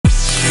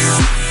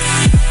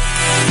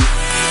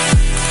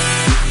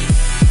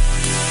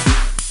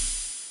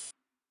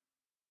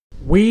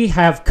We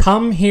have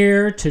come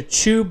here to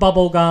chew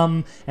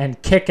bubblegum and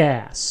kick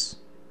ass.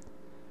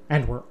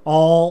 And we're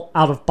all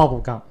out of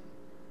bubblegum.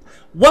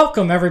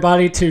 Welcome,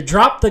 everybody, to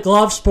Drop the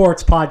Glove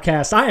Sports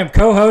Podcast. I am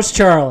co-host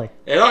Charlie.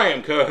 And I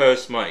am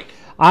co-host Mike.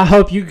 I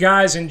hope you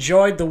guys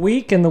enjoyed the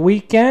week and the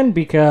weekend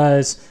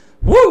because,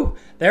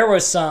 there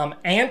was some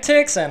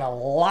antics and a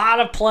lot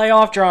of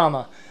playoff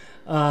drama,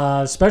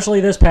 especially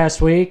this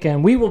past week.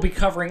 And we will be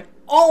covering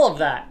all of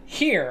that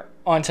here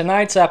on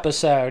tonight's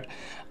episode.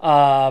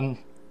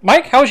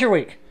 Mike, how was your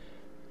week?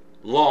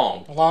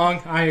 Long,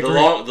 I agree.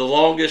 The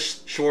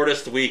longest,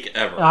 shortest week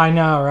ever. I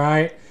know,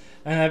 right?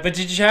 But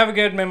did you have a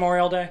good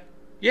Memorial Day?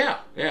 Yeah.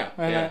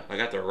 I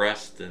got to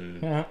rest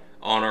and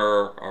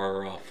honor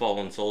our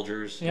fallen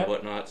soldiers and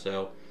whatnot.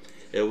 So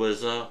it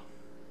was a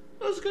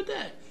good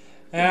day.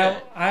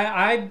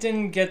 I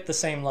didn't get the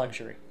same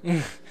luxury.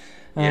 You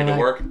had to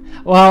work?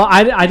 Well,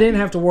 I didn't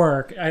have to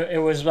work. It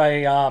was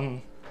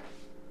the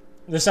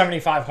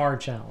 75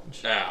 hard challenge.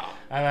 Yeah.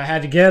 And I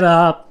had to get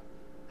up,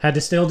 had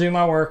to still do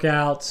my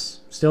workouts,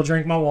 still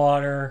drink my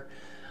water.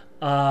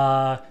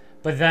 But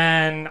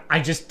then I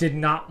just did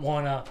not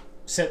want to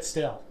sit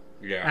still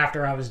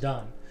after I was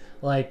done.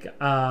 Like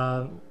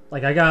I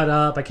got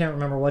up. I can't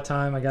remember what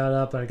time I got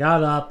up, but I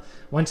got up,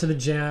 went to the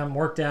gym,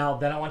 worked out.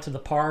 Then I went to the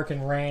park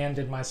and ran,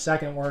 did my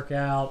second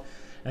workout.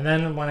 And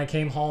then when I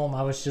came home,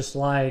 I was just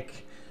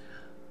like,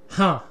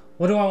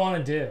 what do I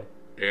want to do?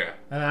 Yeah.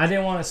 And I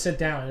didn't want to sit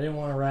down. I didn't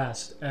want to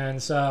rest.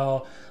 And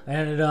so I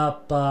ended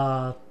up,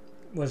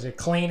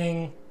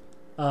 cleaning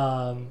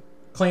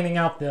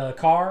out the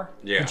car,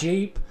 the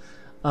Jeep,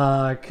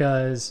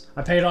 because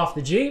I paid off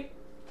the Jeep.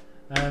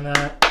 And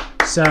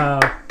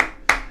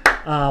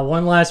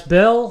one last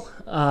bill,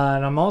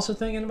 and I'm also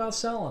thinking about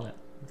selling it.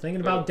 I'm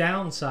thinking about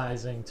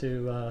downsizing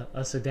to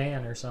a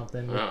sedan or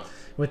something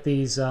with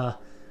these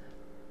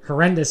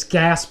horrendous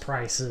gas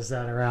prices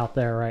that are out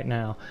there right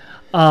now.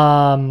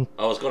 I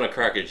was going to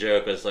crack a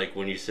joke. It's like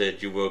when you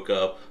said you woke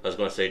up, I was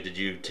going to say, did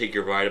you take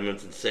your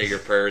vitamins and say your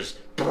prayers,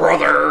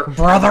 brother?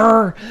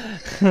 Brother?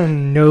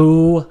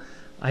 No,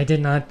 I did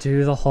not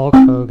do the Hulk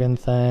Hogan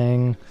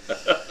thing.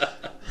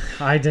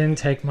 I didn't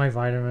take my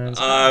vitamins.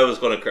 I was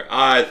going to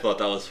I thought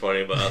that was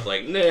funny, but I was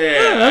like,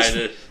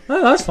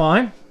 that's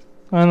fine.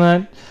 And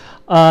then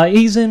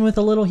ease in with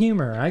a little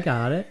humor. I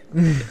got it.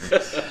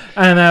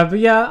 And but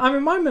yeah, I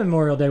mean, my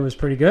Memorial Day was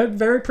pretty good.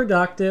 Very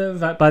productive.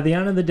 By the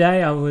end of the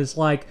day, I was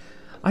like,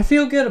 I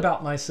feel good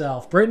about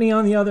myself. Brittany,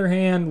 on the other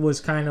hand,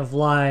 was kind of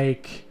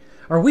like,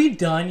 are we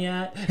done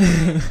yet?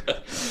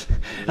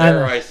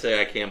 Dare I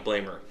say I can't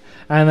blame her.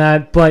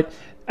 But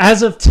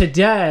as of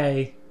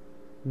today,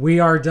 we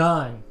are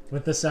done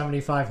with the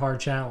 75 hard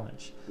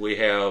challenge. We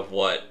have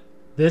what?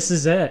 This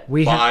is it.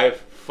 We have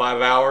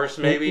 5 hours,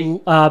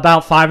 maybe?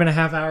 About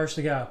 5.5 hours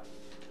to go.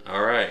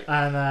 All right.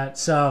 And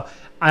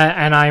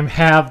I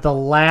have the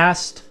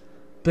last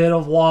bit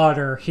of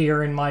water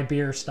here in my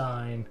beer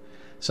stein.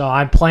 So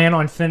I plan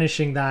on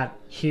finishing that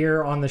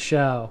here on the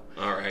show.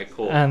 All right,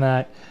 cool.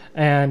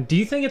 And do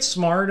you think it's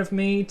smart of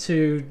me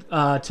to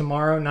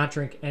tomorrow not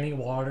drink any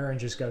water and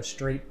just go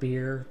straight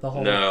beer the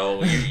whole?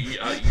 No, you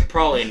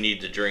probably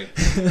need to drink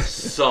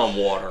some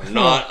water,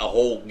 not a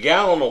whole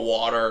gallon of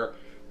water,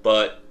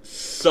 but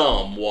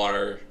some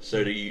water so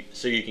you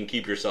can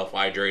keep yourself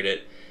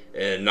hydrated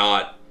and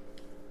not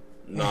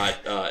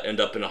end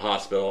up in a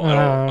hospital.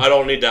 I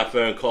don't need that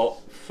phone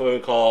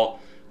call.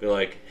 Be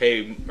like,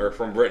 hey, or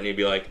from Brittany,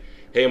 be like,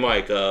 hey,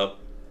 Mike,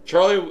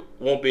 Charlie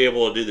won't be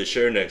able to do the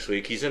show next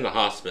week. He's in the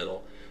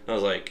hospital. And I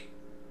was like,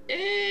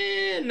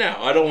 no,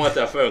 I don't want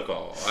that phone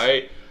call.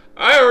 I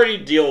already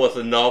deal with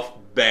enough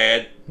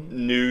bad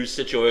news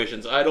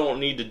situations. I don't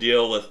need to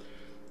deal with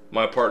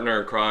my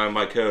partner in crime,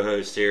 my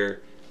co-host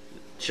here,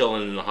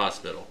 chilling in the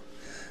hospital.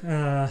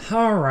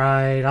 All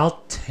right,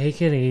 I'll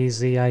take it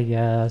easy, I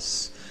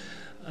guess.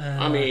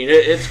 I mean,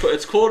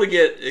 it's cool to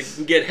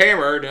get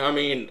hammered. I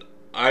mean,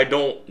 I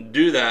don't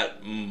do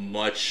that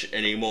much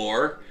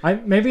anymore.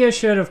 Maybe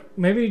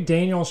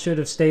Daniel should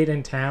have stayed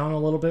in town a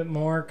little bit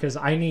more because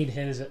I need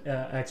his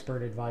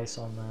expert advice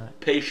on that.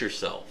 Pace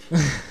yourself.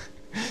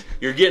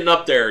 You're getting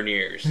up there in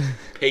years.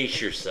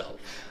 Pace yourself.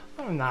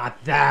 I'm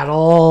not that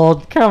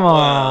old. Come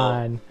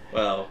on.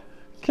 Well.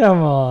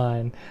 Come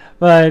on.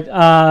 But,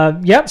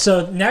 yep,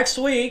 so next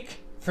week,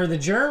 for the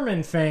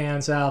German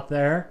fans out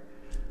there,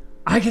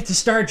 I get to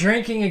start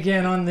drinking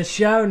again on the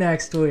show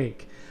next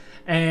week.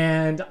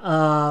 And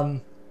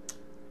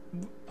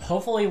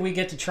hopefully we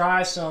get to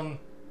try some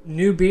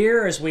new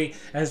beer as we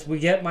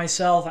get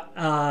myself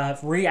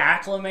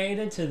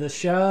reacclimated to the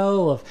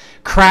show of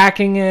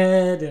cracking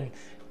it and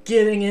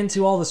getting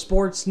into all the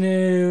sports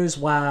news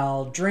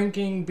while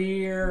drinking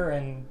beer.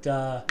 And,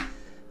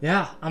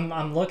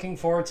 I'm looking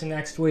forward to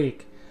next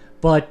week.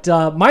 But,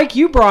 Mike,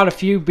 you brought a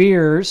few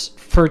beers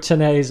for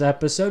today's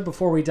episode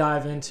before we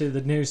dive into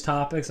the news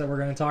topics that we're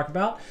going to talk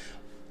about.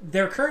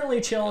 They're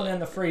currently chilling in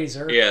the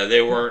freezer. Yeah,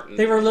 they weren't.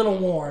 They were a little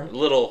warm.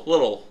 Little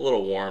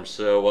warm.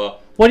 So,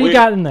 what do you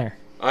got in there?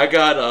 I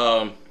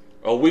got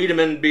a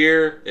Wiedemann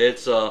beer.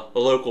 It's a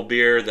local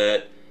beer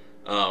that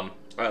I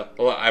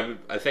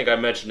I think I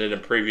mentioned in a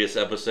previous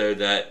episode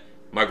that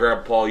my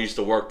grandpa used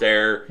to work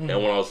there, and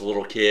when I was a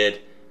little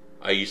kid,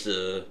 I used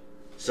to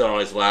sit on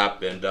his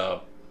lap and,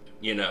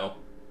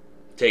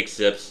 take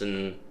sips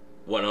and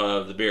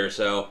whatnot of the beer.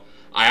 So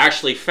I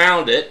actually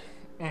found it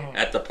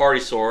at the Party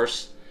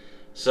Source.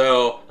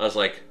 So I was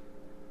like,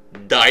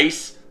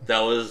 Dice, that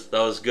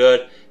was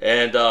good.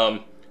 And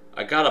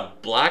I got a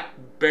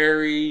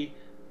blackberry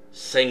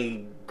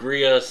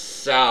sangria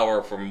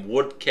sour from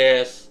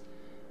Woodcast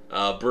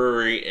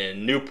Brewery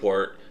in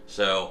Newport.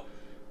 So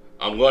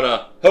I'm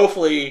gonna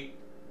hopefully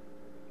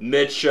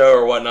mid-show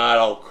or whatnot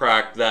I'll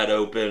crack that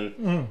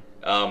open.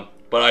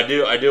 But I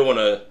do want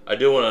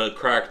to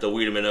crack the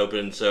Wiedemann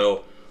open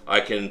so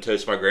I can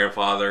toast my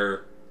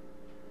grandfather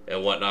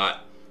and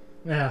whatnot.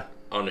 Yeah.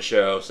 On the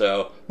show.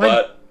 So,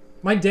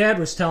 my dad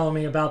was telling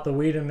me about the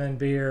Wiedemann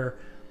beer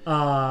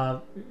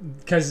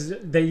because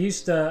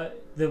the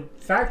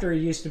factory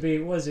used to be,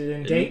 was it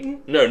in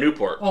Dayton? No,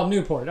 Newport. Oh,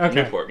 Newport.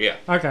 Okay. Newport, yeah.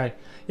 Okay.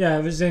 Yeah,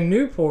 it was in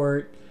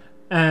Newport,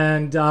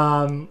 and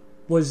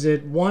was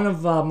it one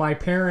of my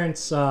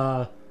parents'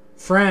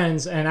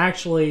 friends? And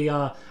actually,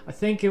 I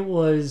think it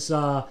was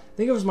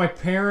my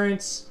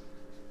parents'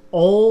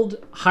 old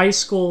high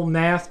school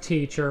math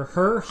teacher.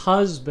 Her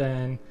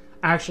husband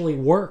actually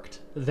worked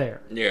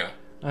there. Yeah.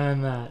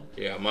 And that.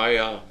 Yeah,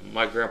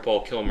 my grandpa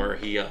Kilmer,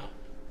 he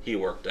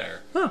worked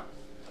there. Huh.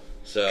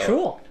 So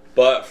cool.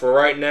 But for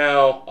right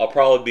now, I'll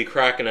probably be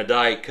cracking a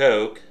Diet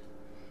Coke,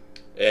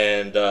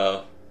 and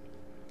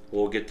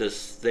we'll get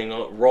this thing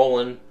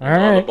rolling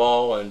on the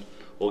ball, and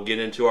we'll get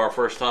into our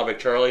first topic,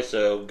 Charlie.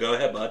 So go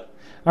ahead, bud.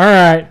 All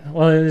right.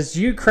 Well, as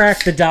you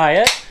crack the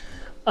diet,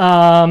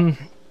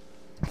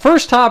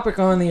 first topic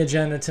on the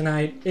agenda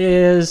tonight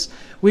is,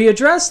 we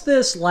addressed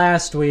this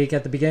last week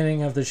at the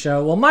beginning of the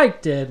show. Well,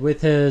 Mike did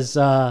with his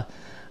What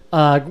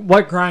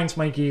Grinds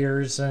My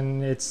Gears,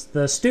 and it's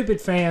the stupid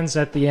fans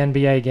at the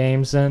NBA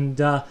games, and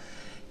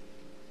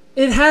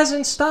it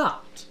hasn't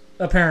stopped,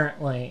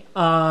 apparently.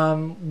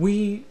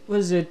 You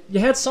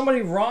had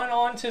somebody run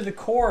onto the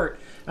court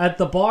at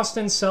the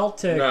Boston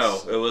Celtics.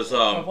 No, it was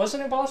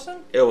wasn't it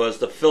Boston? It was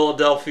the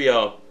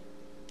Philadelphia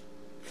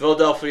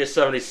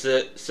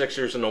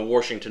 76ers and the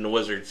Washington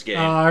Wizards game.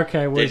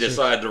 Okay. They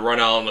decided to run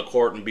out on the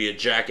court and be a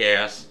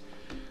jackass.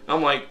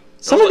 I'm like...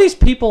 Some of these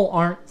people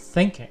aren't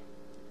thinking.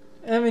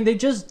 I mean, they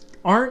just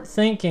aren't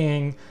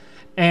thinking.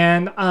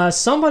 And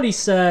somebody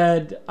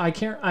said, I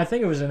think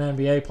it was an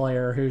NBA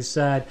player who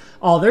said,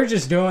 "Oh, they're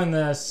just doing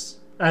this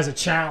as a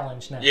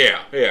challenge now."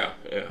 Yeah.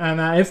 And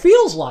it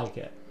feels like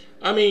it.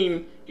 I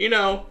mean,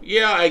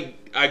 I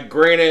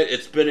granted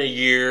it's been a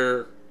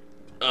year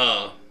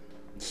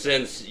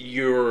since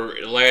you were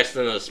last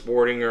in a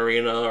sporting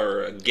arena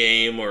or a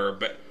game or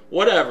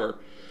whatever.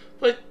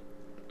 But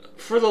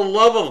for the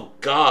love of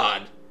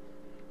God,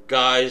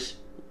 guys,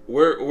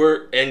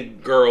 we're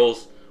and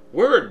girls,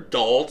 we're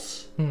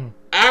adults.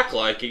 Act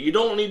like it. You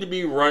don't need to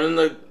be running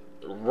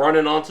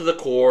onto the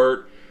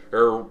court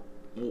or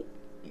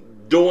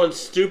doing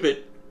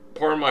stupid,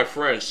 pardon my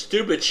French,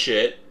 stupid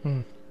shit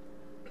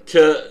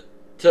to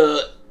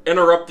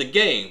interrupt the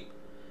game.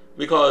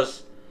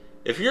 Because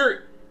if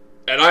you're,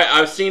 and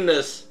I've seen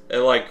this at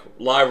like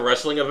live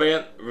wrestling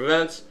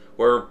events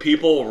where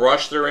people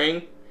rush the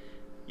ring,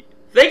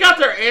 they got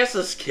their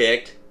asses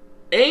kicked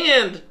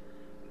and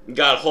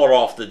got hauled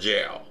off to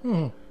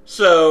jail.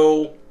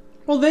 So,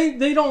 well,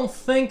 they don't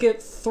think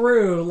it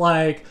through,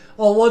 like,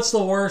 oh, what's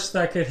the worst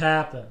that could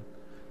happen?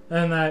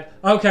 And that,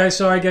 okay,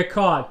 so I get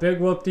caught. Big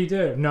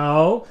whoop-de-doo.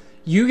 No,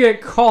 you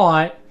get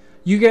caught,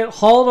 you get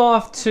hauled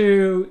off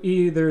to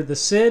either the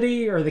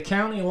city or the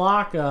county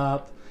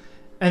lockup,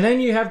 and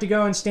then you have to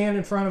go and stand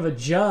in front of a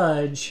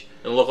judge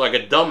and look like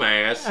a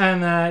dumbass.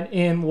 And that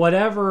in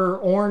whatever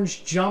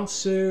orange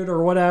jumpsuit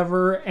or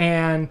whatever,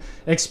 and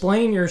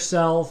explain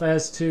yourself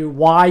as to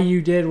why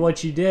you did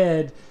what you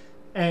did.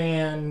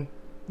 And,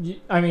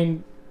 I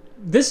mean,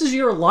 this is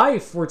your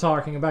life we're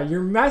talking about.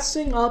 You're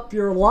messing up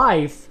your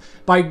life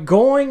by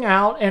going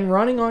out and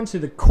running onto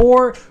the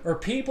court, or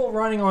people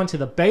running onto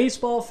the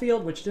baseball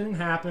field, which didn't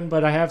happen,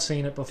 but I have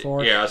seen it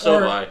before. Yeah,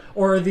 so have I.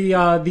 Or the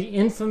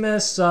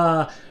infamous,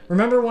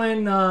 remember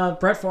when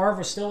Brett Favre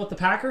was still with the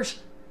Packers?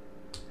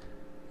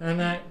 And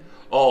that...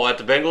 Oh, at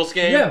the Bengals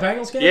game? Yeah,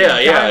 Bengals game.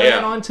 Yeah.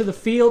 Went onto the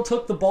field,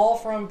 took the ball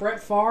from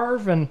Brett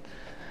Favre,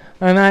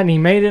 and he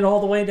made it all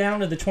the way down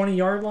to the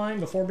 20-yard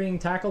line before being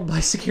tackled by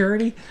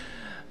security.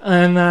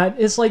 And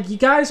it's like, you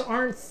guys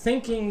aren't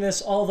thinking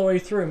this all the way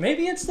through.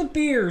 Maybe it's the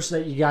beers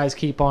that you guys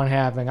keep on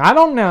having. I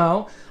don't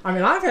know. I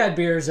mean, I've had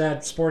beers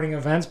at sporting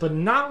events, but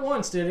not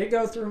once did it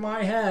go through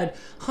my head,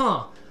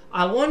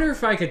 I wonder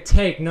if I could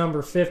take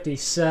number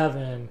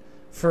 57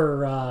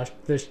 for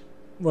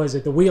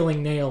the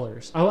Wheeling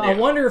Nailers. I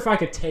wonder if I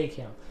could take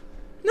him.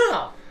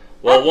 No.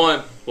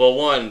 Well,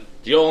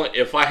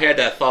 if I had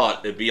that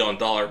thought, it'd be on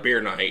Dollar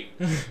Beer Night.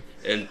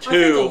 And two, I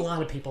think a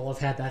lot of people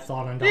have had that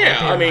thought on Dollar Beer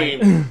Night. Yeah, I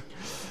mean,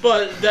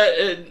 but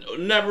that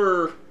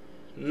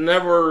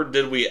never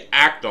did we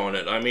act on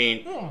it. I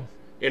mean,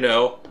 and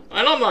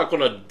I'm not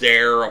going to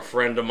dare a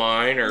friend of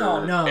mine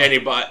or No.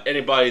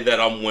 anybody that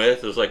I'm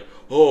with is like,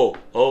 oh,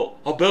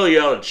 I'll bail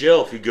you out of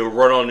jail if you go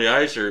run on the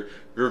ice or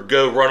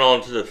go run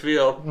onto the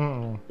field.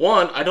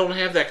 One, I don't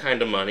have that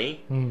kind of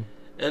money,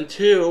 and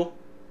two,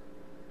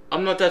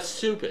 I'm not that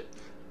stupid.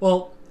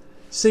 Well,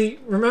 see,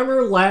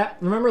 remember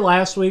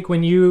last week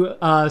when you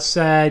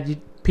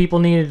said people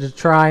needed to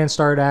try and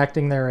start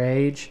acting their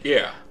age?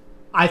 Yeah.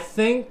 I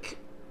think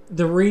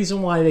the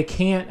reason why they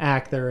can't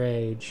act their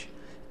age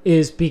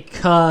is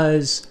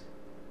because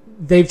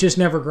they've just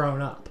never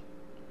grown up.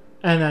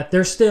 And that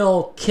they're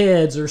still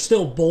kids or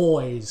still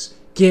boys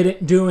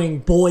doing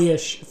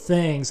boyish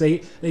things.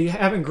 They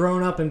haven't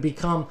grown up and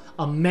become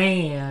a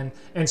man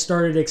and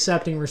started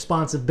accepting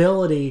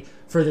responsibility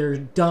for their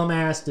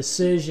dumbass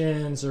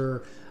decisions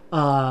or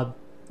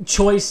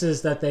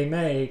choices that they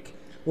make.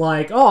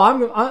 Like,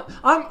 oh,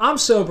 I'm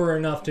sober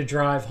enough to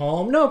drive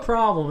home, no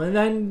problem. And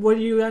then what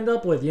do you end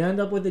up with? You end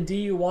up with a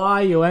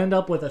DUI. You end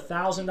up with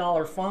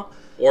 $1,000 fine,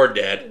 or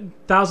dead.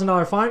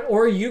 $1,000 fine,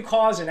 or you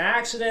cause an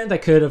accident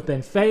that could have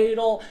been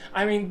fatal.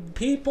 I mean,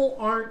 people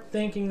aren't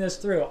thinking this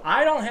through.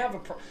 I don't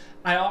have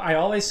I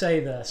always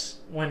say this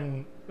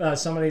when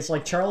somebody's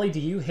like, Charlie, do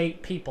you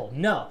hate people?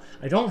 No,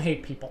 I don't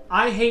hate people.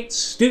 I hate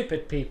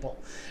stupid people.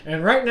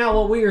 And right now,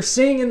 what we are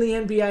seeing in the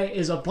NBA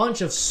is a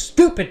bunch of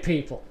stupid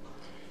people.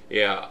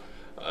 Yeah,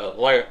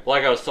 like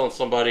I was telling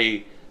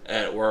somebody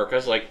at work, I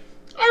was like,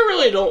 I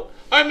really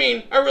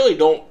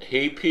don't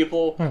hate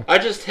people. I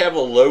just have a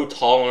low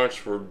tolerance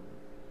for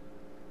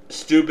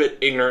stupid,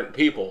 ignorant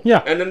people.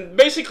 Yeah. And then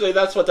basically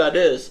that's what that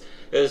is,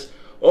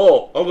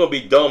 oh, I'm going to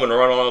be dumb and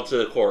run onto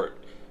the court.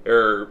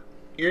 Or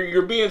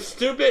you're being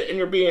stupid and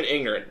you're being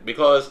ignorant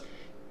because,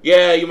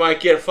 yeah, you might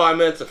get 5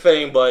 minutes of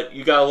fame, but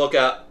you got to look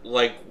at,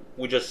 like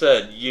we just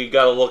said, you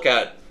got to look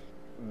at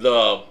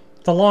the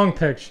long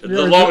picture.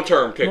 The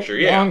long-term picture,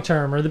 yeah.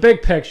 Long-term, or the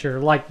big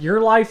picture. Like,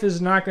 your life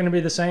is not going to be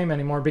the same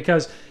anymore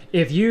because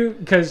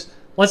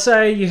let's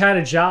say you had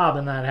a job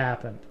and that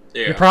happened.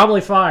 Yeah. You're probably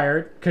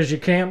fired because you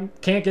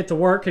can't get to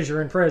work because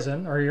you're in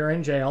prison or you're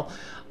in jail.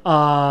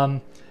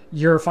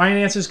 Your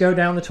finances go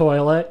down the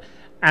toilet.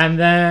 And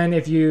then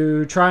if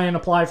you try and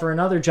apply for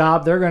another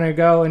job, they're going to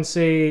go and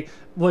see,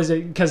 was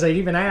it, because they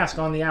even ask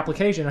on the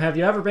application, have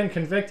you ever been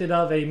convicted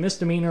of a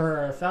misdemeanor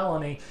or a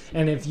felony?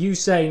 And if you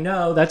say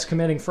no, that's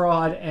committing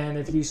fraud. And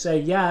if you say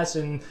yes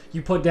and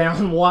you put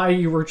down why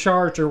you were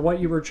charged or what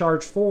you were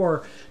charged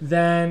for,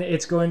 then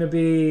it's going to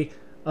be,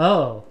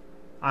 oh,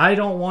 I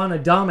don't want a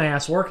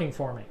dumbass working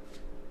for me.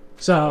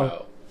 So,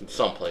 well, in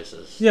some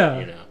places,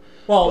 yeah.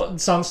 Well,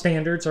 some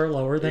standards are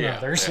lower than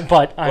others, yeah.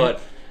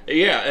 but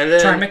yeah, and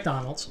then try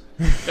McDonald's.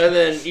 And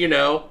then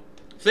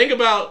think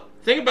about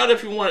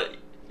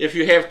if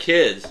you have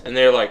kids and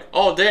they're like,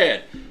 oh,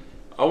 Dad,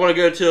 I want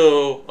to go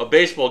to a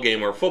baseball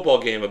game or a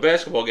football game, a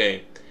basketball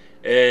game,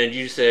 and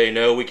you say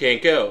no, we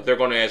can't go. They're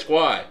going to ask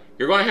why.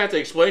 You're going to have to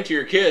explain to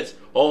your kids,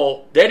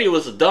 oh, Daddy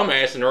was a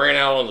dumbass and ran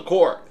out on the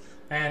court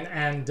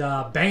and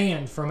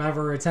banned from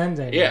ever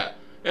attending. Yeah,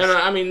 and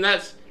I mean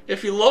that's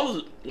if you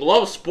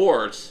love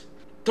sports.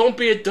 Don't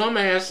be a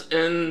dumbass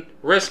and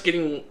risk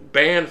getting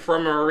banned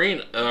from an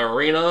arena,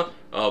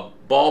 a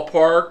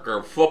ballpark,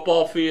 or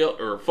football field,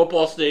 or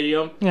football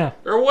stadium,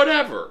 or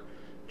whatever.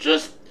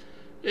 Just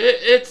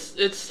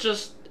it's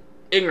just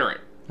ignorant.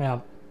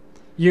 Yeah,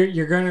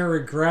 you're going to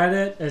regret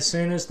it as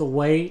soon as the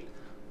weight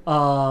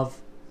of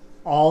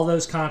all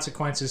those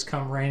consequences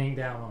come raining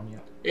down on you.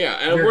 Yeah,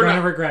 and you're going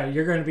to regret it.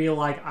 You're going to be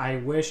like, I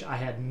wish I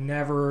had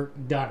never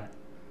done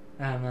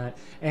it.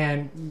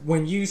 And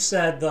when you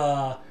said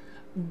the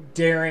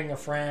daring a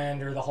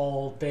friend or the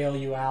whole bail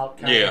you out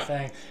kind of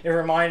thing, it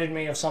reminded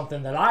me of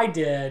something that I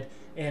did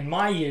in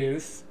my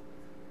youth,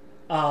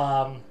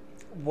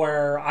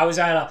 where I was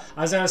at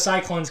a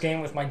Cyclones game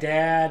with my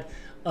dad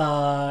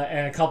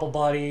and a couple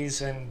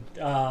buddies, and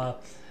it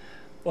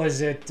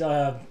was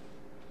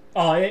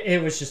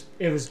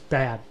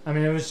bad. I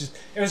mean, it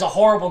was a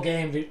horrible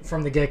game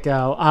from the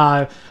get-go.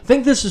 I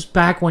think this was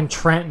back when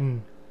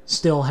Trenton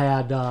still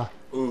had the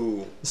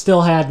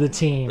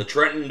team. The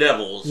Trenton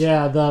Devils.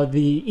 Yeah,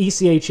 the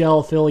ECHL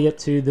affiliate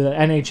to the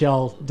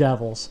NHL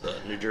Devils. The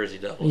New Jersey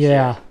Devils.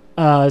 Yeah.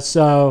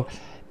 So,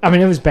 I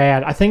mean, it was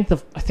bad. I think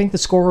the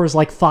score was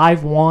like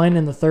 5-1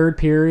 in the third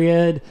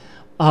period.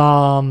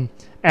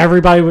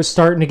 Everybody was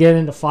starting to get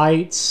into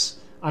fights.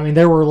 I mean,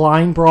 there were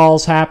line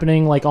brawls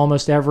happening like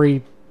almost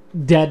every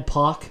dead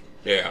puck.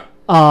 Yeah.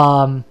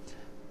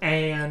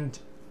 And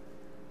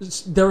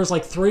there was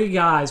like three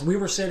guys. We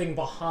were sitting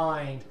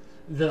behind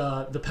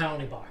the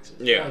penalty boxes,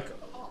 like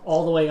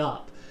all the way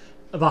up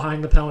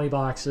behind the penalty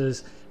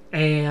boxes,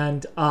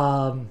 and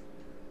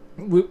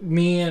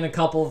me and a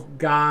couple of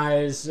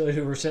guys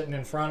who were sitting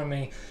in front of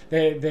me,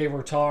 they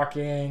were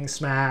talking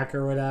smack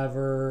or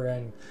whatever,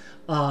 and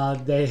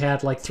they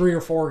had like 3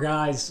 or 4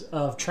 guys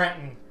of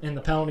Trenton in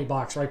the penalty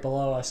box right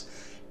below us,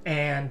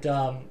 and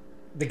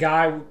the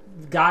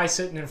guy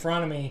sitting in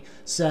front of me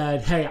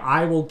said, "Hey,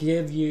 I will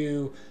give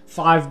you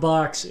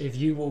 $5 if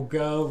you will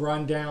go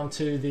run down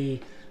to the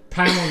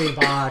penalty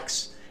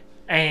box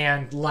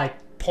and like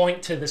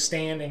point to the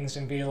standings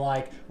and be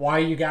like, why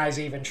are you guys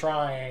even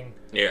trying?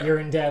 Yeah. You're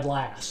in dead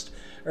last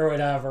or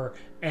whatever.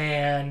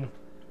 And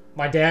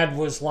my dad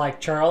was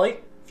like, Charlie,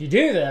 if you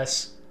do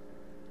this,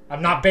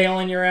 I'm not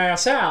bailing your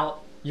ass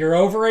out. You're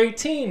over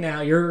 18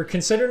 now. You're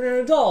considered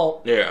an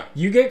adult. Yeah.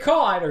 You get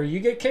caught or you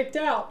get kicked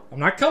out, I'm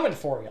not coming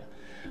for you.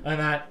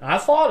 And I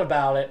thought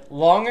about it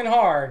long and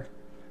hard,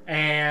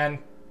 and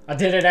I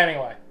did it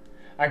anyway.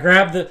 I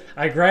grabbed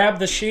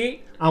the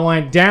sheet. I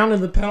went down to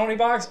the penalty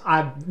box.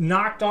 I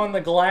knocked on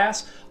the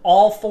glass.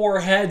 All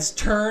four heads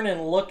turn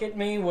and look at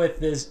me with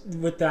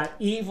that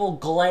evil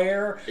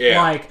glare.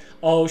 Yeah. Like,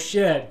 oh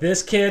shit,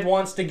 this kid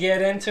wants to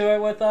get into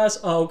it with us.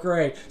 Oh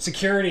great.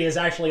 Security is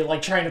actually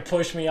like trying to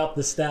push me up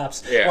the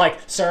steps. Yeah. Like,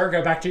 sir,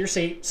 go back to your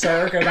seat.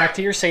 Sir, go back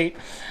to your seat.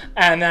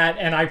 And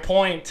I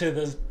point to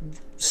the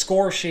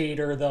score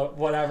sheet or the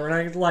whatever,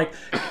 and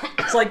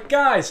it's like,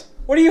 guys,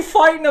 what are you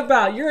fighting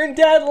about? You're in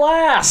dead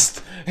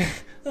last.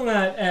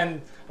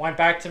 And went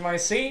back to my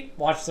seat,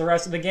 watched the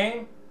rest of the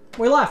game.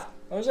 We left.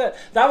 That was it.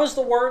 That was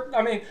the word.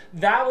 I mean,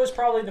 that was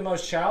probably the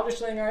most childish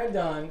thing I had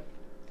done.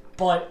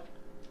 But,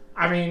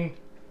 I mean,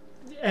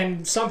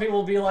 and some people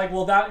will be like,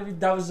 well,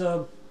 that was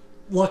a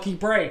lucky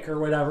break or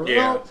whatever.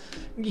 Yeah. Well,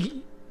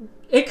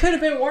 it could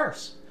have been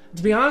worse.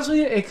 To be honest with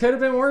you, it could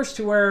have been worse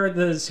to where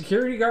the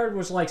security guard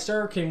was like,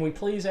 sir, can we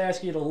please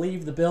ask you to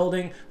leave the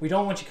building? We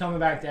don't want you coming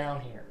back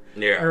down here.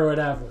 Yeah. Or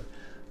whatever.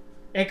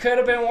 It could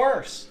have been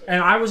worse.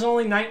 And I was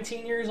only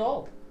 19 years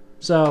old.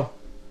 So,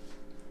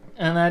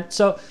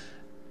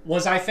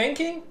 was I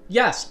thinking?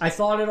 Yes, I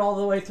thought it all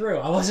the way through.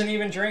 I wasn't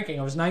even drinking.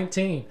 I was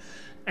 19.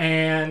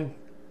 And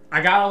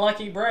I got a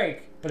lucky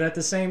break. But at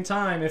the same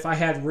time, if I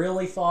had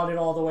really thought it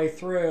all the way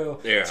through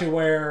to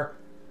where,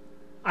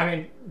 I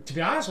mean, to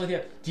be honest with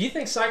you, do you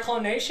think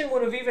Cyclone Nation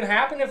would have even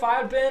happened if I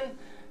had been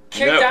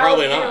kicked out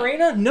of the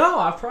arena? No,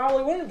 I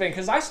probably wouldn't have been,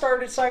 because I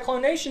started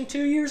Cyclone Nation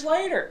 2 years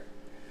later.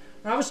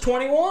 I was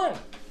 21.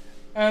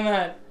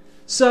 And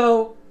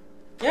so,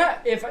 yeah,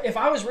 if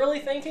I was really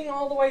thinking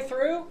all the way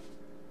through,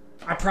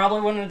 I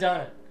probably wouldn't have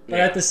done it. But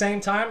at the same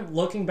time,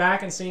 looking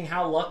back and seeing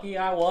how lucky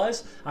I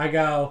was, I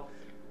go,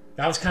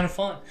 that was kind of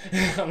fun.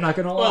 I'm not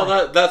going to lie.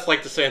 Well, that's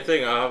like the same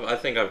thing. I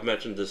think I've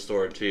mentioned this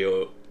story to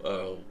you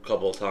a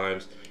couple of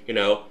times. You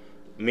know,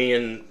 me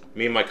and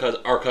my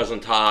cousin, our cousin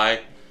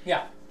Ty,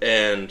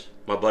 and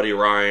my buddy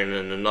Ryan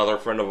and another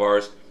friend of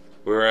ours,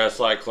 we were at a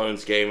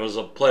Cyclones game. It was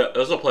a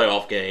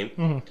playoff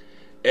game,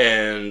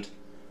 and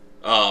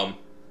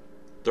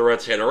the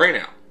Reds had a rain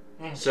out.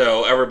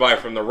 So everybody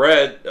from the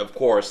Red, of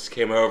course,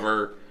 came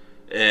over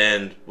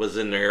and was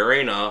in the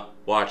arena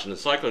watching the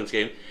Cyclones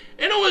game,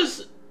 and it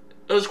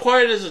was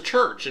quiet as a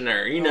church in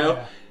there, you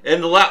know.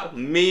 And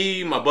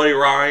me, my buddy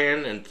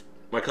Ryan, and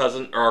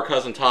our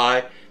cousin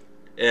Ty,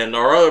 and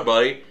our other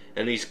buddy,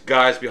 and these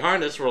guys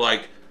behind us were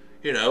like,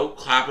 you know,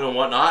 clapping and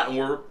whatnot, and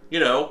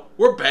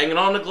we're banging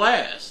on the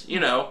glass. You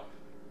know,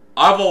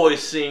 I've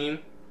always seen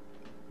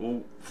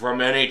from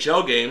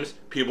NHL games,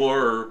 people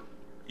are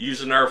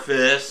using their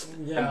fists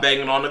and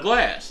banging on the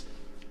glass.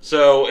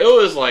 So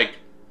it was like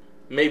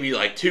maybe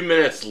like 2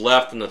 minutes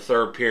left in the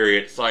third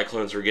period.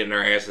 Cyclones were getting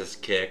their asses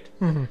kicked,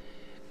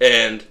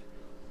 and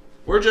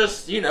we're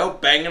just, you know,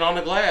 banging on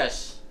the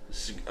glass.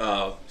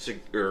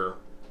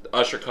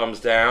 Usher comes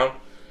down,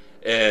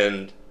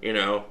 and, you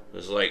know,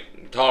 is like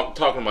talking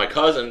to my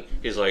cousin.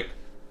 He's like,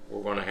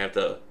 we're gonna have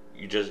to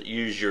just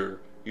use your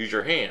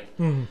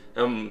hand.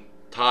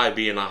 Ty,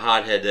 being a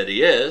hothead that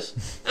he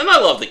is, and I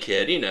love the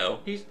kid, you know,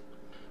 he's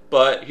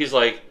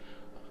like,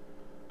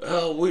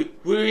 oh, we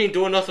ain't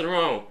doing nothing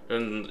wrong,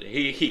 and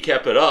he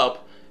kept it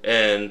up,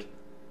 and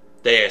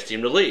they asked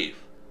him to leave.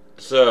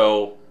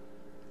 So,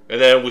 and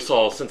then we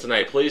saw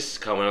Cincinnati police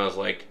coming.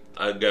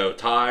 I'd go,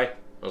 Ty, I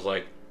was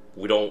like,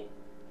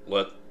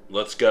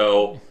 let's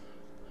go.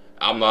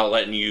 I'm not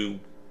letting you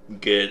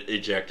get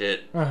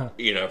ejected,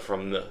 you know,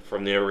 from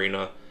the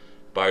arena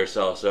by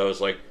yourself. So it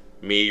was like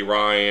me,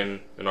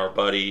 Ryan, and our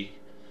buddy,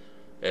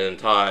 and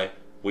Ty.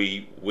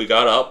 We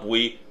got up.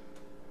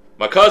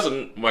 Our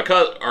cousin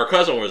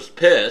was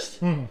pissed,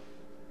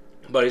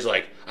 but he's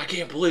like, I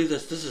can't believe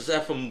this. This is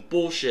effing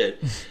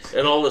bullshit,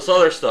 and all this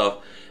other stuff.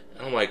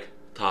 And I'm like,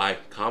 Ty,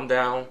 calm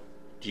down.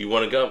 Do you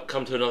want to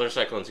come to another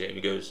Cyclones game?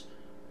 He goes,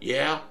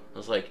 yeah. I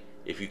was like,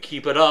 if you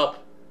keep it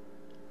up,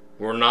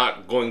 we're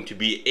not going to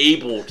be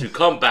able to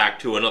come back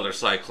to another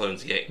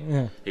Cyclones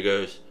game. He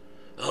goes,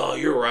 oh,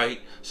 you're right.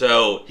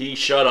 So he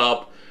shut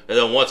up, and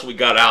then once we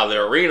got out of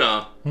the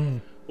arena,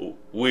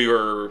 we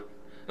were,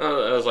 I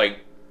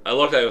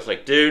looked at it, I was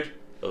like, dude,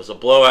 it was a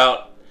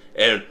blowout,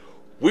 and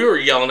we were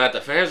yelling at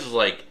the fans, it was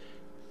like,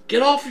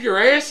 get off your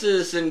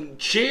asses and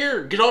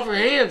cheer, get off your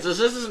hands, this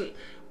isn't,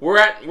 we're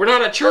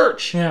not at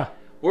church.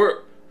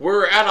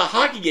 We're at a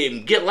hockey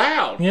game, get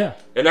loud.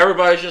 And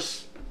everybody's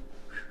just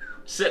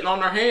sitting on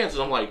their hands,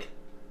 and I'm like,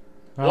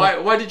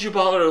 why did you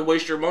bother to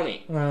waste your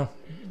money?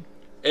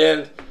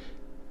 And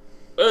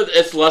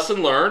it's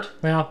lesson learned.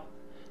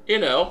 You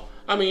know,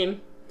 I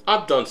mean,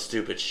 I've done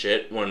stupid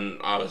shit when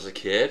I was a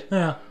kid.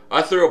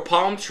 I threw a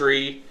palm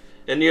tree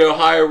in the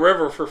Ohio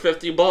River for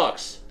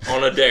 $50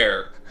 on a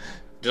dare.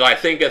 Did I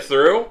think it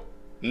through?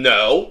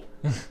 No.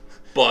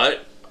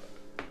 But,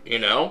 you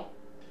know,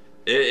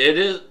 it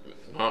is.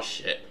 Oh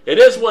shit! It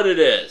is what it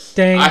is.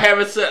 Dang. I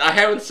haven't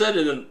said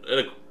it in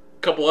a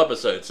couple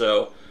episodes,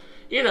 so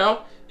you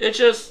know, it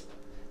just.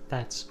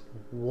 That's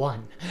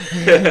one.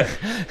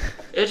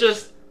 It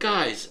just,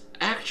 guys,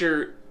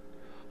 actor.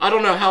 I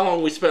don't know how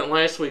long we spent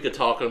last week of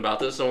talking about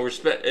this, and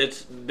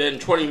it's been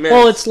 20 minutes.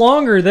 Well, it's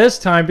longer this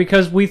time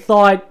because we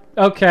thought,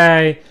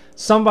 okay,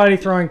 somebody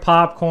throwing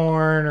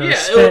popcorn or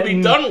it would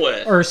be done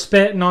with, or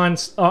spitting on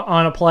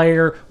a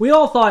player. We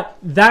all thought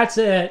that's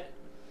it.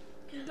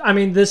 I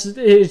mean,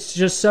 it's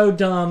just so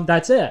dumb.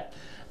 That's it.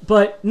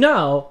 But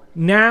no,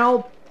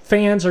 now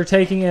fans are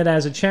taking it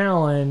as a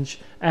challenge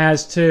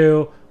as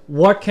to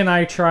what can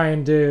I try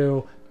and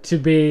do to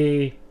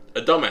be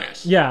a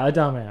dumbass. Yeah, a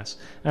dumbass.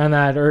 And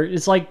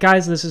it's like,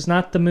 guys, this is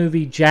not the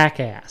movie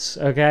Jackass,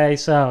 okay?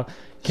 So,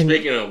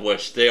 speaking of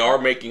which, they are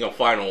making a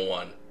final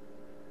one.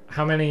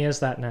 How many is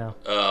that now?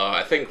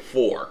 I think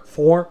 4.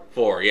 4?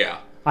 4, yeah.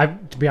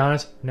 I've, to be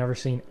honest, never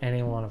seen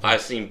any one of them.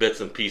 I've seen bits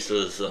and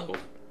pieces of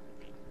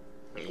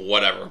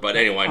whatever. But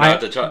anyway, not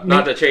to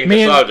change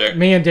the subject.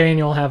 Me and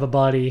Daniel have a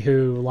buddy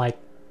who, like...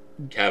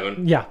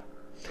 Kevin? Yeah.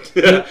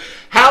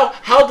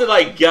 How did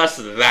I guess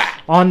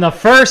that? On the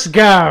first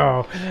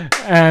go.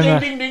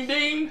 And, ding, ding, ding,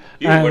 ding.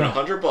 You win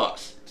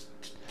 $100.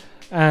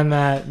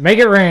 And make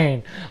it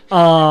rain.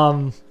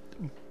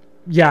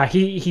 Yeah,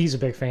 he's a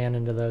big fan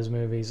into those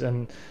movies.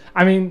 And,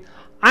 I mean,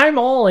 I'm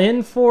all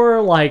in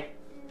for, like,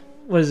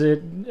 was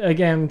it,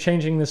 again,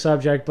 changing the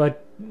subject,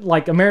 but,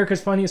 like,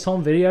 America's Funniest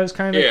Home Videos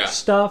kind of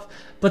stuff.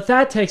 But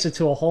that takes it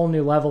to a whole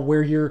new level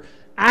where you're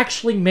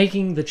actually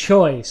making the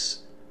choice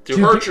to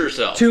hurt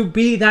yourself. To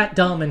be that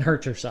dumb and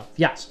hurt yourself.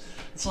 Yes.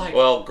 It's like,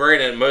 well,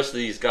 granted, most of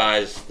these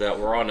guys that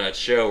were on that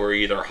show were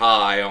either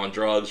high on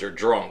drugs or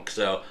drunk.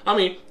 So, I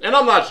mean, and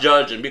I'm not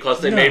judging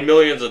because they made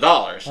millions of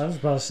dollars. I was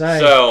about to say,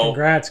 so,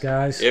 congrats,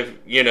 guys. If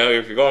you're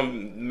going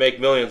to make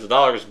millions of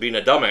dollars being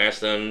a dumbass,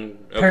 then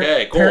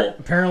okay, cool.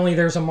 Apparently,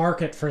 there's a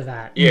market for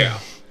that. Yeah.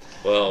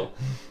 Well,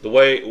 the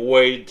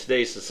way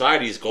today's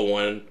society's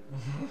going,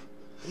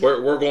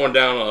 we're going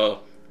to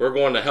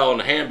hell in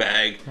a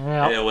handbag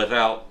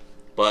without.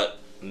 But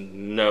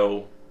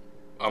no,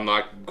 I'm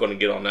not going to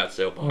get on that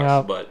soapbox.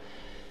 Yep. But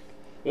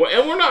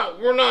and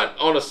we're not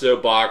on a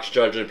soapbox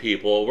judging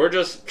people. We're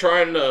just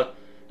trying to.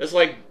 It's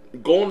like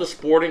going to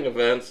sporting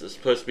events is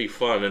supposed to be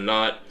fun and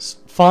not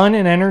fun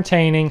and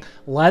entertaining.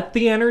 Let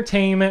the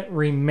entertainment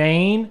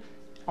remain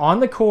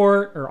on the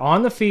court or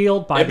on the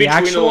field by the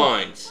actual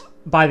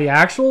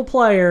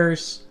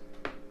players.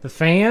 The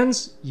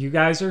fans, you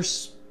guys are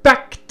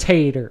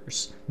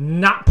spectators,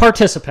 not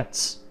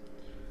participants.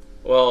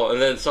 Well,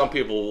 and then some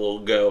people will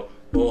go,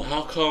 well,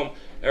 how come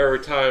every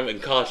time in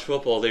college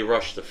football they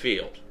rush the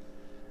field?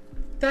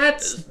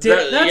 That's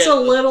a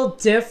little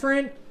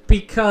different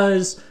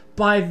because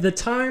by the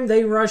time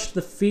they rush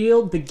the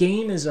field, the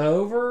game is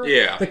over.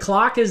 Yeah. The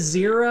clock is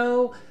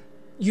 0.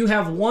 You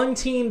have one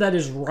team that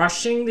is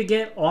rushing to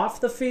get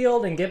off the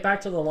field and get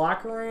back to the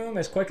locker room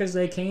as quick as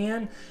they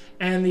can.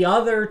 And the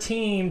other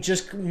team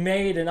just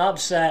made an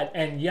upset.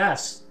 And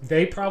yes,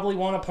 they probably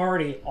want to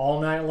party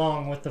all night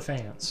long with the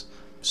fans.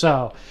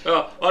 So.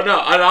 No,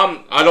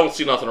 I don't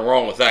see nothing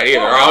wrong with that either.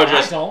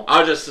 Well,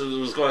 I'm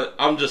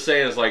just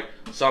saying it's like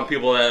some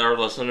people that are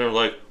listening are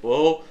like,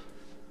 well,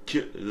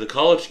 the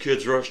college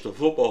kids rush the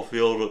football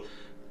field,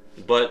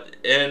 but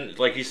and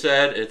like you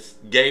said,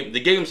 the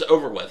game's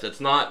over with. It's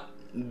not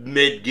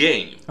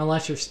mid-game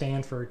unless you're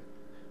Stanford.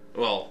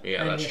 Well,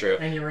 yeah, that's true.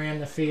 And you ran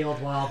the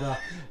field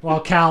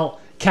while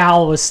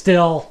Cal was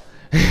still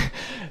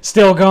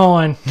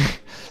going.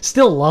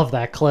 Still love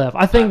that clip.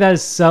 I think that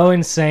is so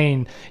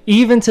insane.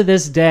 Even to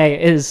this day,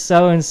 it is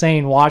so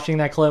insane watching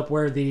that clip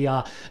where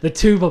the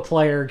tuba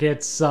player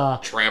gets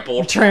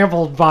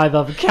trampled by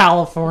the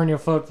California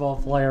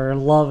football player. I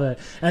love it.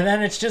 And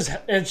then it's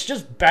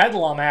just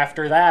bedlam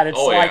after that.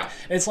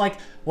 It's like,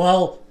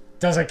 well,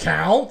 does it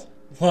count?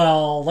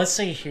 Well, let's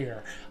see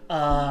here.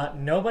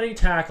 Nobody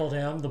tackled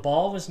him. The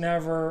ball was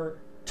never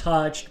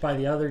touched by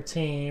the other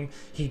team.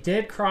 He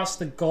did cross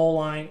the goal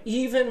line,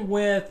 even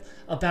with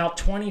about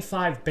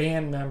 25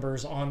 band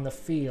members on the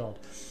field.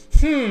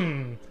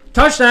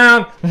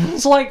 Touchdown!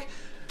 It's like,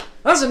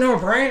 that's a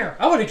no-brainer.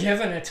 I would have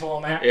given it to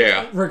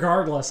him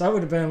regardless. I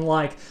would have been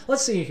like,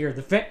 let's see here.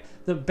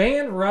 The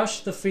band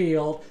rushed the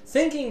field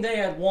thinking they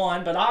had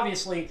won, but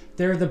obviously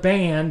they're the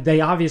band. They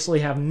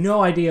obviously have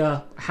no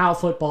idea how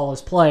football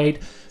is played.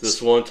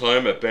 This one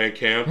time at band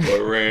camp, I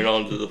ran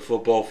onto the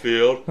football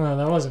field. Oh,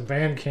 that wasn't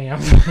band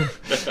camp.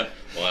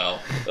 Well,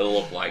 it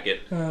looked like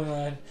it.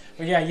 But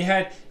yeah, you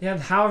had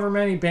however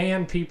many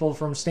band people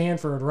from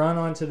Stanford run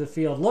onto the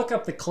field. Look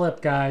up the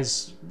clip,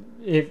 guys.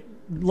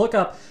 Look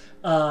up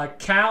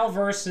Cal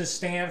versus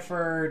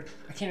Stanford.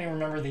 I can't even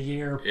remember the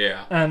year.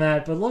 Yeah.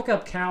 But look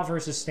up Cal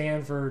versus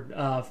Stanford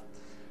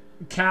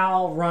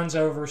Cal runs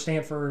over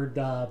Stanford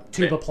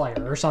tuba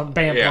player or some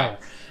band Yeah. player.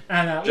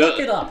 And look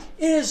it up.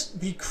 It is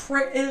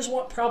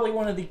probably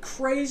one of the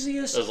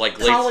craziest It was like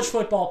college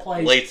football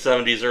plays. late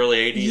 70s, early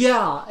 80s.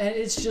 Yeah, and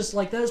it's just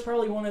like that is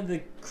probably one of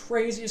the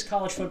craziest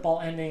college football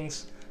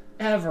endings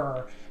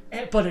ever.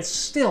 But it's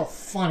still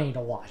funny to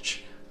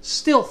watch.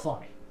 Still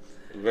funny.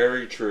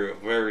 Very true.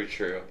 Very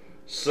true.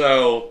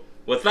 So,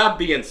 with that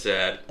being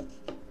said,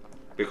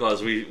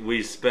 because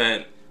we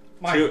spent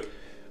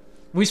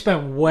We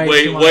spent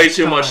way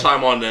too much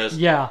time on this.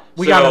 Yeah,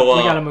 we So,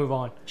 gotta move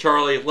on.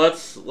 Charlie,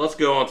 let's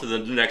go on to the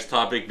next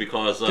topic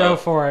because Go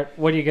for it.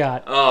 What do you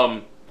got?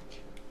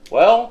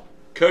 Well,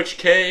 Coach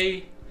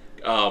K,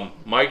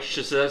 Mike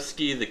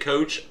Krzyzewski, the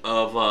coach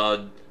of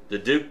the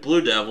Duke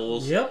Blue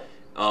Devils. Yep.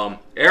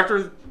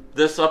 After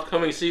this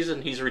upcoming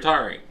season, he's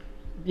retiring.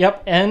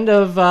 Yep. End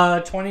of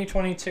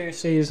 2022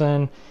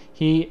 season,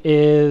 he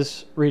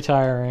is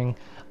retiring.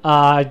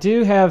 I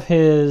do have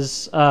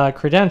his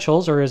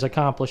credentials or his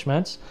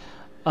accomplishments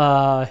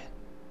on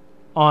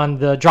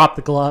the Drop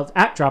the Gloves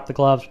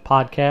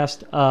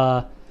podcast.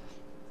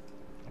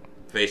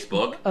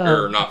 Facebook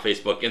or not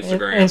Facebook,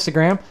 Instagram.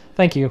 Instagram.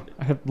 Thank you.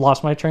 I have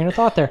lost my train of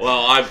thought there.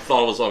 Well, I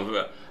thought it was on.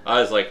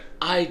 I was like,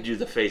 I do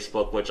the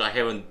Facebook, which I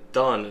haven't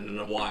done in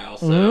a while,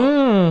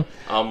 so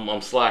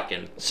I'm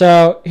slacking.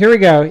 So here we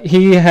go.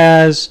 He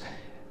has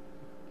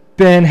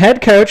been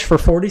head coach for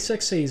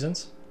 46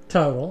 seasons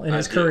total in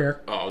his career.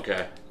 Oh,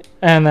 okay.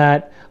 And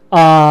that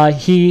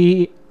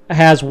he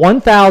has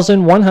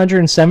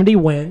 1,170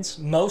 wins,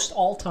 most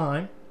all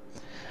time.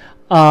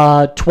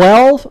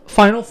 12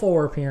 Final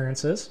Four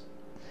appearances.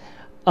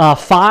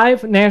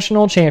 5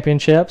 national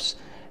championships.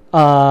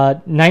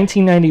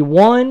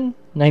 1991,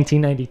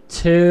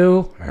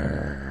 1992,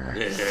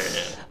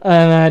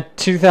 and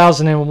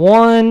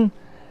 2001,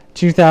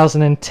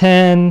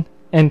 2010,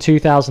 and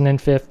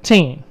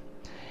 2015.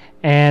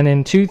 And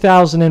in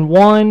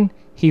 2001,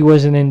 he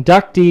was an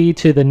inductee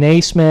to the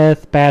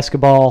Naismith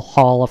Basketball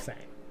Hall of Fame.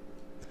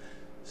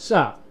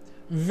 So,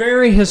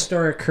 very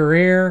historic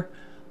career.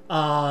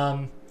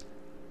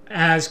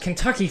 As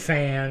Kentucky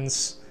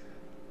fans,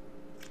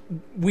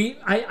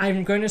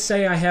 I'm going to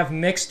say I have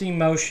mixed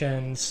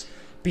emotions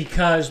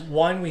because,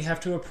 one, we have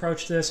to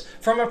approach this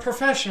from a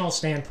professional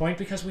standpoint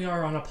because we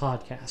are on a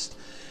podcast.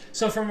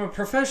 So from a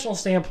professional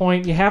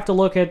standpoint, you have to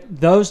look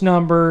at those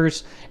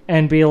numbers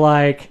and be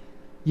like,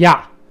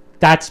 yeah,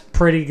 that's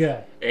pretty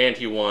good. And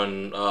he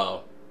won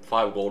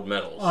 5 gold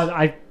medals.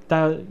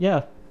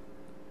 Yeah.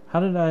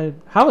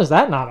 How is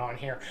that not on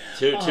here?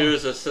 2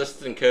 as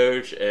assistant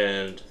coach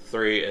and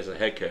 3 as a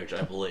head coach,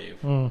 I believe.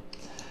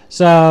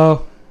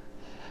 So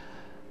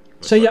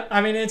yeah, I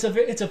mean it's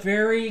a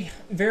very,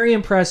 very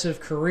impressive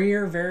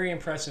career, very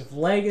impressive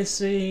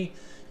legacy.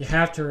 You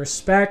have to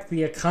respect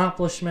the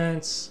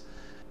accomplishments.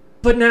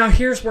 But now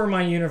here's where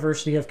my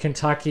University of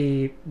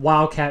Kentucky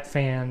Wildcat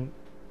fan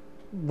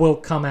will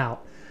come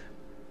out.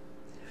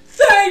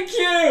 Thank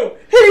you!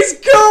 He's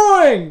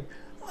going!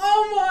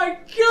 Oh my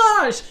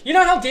gosh! You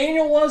know how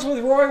Daniel was with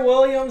Roy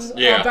Williams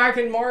back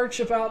in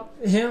March about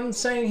him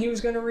saying he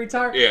was going to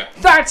retire? Yeah.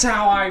 That's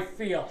how I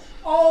feel.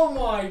 Oh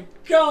my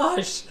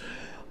gosh!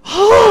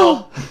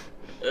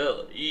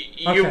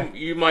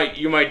 You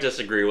might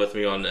disagree with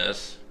me on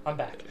this. I'm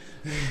back.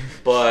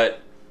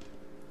 But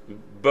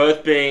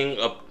both being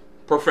a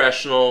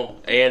professional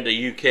and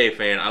a UK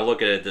fan, I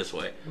look at it this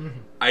way.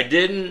 I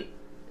didn't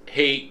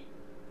hate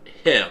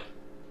him.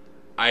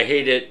 I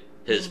hated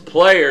his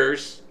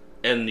players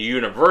and the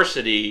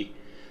university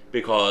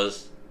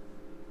because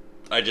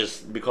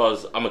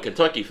I'm a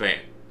Kentucky fan.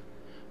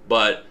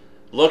 But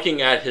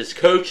looking at his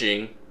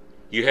coaching,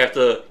 you have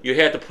to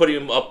put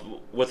him up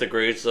with the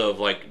greats of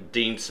like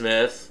Dean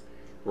Smith,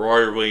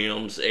 Roy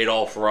Williams,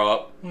 Adolph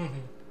Rupp.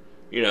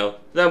 You know,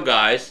 them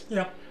guys.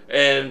 Yeah.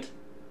 And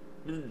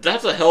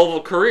that's a hell of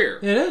a career.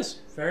 It is.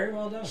 Very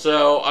well done.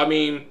 So, I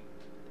mean,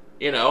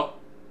 you know,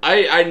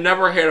 I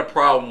never had a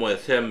problem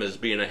with him as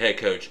being a head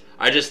coach.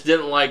 I just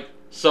didn't like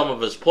some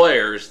of his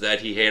players that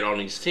he had on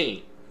his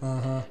team.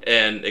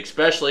 And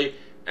especially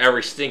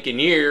every stinking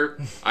year,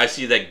 I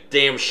see that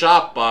damn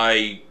shot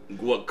by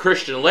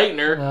Christian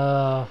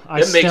Laettner.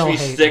 It makes me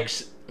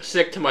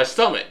sick to my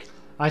stomach.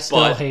 I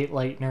still hate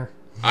Laettner.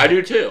 I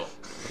do too.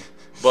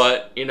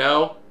 But, you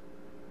know,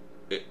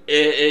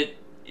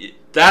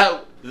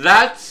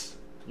 that's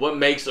what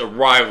makes a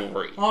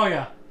rivalry. Oh,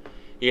 yeah.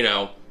 You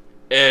know,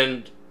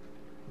 and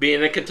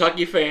being a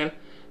Kentucky fan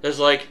is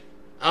like,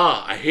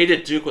 I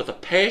hated Duke with a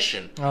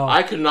passion.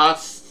 I could not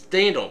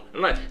stand them.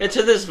 And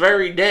to this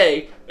very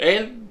day,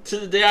 and to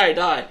the day I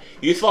die,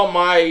 you thought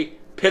my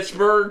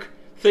Pittsburgh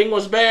thing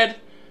was bad?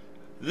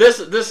 This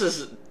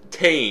is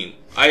tame.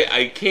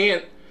 I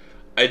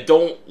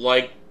don't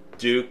like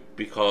Duke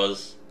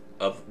because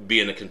of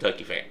being a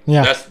Kentucky fan.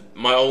 Yeah. That's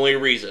my only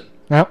reason.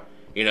 Yep.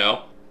 You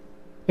know?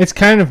 It's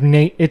kind of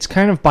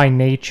by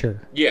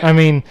nature. Yeah. I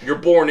mean, you're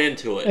born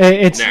into it.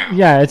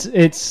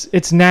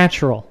 It's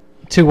natural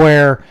to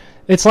where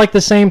it's like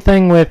the same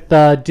thing with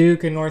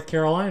Duke and North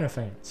Carolina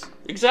fans.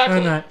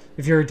 Exactly. And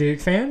if you're a Duke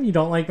fan, you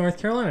don't like North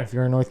Carolina. If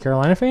you're a North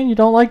Carolina fan, you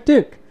don't like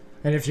Duke.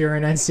 And if you're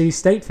an NC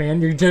State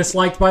fan, you're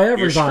disliked by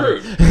everybody.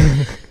 You're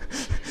screwed.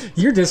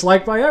 You're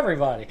disliked by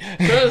everybody.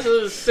 This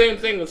is the same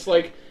thing that's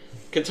like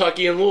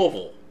Kentucky and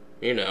Louisville.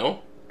 You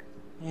know,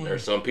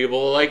 there's some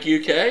people who like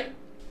UK.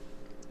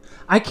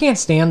 I can't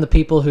stand the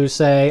people who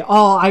say,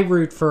 "Oh, I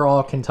root for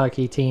all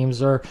Kentucky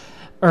teams," or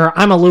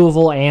 "I'm a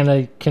Louisville and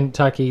a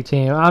Kentucky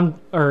team.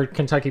 or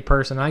Kentucky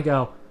person." I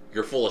go,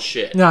 You're full of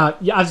shit. no.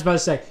 I was about to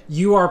say,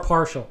 you are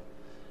partial.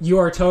 You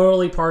are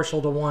totally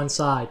partial to one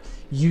side.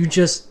 You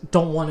just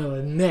don't want to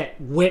admit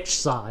which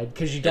side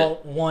because you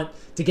don't want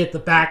to get the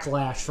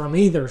backlash from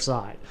either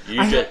side.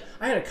 I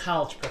had a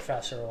college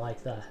professor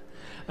like that.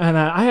 And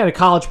I had a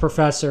college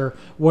professor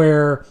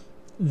where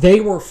they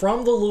were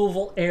from the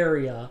Louisville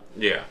area,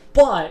 Yeah.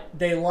 but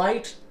they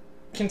liked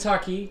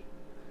Kentucky,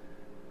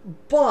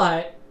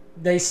 but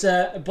they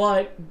said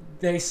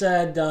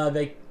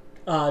they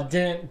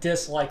didn't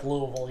dislike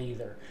Louisville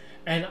either.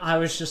 And I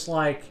was just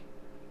like,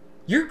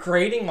 you're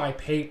grading my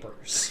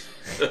papers.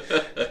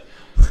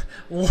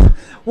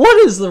 What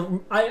is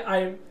the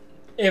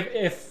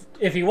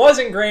if he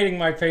wasn't grading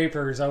my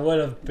papers, I would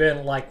have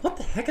been like, what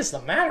the heck is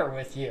the matter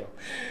with you?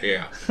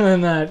 Yeah.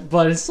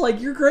 But it's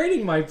like, you're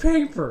grading my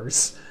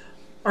papers.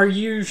 Are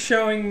you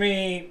showing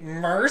me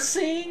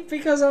mercy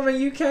because I'm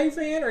a UK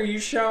fan? Or are you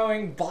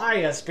showing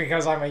bias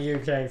because I'm a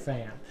UK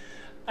fan?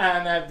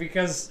 And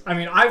because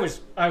I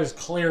was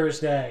clear as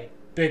day,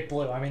 Big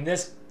Blue. I mean,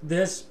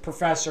 this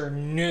professor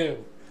knew.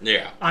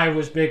 Yeah. I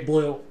was Big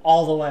Blue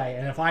all the way.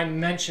 And if I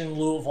mentioned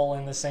Louisville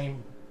in the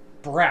same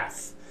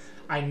breath,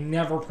 I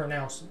never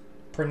pronounced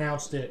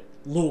it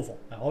Louisville.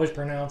 I always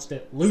pronounced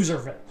it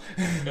Loserville.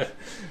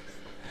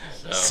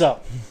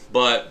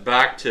 But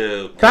back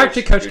to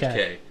Coach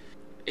K.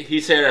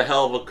 He's had a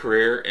hell of a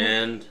career,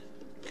 and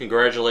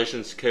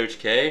congratulations to Coach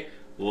K.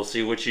 We'll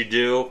see what you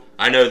do.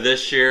 I know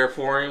this year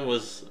for him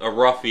was a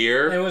rough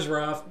year. It was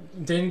rough.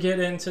 Didn't get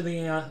into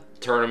the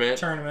tournament.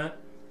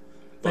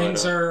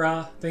 Things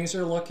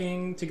are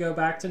looking to go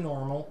back to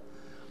normal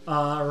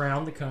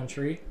around the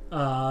country,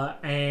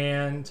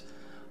 and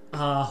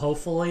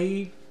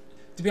hopefully,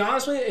 to be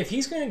honest with you, if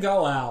he's going to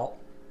go out,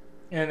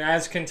 and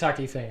as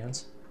Kentucky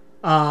fans,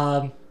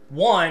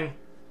 one,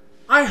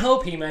 I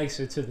hope he makes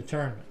it to the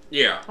tournament.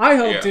 Yeah, I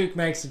hope Duke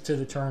makes it to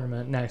the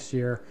tournament next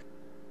year,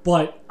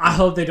 but I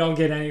hope they don't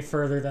get any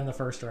further than the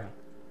first round.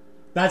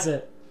 That's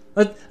it.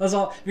 That's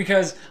all.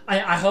 Because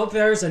I hope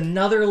there's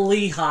another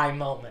Lehigh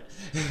moment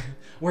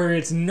where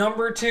it's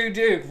number 2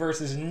 Duke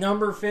versus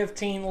number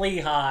 15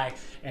 Lehigh,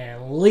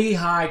 and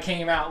Lehigh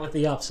came out with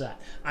the upset.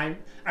 I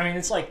mean,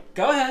 it's like,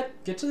 go ahead,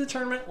 get to the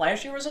tournament.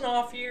 Last year was an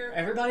off year.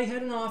 Everybody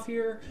had an off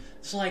year.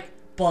 It's like,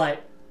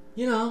 but,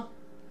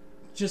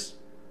 just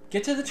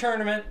get to the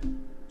tournament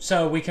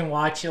so we can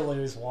watch you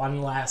lose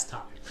one last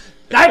time.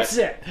 That's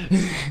it.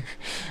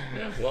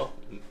 Yeah,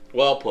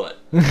 well put.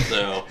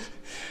 So...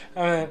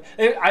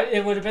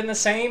 it would have been the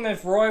same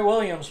if Roy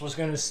Williams was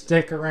going to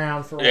stick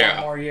around for one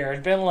more year.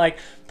 It'd been like,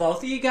 both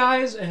of you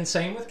guys, and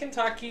same with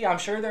Kentucky. I'm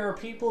sure there are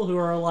people who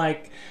are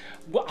like,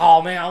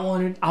 oh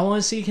man, I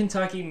want to see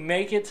Kentucky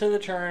make it to the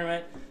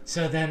tournament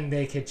so then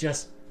they could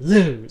just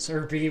lose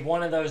or be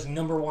one of those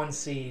number 1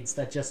 seeds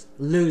that just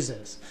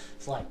loses.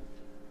 It's like,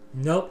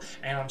 nope.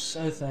 And I'm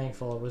so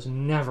thankful it was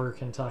never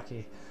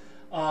Kentucky.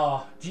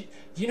 Oh, do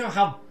you know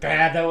how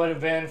bad that would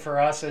have been for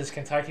us as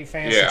Kentucky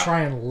fans to try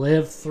and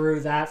live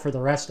through that for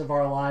the rest of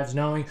our lives,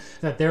 knowing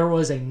that there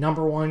was a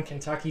number 1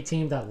 Kentucky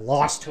team that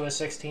lost to a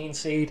 16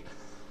 seed?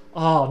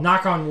 Oh,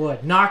 knock on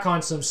wood. Knock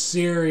on some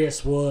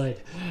serious wood.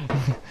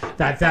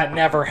 that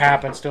never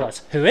happens to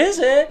us. Who is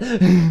it?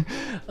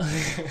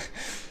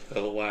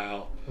 Oh,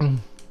 wow.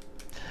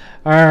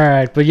 All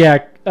right. But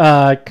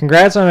yeah,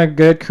 congrats on a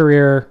good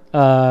career,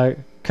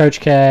 Coach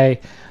K.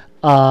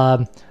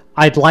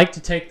 I'd like to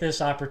take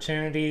this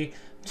opportunity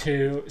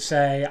to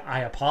say I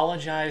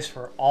apologize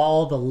for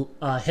all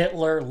the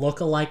Hitler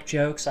look-alike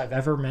jokes I've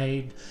ever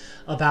made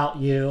about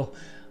you.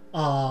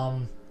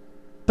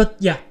 But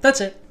yeah, that's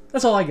it.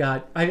 That's all I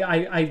got.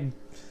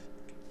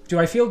 Do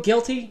I feel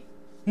guilty?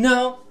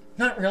 No,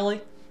 not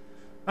really.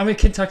 I'm a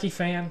Kentucky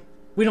fan.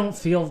 We don't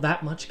feel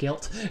that much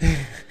guilt.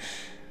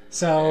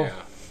 So... Yeah.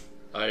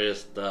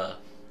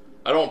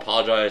 I don't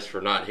apologize for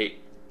not hate...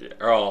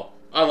 Oh,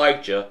 I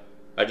liked you.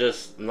 I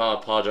just am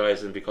not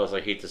apologizing because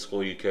I hate the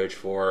school you coach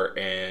for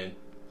and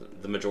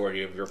the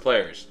majority of your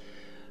players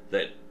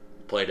that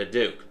played at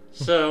Duke.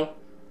 So,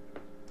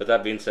 with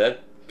that being said,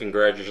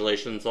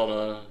 congratulations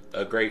on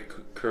a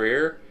great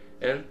career,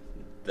 and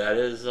that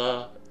is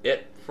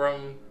it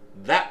from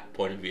that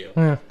point of view.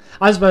 Yeah.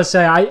 I was about to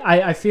say,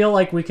 I feel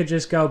like we could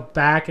just go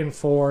back and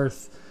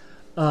forth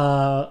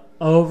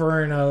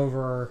over and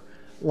over,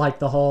 like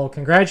the whole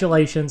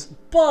congratulations,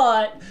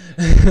 but...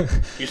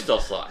 You still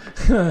suck.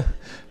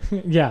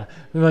 Yeah,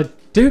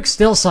 but Duke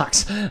still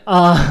sucks.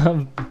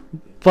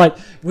 But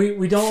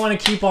we don't want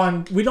to keep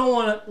on. We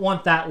don't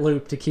want that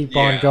loop to keep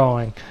on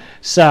going.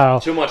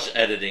 So too much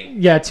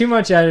editing. Yeah, too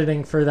much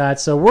editing for that.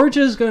 So we're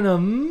just gonna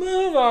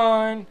move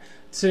on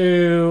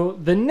to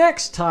the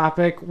next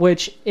topic,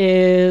 which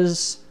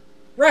is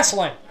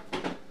wrestling.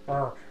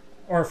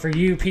 Or for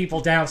you people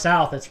down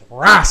south, it's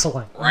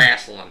wrestling.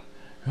 Wrestling.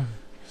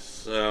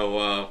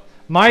 So,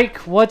 Mike,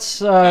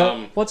 what's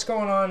going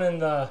on in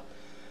the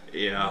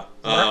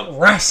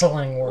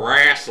wrestling world?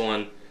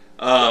 Wrestling.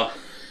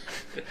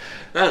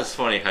 That's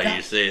funny how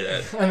you say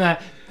that. And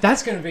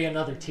that's going to be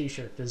another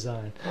T-shirt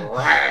design.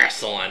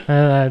 Wrestling.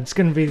 It's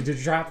going to be the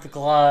Drop the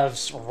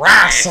Gloves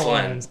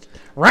wrestling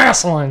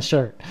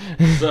shirt.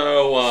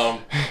 So,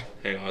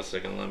 hang on a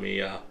second. Let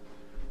me.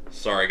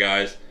 Sorry,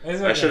 guys.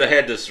 Okay. I should have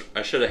had this.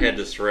 I should have had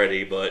this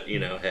ready, but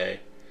hey.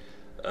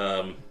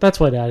 That's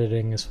what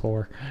editing is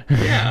for.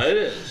 Yeah, it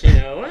is.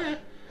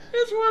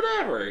 It's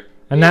whatever.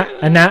 And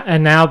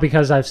now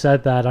because I've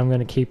said that, I'm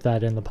going to keep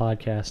that in the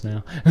podcast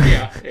now.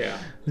 Yeah.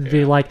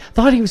 Be like,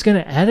 thought he was going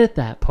to edit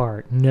that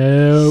part.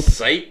 Nope.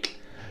 Psych.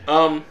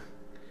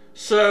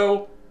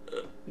 So,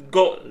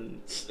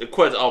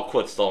 I'll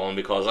quit stalling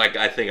because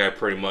I think I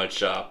pretty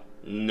much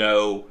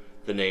know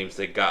the names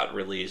that got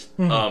released.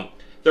 Mm-hmm.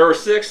 There were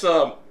 6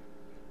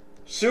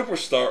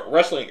 superstar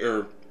wrestling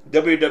or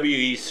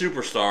WWE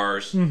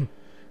superstars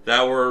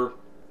that were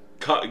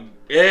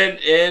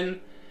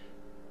in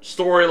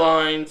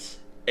storylines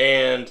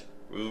and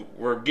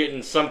were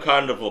getting some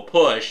kind of a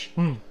push.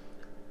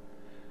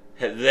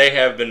 They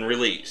have been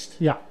released.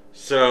 Yeah.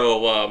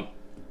 So,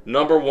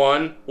 number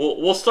 1,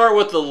 we'll start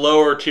with the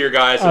lower tier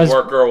guys and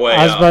work our way up.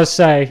 I was about to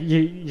say,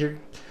 you're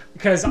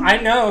because I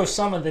know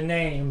some of the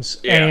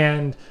names,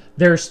 and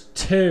there's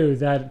 2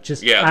 that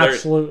just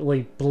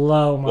absolutely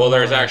blow my mind. Well,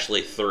 there's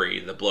actually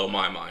 3 that blow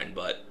my mind,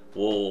 but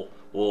we'll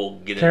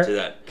get into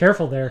that.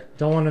 Careful there.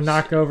 Don't want to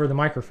knock over the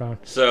microphone.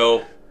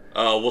 So,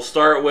 we'll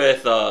start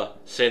with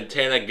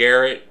Santana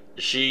Garrett.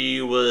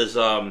 She was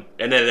in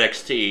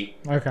NXT.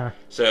 Okay.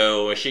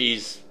 So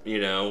she's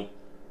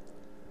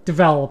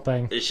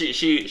developing.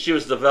 She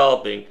was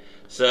developing,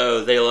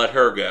 so they let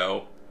her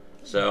go.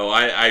 So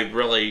I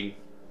really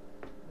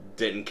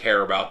didn't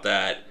care about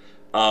that.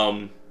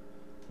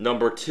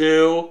 Number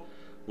 2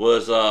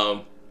 was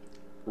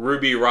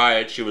Ruby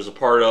Riott. She was a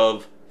part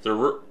of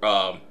the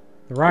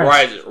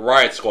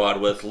Riot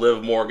Squad with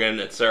Liv Morgan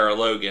and Sarah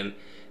Logan.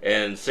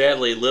 And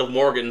sadly, Liv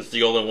Morgan's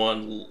the only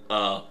one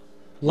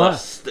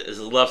left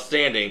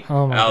standing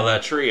out of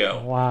that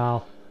trio.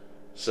 Wow.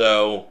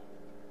 So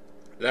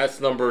that's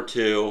number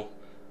 2.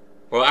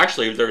 Well,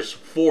 actually, there's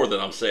 4 that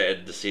I'm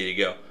sad to see to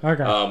go.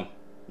 Okay.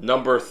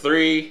 Number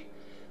 3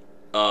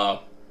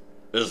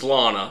 is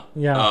Lana.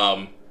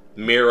 Yeah.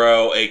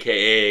 Miro,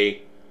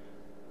 a.k.a.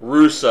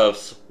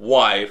 Rusev's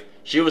wife.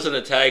 She was in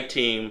a tag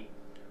team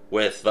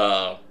with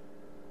Naomi.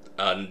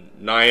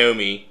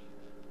 Naomi.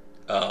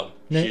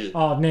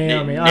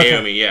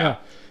 Naomi, yeah.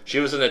 She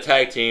was in a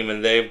tag team,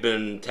 and they've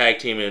been tag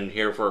teaming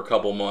here for a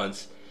couple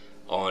months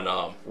on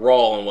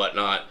Raw and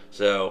whatnot.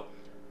 So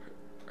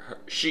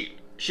she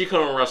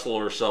couldn't wrestle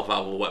herself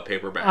out of a wet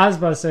paper bag. I was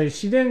about to say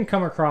she didn't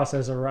come across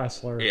as a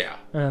wrestler. Yeah,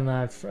 and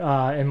that,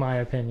 in my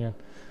opinion,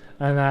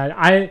 and that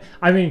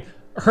I mean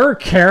her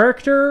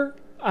character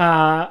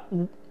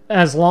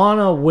as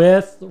Lana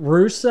with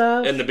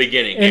Rusev in the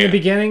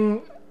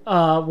beginning.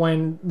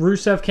 When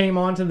Rusev came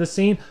onto the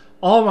scene,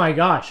 oh my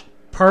gosh,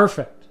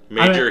 perfect.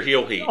 Major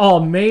heel heat.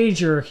 Oh,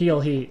 major heel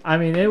heat. I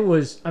mean, it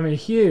was,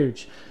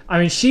 huge. I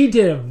mean, she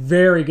did a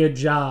very good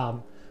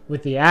job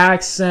with the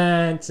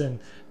accent and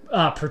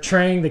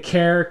portraying the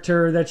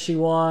character that she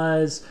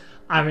was.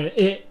 I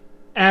mean,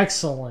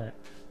 excellent.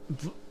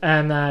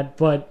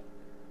 But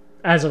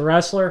as a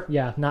wrestler,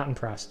 yeah, not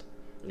impressed.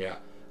 Yeah.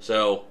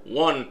 So,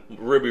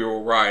 Ruby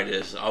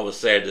Riott I was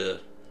sad to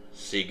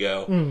see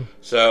go.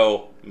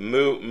 So,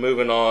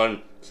 moving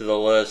on to the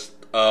list,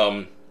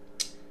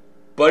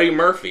 Buddy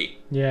Murphy.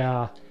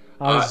 Yeah,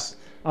 I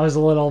was a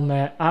little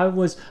mad. I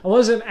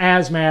wasn't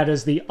as mad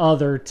as the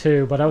other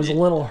 2, but I was a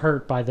little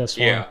hurt by this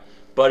one. Yeah,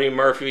 Buddy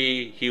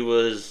Murphy. He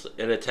was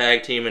in a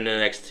tag team in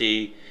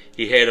NXT.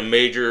 He had a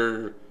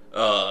major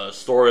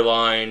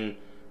storyline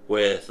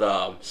with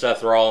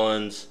Seth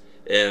Rollins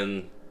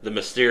and the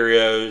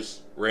Mysterios,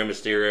 Rey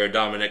Mysterio,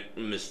 Dominic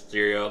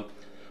Mysterio.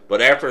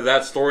 But after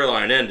that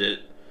storyline ended,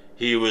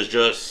 he was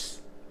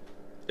just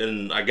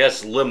in, I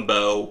guess,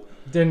 limbo.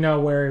 Didn't know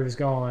where he was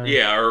going.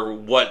 Yeah, or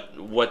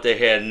what they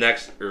had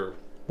next, or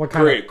what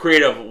kind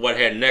creative what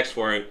had next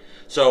for him.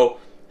 So,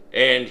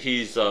 and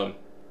he's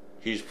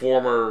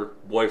former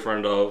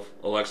boyfriend of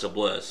Alexa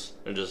Bliss,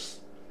 and just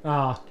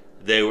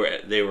they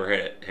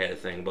had a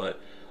thing. But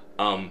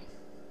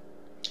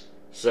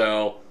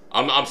so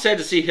I'm sad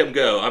to see him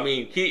go. I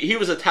mean, he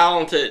was a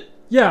talented,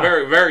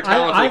 very very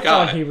talented guy. I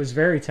thought he was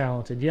very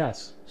talented.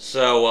 Yes.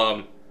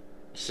 So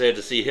sad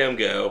to see him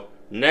go.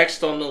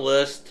 Next on the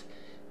list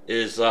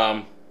is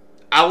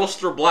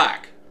Aleister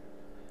Black.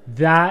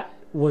 That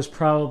was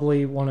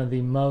probably one of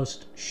the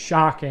most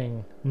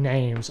shocking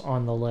names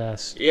on the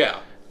list. Yeah,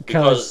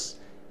 because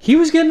he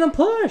was getting a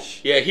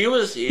push. Yeah, he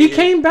was. He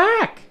came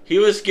back. He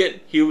was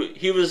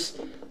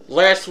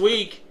last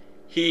week.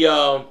 He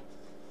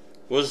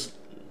was.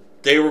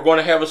 They were going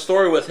to have a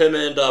story with him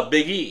and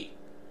Big E.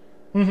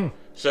 Mm-hmm.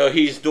 So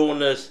he's doing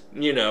this,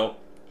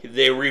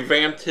 they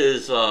revamped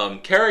his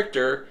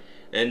character,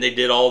 and they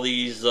did all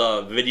these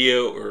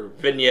video or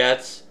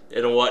vignettes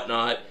and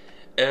whatnot,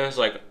 and it's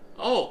like,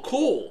 oh,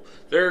 cool.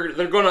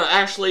 They're gonna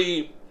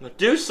actually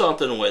do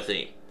something with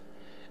him.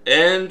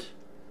 And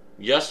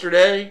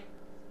yesterday,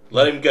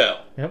 let him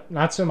go. Yep,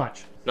 not so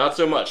much. Not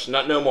so much,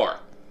 not no more.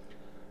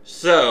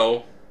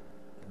 So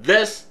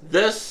this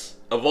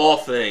of all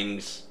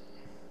things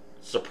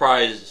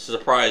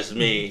surprised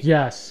me.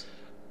 Yes.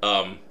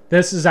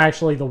 This is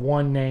actually the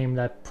one name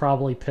that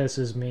probably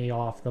pisses me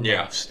off the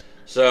most.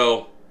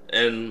 So,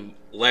 and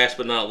last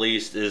but not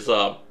least is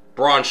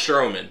Braun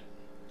Strowman.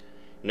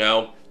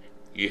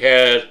 You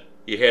had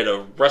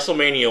a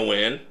WrestleMania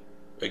win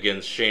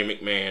against Shane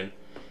McMahon,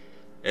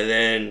 and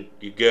then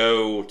you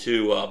go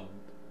to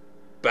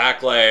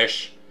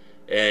Backlash,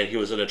 and he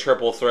was in a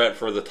triple threat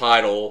for the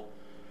title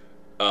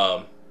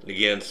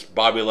against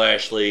Bobby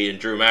Lashley and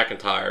Drew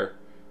McIntyre,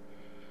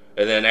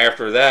 and then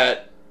after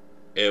that,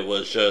 it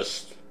was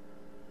just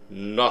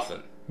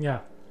nothing. Yeah.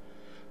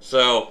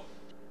 So,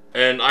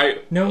 and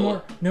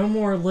no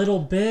more Little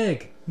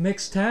Big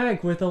mixed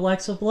tag with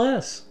Alexa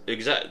Bliss.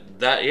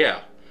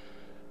 Yeah.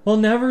 We'll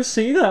never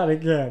see that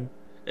again.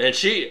 And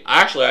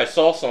I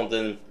saw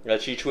something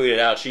that she tweeted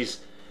out. She's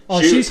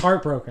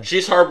heartbroken.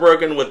 She's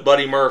heartbroken with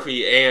Buddy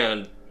Murphy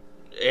and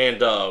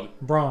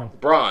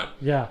Braun.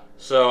 Yeah.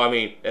 So, I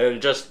mean,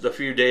 and just a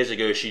few days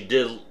ago, she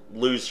did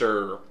lose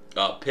her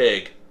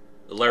pig.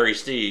 Larry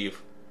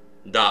Steve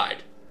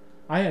died.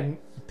 I had a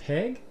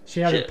pig?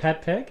 She had a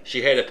pet pig?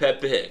 She had a pet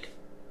pig.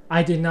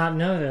 I did not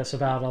know this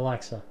about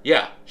Alexa.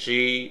 Yeah.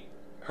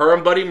 Her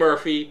and Buddy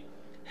Murphy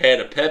had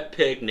a pet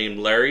pig named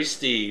Larry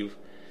Steve,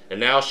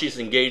 and now she's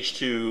engaged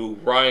to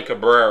Ryan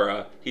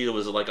Cabrera. He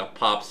was like a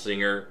pop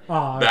singer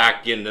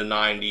back in the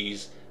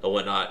 90s and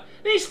whatnot.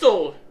 And he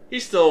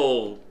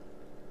still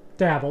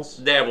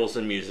dabbles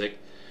in music,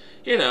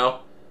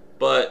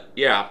 But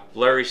yeah,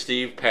 Larry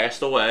Steve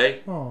passed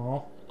away.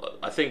 Aww.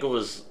 I think it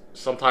was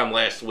sometime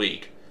last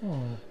week.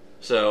 Aww.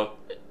 So,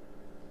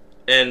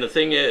 and the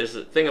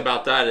thing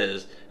about that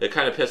is, it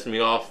kind of pissed me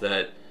off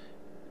that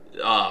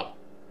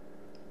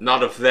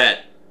not a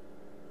vet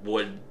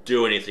would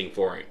do anything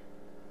for him.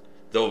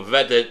 The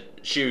vet that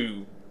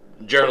she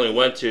generally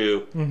went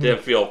to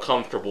didn't feel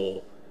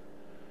comfortable,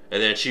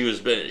 and then she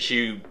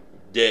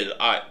did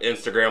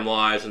Instagram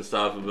lives and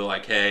stuff and be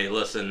like, "Hey,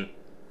 listen,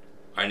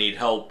 I need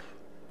help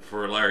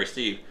for Larry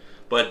Steve."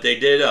 But they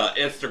did a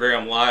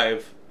Instagram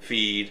live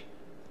feed,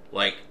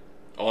 like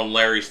on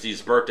Larry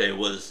Steve's birthday,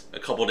 was a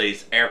couple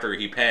days after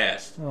he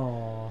passed.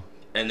 Aww.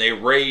 And they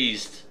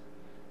raised,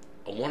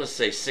 I want to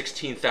say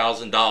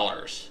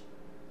 $16,000.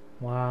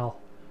 Wow.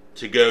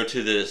 To go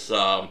to this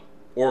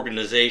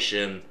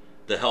organization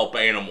to help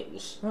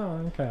animals.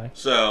 Oh, okay.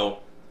 So,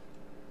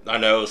 I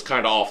know it's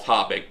kind of off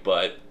topic,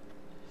 but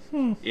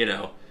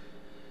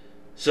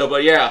So,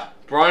 but yeah,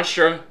 Braun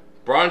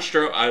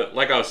Strowman,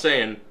 like I was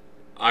saying,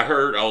 I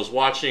was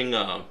watching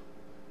the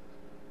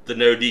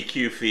No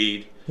DQ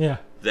feed. Yeah.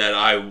 That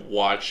I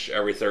watch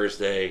every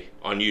Thursday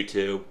on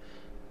YouTube.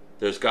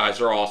 Those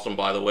guys are awesome,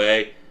 by the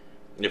way.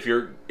 And if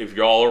you're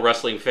all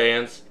wrestling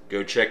fans,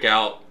 go check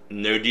out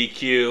No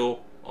DQ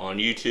on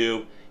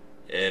YouTube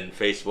and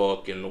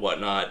Facebook and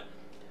whatnot.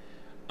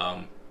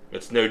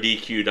 It's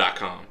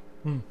nodq.com.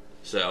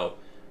 So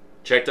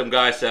check them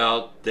guys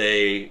out.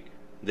 They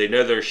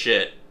know their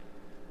shit.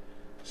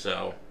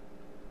 So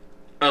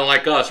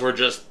unlike us, we're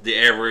just the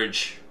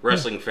average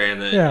wrestling fan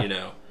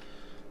that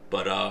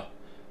But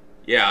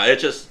yeah, it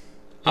just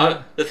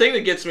the thing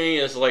that gets me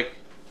is like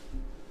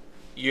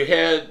you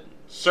had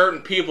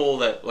certain people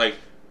that like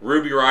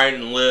Ruby Riott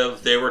and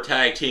Liv, they were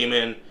tag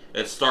teaming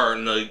and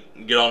starting to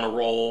get on a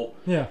roll.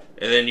 Yeah.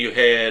 And then you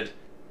had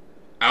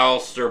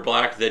Aleister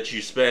Black that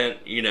you spent,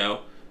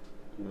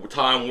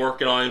 time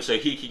working on him so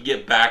he could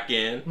get back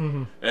in.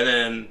 Mm-hmm. And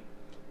then,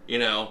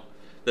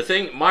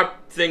 my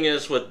thing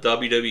is with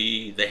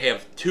WWE, they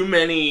have too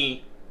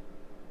many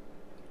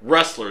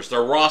wrestlers.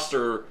 Their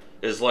roster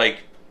is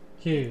like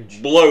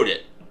huge,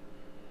 bloated,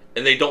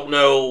 and they don't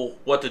know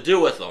what to do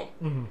with them.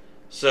 Mm-hmm.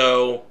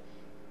 So,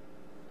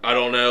 I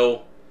don't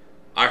know.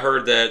 I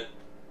heard that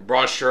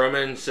Braun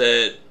Strowman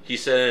said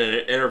in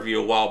an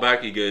interview a while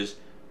back, he goes,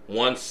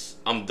 "Once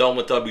I'm done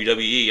with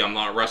WWE, I'm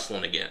not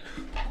wrestling again."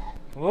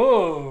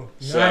 Whoa,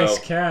 nice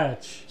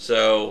catch.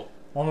 So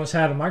almost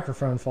had a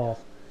microphone fall.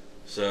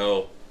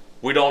 So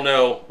we don't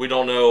know.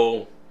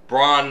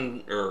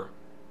 Braun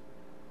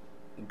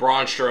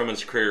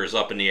Strowman's career is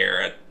up in the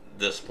air at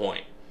this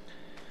point.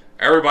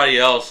 Everybody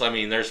else, I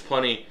mean, there's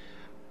plenty.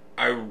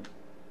 And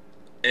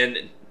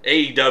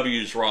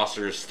AEW's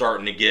roster is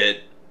starting to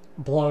get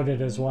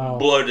bloated as well.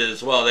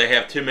 They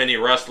have too many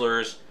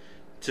wrestlers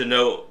to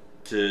know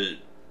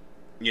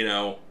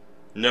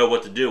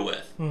what to do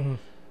with. Mm-hmm.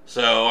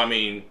 So I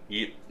mean,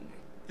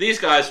 these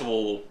guys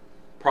will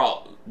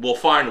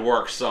find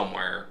work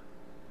somewhere.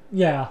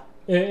 Yeah,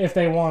 if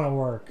they want to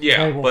work.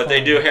 Yeah, but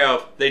they do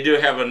have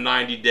a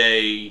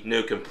 90-day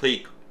no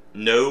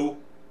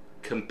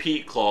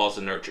compete clause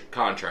in their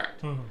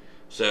contract. Mm-hmm.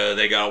 So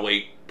they gotta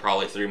wait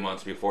probably 3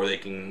 months before they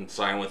can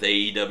sign with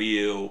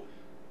AEW,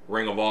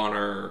 Ring of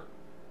Honor,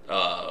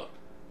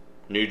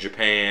 New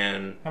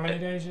Japan. How many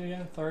days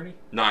again? 30?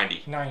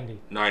 90. 90.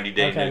 90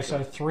 days. Okay,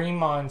 so 3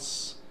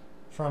 months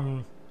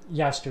from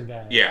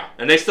yesterday. Yeah,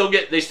 and they still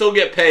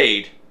get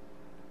paid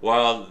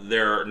while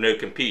they're no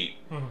compete.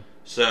 Mm-hmm.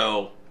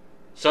 So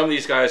some of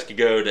these guys could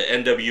go to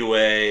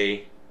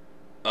NWA,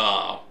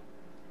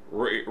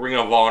 Ring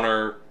of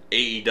Honor,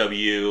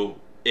 AEW,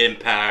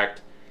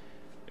 Impact,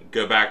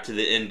 go back to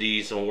the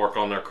indies and work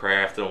on their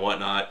craft and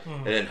whatnot.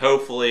 And then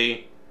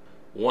hopefully,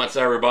 once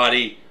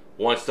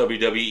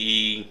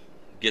WWE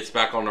gets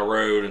back on the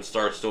road and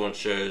starts doing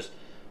shows,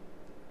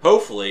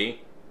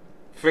 hopefully,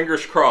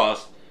 fingers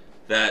crossed,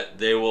 that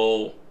they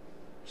will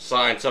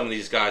sign some of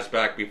these guys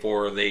back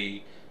before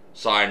they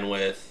sign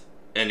with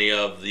any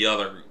of the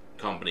other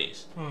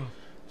companies.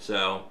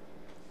 So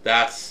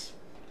that's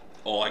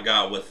all I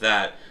got with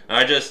that.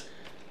 And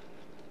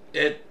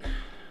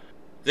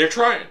they're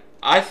trying.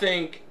 I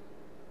think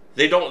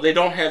they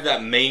don't have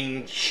that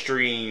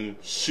mainstream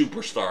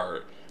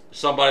superstar,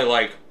 somebody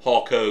like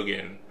Hulk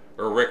Hogan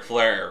or Ric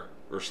Flair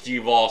or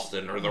Steve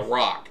Austin or The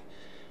Rock.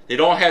 They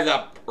don't have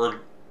that,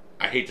 or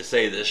I hate to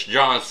say this,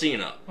 John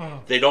Cena.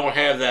 They don't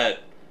have that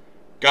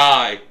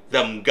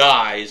them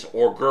guys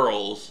or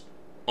girls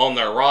on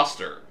their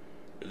roster.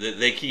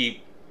 They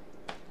keep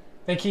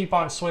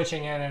on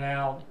switching in and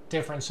out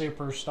different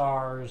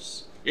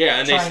superstars. Yeah,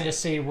 and trying to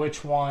see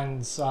which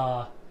ones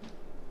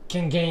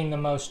can gain the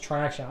most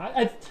traction.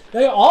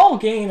 They all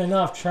gain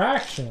enough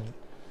traction,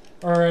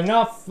 or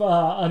enough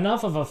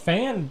of a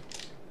fan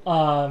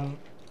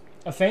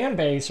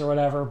base or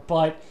whatever.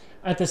 But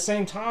at the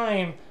same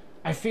time,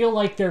 I feel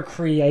like they're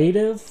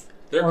creative.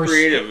 They're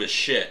creative as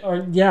shit.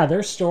 Or yeah,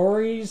 their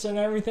stories and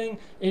everything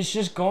is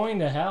just going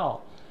to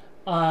hell.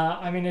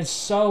 I mean, it's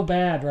so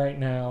bad right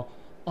now.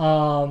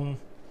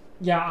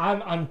 Yeah,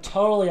 I'm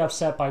totally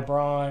upset by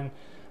Braun.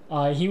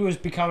 He was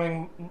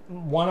becoming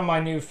one of my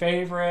new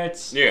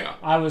favorites. Yeah.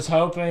 I was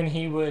hoping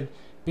he would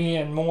be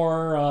in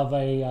more of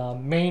a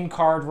main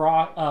card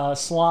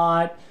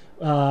slot,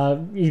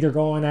 either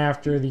going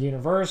after the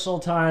Universal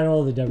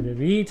title, the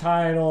WWE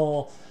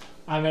title.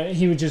 I mean,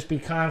 he would just be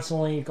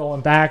constantly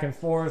going back and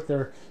forth.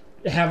 They're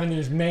having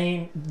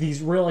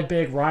these really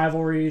big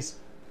rivalries.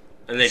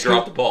 And they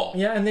dropped the ball.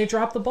 Yeah, and they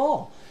dropped the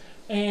ball.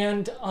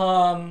 And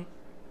one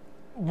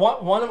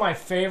of my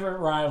favorite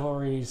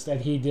rivalries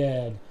that he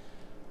did,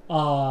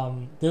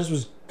 this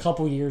was a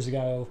couple years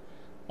ago.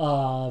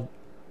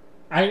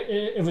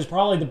 It was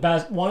probably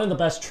one of the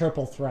best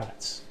triple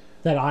threats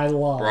that I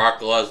love.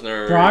 Brock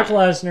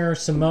Lesnar,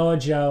 Samoa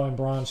Joe, and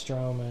Braun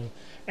Strowman.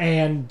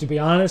 And to be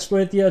honest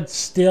with you,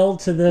 still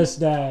to this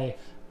day,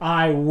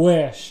 I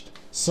wished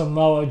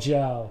Samoa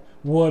Joe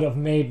would have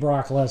made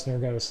Brock Lesnar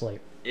go to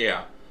sleep.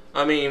 Yeah,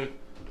 I mean,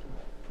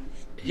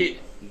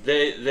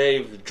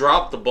 they've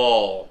dropped the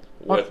ball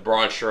with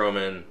Braun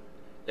Strowman,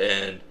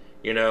 and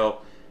you know,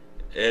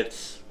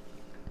 it's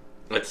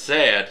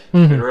sad.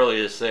 Mm-hmm. It really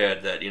is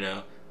sad that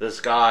this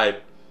guy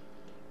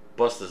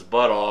bust his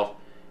butt off,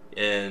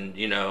 and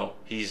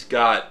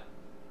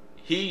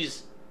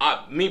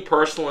me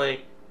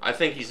personally, I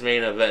think he's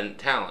main event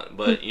talent,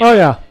 but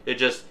yeah, it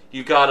just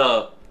you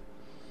gotta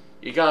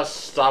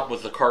stop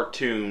with the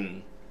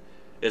cartoon.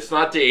 It's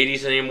not the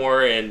 80s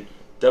anymore, and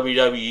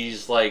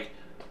WWE's like,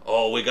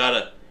 oh, we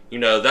gotta,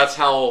 that's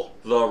how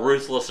the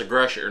ruthless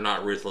aggression, or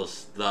not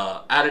ruthless, the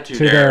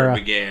Attitude Era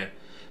began.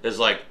 It's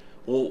like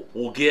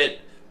we'll get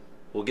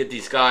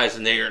these guys,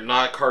 and they are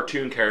not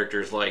cartoon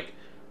characters like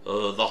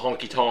the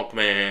Honky Tonk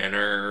Man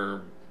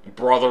or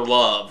Brother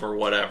Love or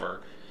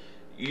whatever.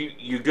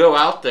 You go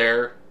out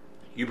there,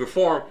 you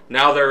perform.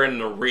 Now they're in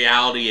the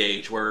reality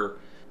age where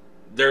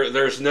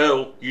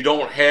you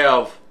don't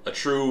have a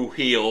true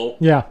heel,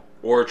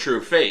 or a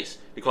true face,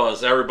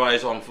 because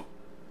everybody's on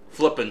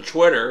flipping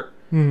Twitter.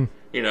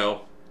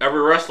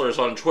 Every wrestler's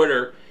on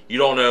Twitter. You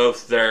don't know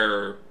if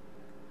they're,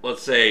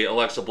 let's say,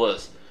 Alexa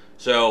Bliss.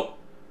 So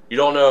you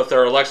don't know if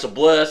they're Alexa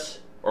Bliss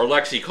or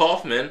Lexi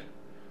Kaufman,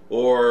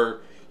 or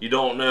you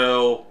don't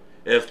know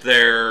if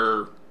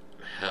they're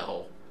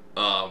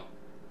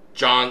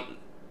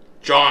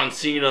John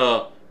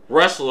Cena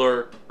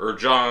wrestler or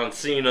John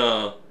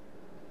Cena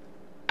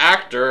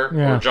actor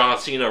or John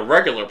Cena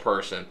regular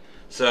person.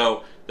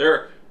 So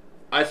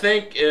I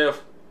think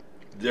if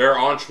they're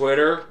on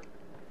Twitter,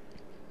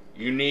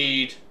 you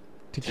need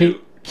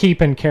to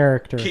keep in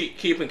character.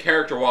 Keep in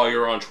character while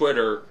you're on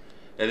Twitter,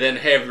 and then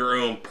have your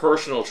own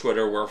personal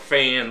Twitter where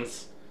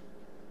fans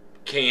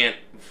can't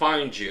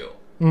find you.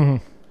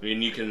 I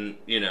mean, you can,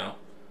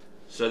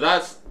 So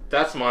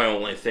that's my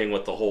only thing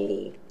with the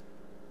whole.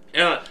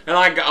 And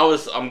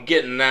I'm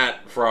getting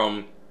that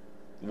from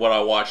what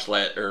I watched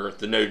or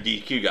the No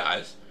DQ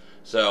guys.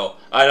 So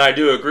I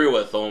do agree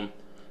with them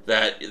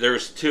that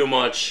there's too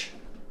much.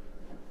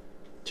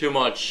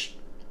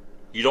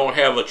 You don't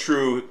have a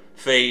true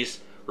face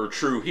or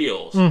true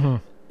heels.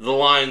 The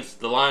line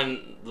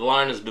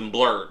has been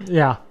blurred.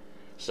 Yeah.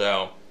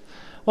 So.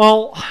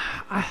 Well,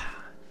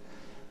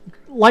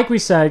 like we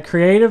said,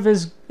 creative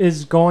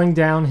is going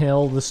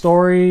downhill. The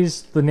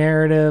stories, the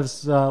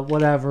narratives,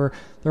 whatever,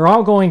 they're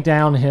all going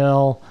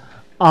downhill.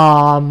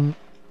 I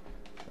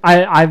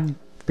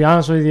be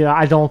honest with you,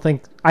 I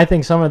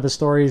think some of the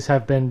stories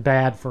have been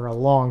bad for a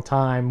long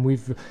time.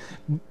 We've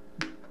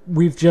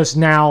just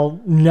now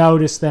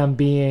noticed them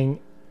being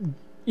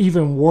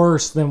even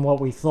worse than what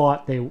we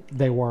thought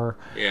they were.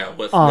 Yeah,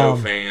 with no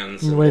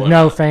fans. With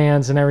no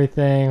fans and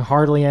everything,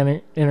 hardly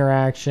any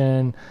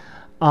interaction.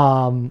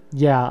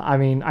 Yeah, I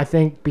mean, I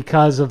think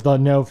because of the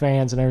no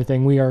fans and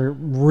everything, we are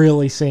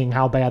really seeing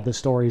how bad the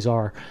stories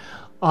are.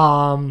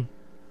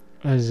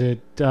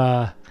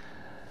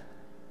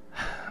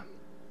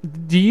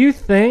 Do you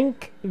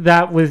think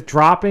that with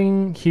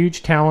dropping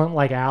huge talent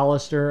like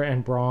Alistair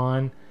and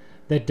Braun,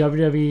 that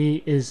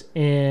WWE is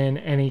in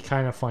any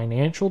kind of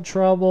financial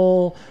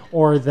trouble,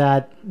 or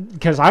that,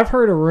 because I've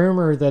heard a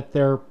rumor that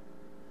they're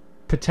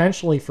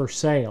potentially for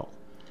sale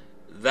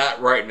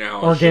That right now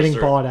or is getting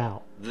bought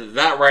out?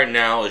 That right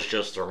now is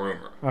just a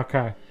rumor.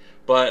 Okay.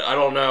 But I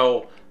don't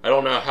know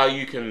how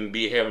you can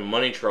be having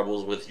money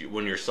troubles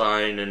when you're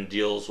signing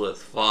deals with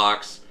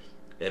Fox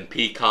and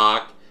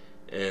Peacock,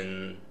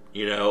 and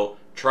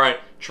trying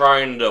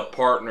to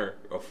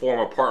form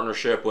a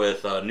partnership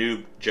with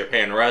New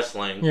Japan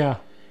Wrestling. Yeah.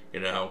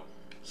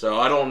 So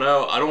I don't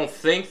know. I don't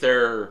think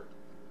they're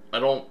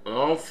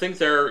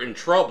in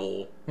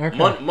trouble,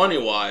 Okay.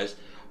 money wise.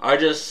 I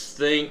just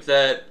think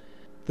that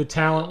The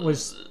talent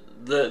was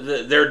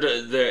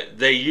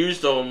they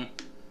used them,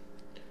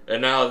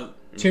 and now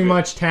too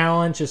much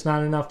talent, just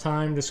not enough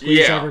time to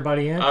squeeze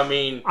everybody in. I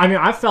mean,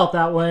 I felt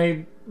that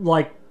way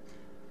like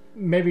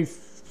maybe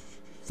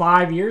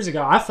 5 years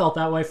ago. I felt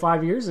that way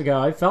 5 years ago.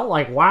 I felt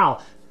like,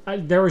 wow,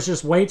 there was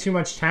just way too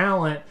much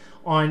talent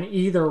on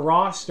either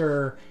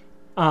roster,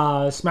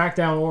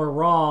 SmackDown or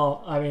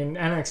Raw. I mean,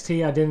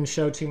 NXT I didn't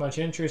show too much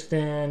interest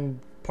in.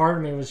 Part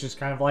of me was just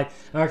kind of like,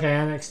 okay,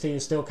 NXT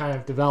is still kind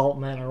of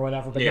development or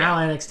whatever, but now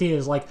NXT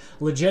is like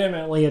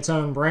legitimately its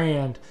own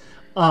brand.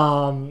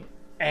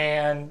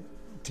 And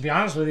to be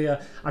honest with you,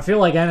 I feel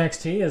like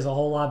NXT is a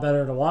whole lot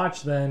better to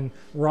watch than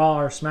Raw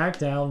or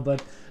SmackDown,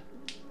 but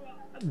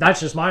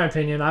that's just my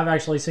opinion. I've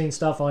actually seen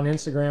stuff on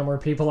Instagram where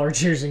people are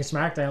choosing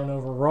SmackDown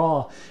over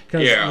Raw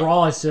because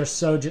Raw is just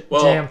so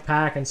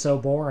jam-packed and so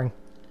boring.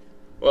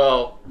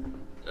 Well,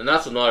 and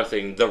that's another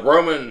thing. The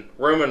Roman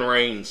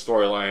Reigns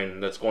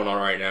storyline that's going on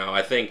right now,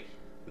 I think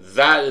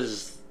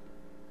that's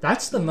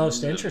the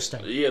most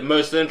interesting. Yeah,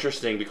 most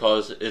interesting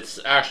because it's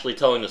actually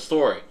telling a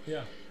story.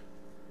 Yeah.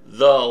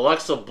 The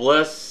Alexa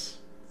Bliss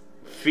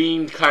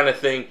Fiend kind of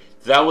thing,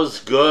 that was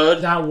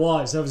good. That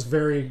was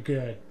very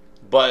good.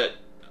 But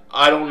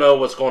I don't know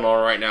what's going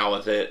on right now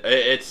with it.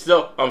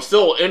 I'm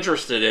still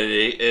interested in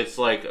it. It's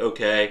like,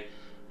 okay,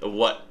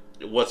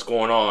 what's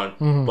going on?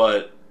 Mm-hmm.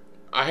 But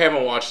I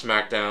haven't watched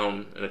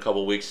SmackDown in a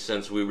couple weeks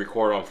since we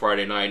record on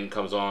Friday night and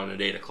comes on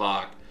at 8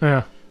 o'clock.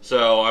 Yeah.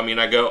 So, I mean,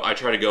 I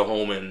try to go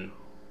home and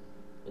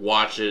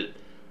watch it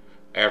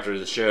after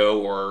the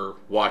show or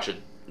watch it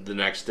the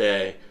next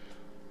day.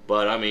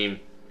 But, I mean,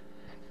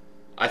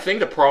 I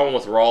think the problem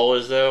with Raw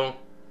is, though,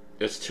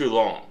 it's too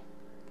long.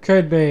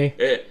 Could be.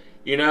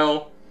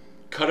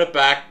 Cut it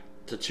back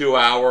to 2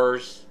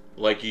 hours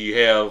like you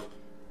have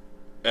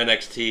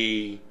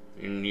NXT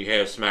and you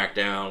have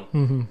SmackDown.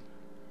 Mm-hmm.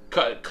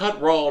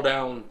 Cut Raw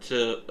down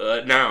to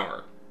an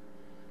hour.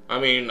 I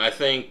mean, I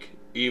think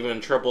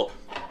even Triple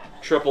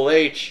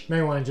H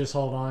may want to just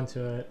hold on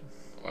to it.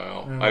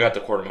 Well, I got the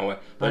quarter of my way,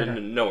 but Okay.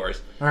 no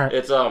worries. All right.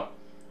 It's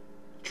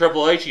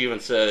Triple H even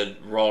said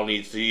Raw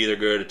needs to either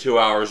go to 2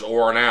 hours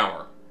or an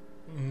hour,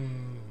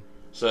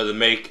 so to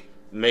make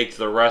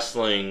the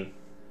wrestling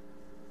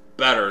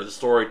better, the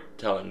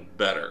storytelling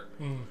better.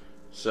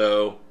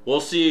 So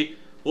we'll see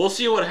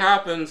what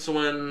happens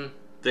when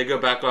they go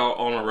back out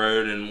on the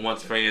road and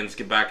once fans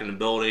get back in the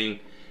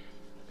building,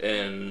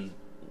 and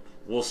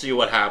we'll see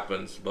what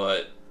happens.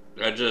 But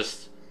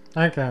it's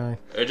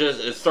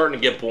starting to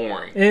get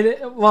boring.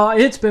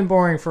 It's been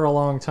boring for a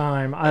long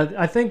time.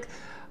 I think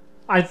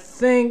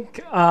was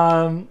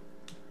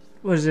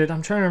it?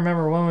 I'm trying to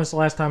remember when was the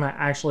last time I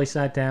actually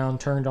sat down,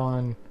 turned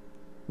on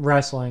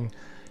wrestling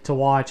to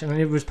watch, and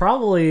it was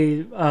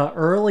probably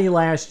early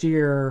last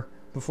year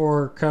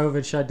before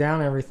COVID shut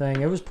down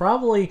everything. It was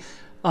probably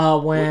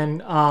when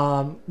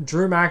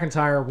Drew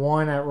McIntyre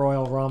won the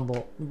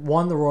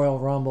Royal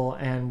Rumble,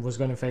 and was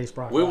going to face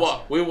Brock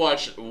Lesnar. We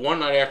watched one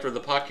night after the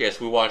podcast.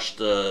 We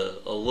watched a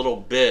little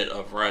bit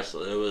of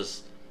wrestling. It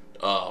was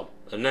an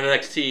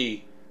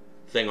NXT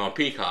thing on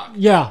Peacock.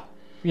 Yeah.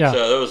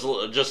 So it was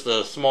just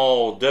a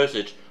small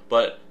dosage.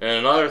 But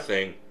and another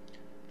thing,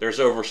 there's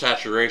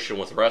oversaturation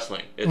with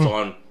wrestling. It's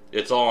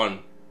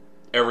on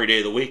every day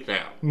of the week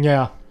now.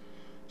 Yeah.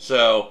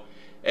 So,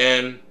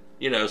 and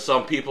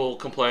some people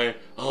complain,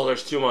 oh,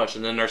 there's too much,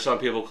 and then there's some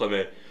people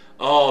complain,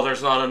 oh,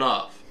 there's not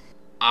enough.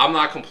 I'm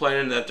not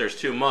complaining that there's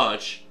too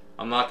much.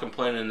 I'm not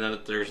complaining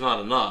that there's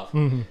not enough.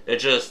 Mm-hmm.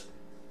 It's just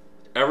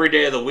every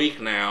day of the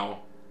week now,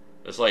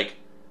 it's like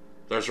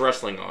there's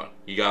wrestling on.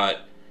 You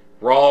got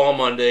Raw on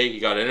Monday, you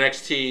got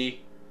NXT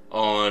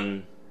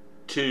on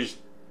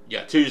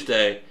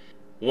Tuesday.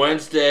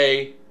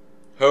 Wednesday,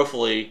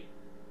 hopefully,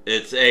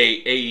 it's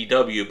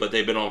AEW, but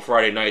they've been on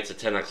Friday nights at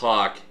 10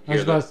 o'clock. I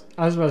was about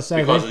to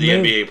say, because of the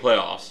NBA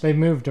playoffs. They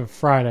moved to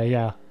Friday,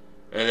 yeah.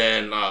 And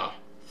then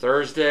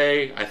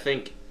Thursday, I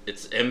think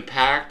it's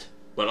Impact,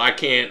 but I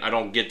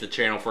don't get the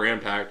channel for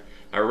Impact.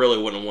 I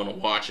really wouldn't want to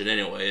watch it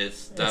anyway.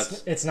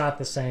 It's not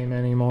the same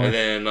anymore. And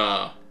then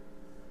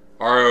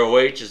ROH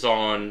is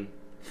on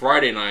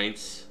Friday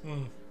nights,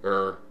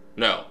 or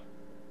no,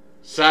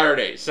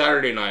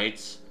 Saturday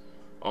nights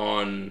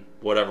on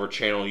whatever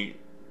channel you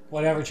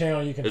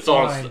can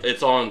find.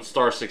 It's on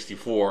Star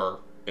 64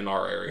 in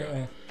our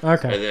area.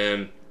 Okay. And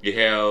then you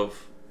have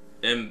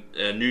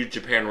New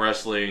Japan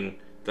Wrestling.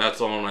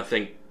 That's on, I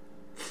think,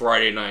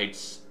 Friday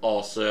nights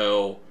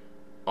also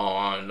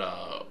on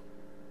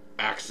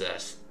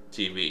Access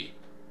TV,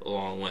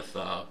 along with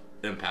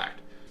Impact.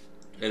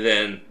 And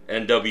then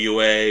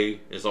NWA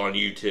is on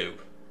YouTube.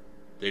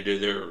 They do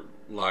their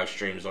live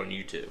streams on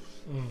YouTube.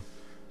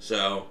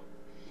 So,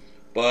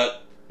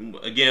 but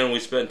again, we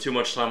spent too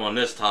much time on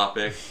this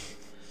topic.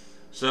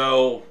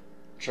 So,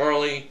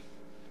 Charlie,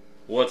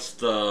 what's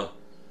the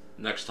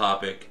next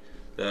topic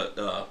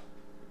that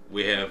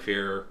we have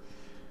here?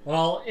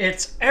 Well,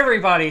 it's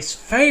everybody's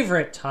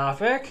favorite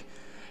topic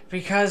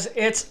because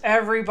it's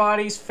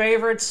everybody's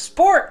favorite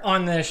sport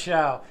on this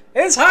show.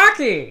 It's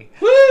hockey.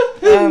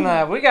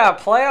 And we got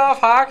playoff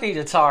hockey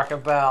to talk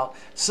about.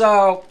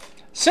 So,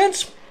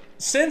 since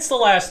the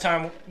last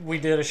time we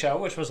did a show,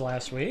 which was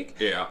last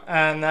week,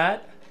 and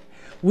that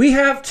we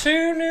have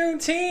 2 new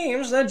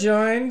teams that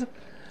joined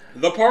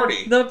the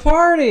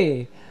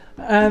party.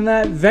 And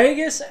that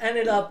Vegas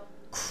ended up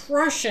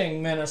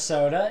crushing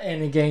Minnesota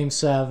in Game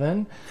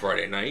 7.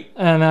 Friday night.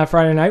 And that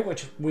Friday night,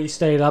 which we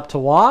stayed up to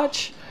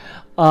watch.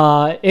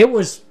 It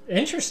was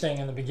interesting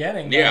in the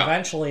beginning, but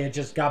eventually it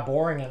just got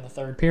boring in the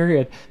third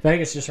period.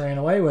 Vegas just ran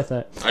away with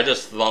it. I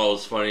just thought it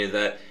was funny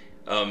that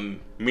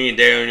me and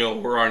Daniel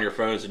were on your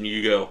phones and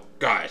you go,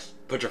 guys,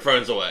 put your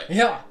phones away.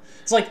 Yeah.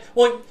 It's like,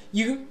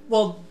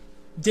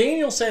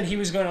 Daniel said he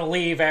was going to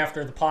leave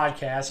after the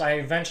podcast. I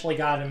eventually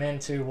got him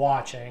into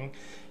watching.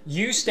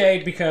 You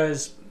stayed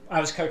because I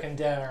was cooking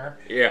dinner.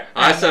 Yeah,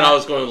 I said I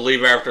was going to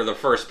leave after the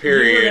first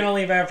period. You were going to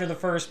leave after the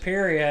first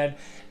period,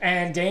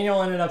 and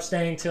Daniel ended up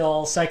staying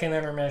till second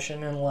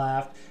intermission and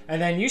left.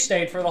 And then you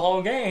stayed for the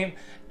whole game.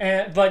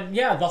 But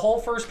yeah, the whole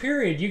first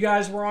period, you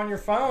guys were on your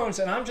phones,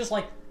 and I'm just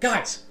like,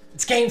 guys,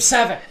 it's Game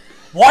 7.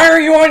 Why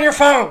are you on your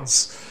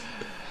phones?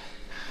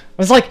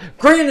 I was like,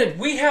 granted,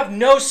 we have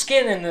no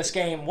skin in this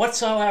game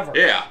whatsoever.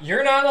 Yeah.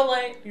 You're not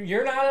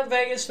a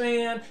Vegas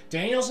fan.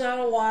 Daniel's not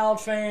a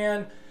Wild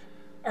fan,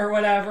 or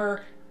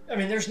whatever. I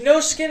mean, there's no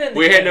skin in the game.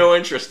 We had no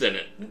interest in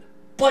it.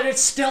 But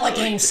it's still a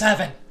Game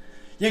 7.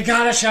 You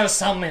gotta show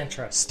some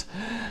interest.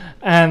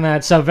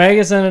 And so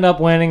Vegas ended up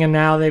winning, and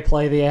now they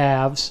play the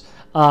Avs,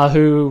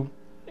 who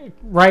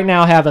right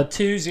now have a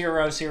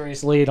 2-0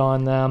 series lead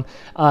on them.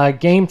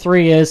 Game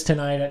 3 is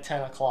tonight at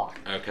 10 o'clock.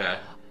 Okay.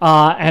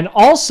 And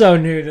also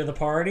new to the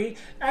party,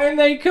 and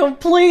they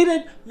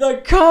completed the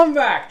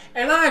comeback.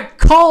 And I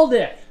called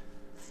it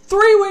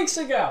 3 weeks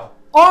ago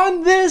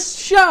on this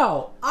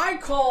show. I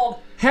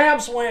called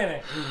Habs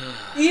winning.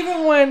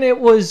 Even when it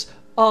was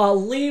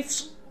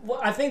Leafs,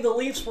 I think the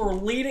Leafs were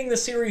leading the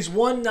series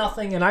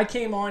 1-0, and I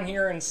came on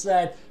here and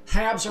said,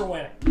 Habs are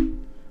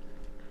winning.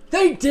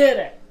 They did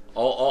it.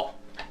 All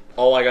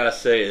I gotta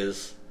say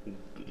is,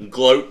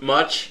 gloat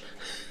much?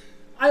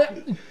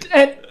 And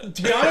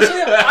to be honest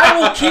with you, I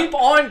will keep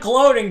on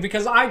gloating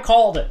because I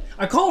called it.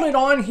 I called it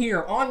on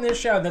here, on this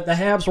show, that the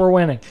Habs were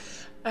winning.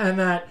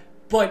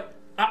 But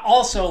I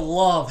also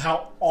love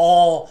how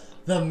all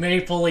the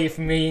Maple Leaf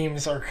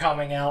memes are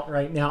coming out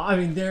right now. I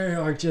mean, they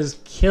are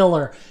just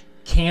killer.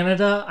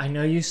 Canada, I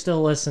know you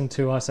still listen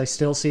to us. I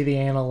still see the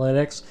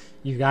analytics.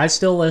 You guys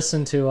still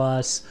listen to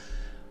us.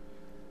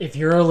 If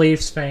you're a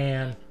Leafs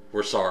fan,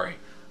 we're sorry.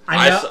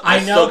 I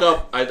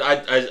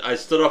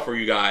stood up for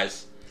you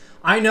guys.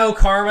 I know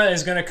karma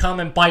is going to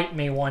come and bite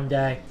me one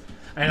day.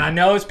 And I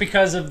know it's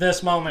because of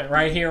this moment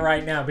right here,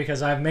 right now,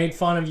 because I've made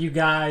fun of you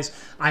guys.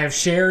 I have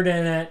shared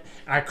in it.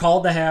 I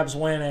called the Habs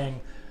winning.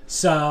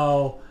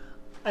 So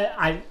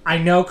I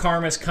know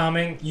karma's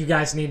coming. You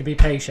guys need to be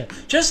patient.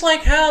 Just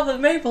like how the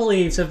Maple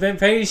Leafs have been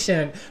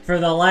patient for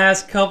the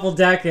last couple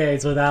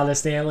decades without a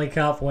Stanley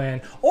Cup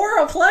win or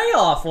a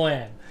playoff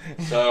win.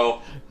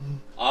 So,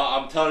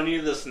 I'm telling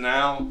you this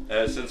now,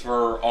 since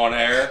we're on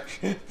air.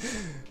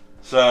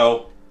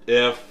 So,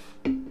 if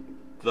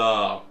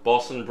the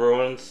Boston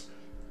Bruins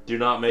do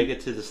not make it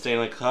to the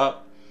Stanley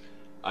Cup,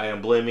 I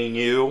am blaming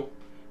you.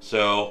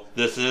 So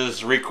this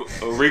is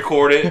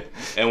recorded,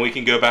 and we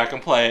can go back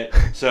and play it.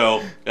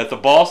 So if the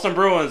Boston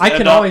Bruins, I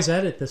can always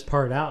edit this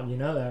part out. You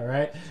know that,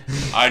 right?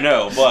 I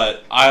know,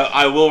 but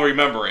I will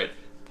remember it.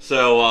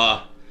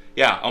 So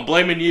yeah, I'm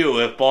blaming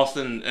you if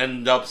Boston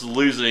ends up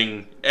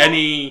losing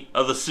any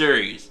of the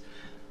series.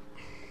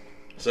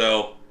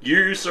 So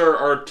you, sir,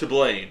 are to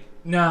blame.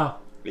 No.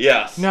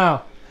 Yes.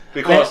 No.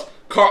 Because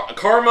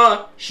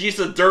Karma, she's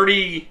a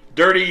dirty,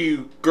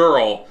 dirty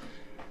girl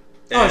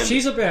Oh,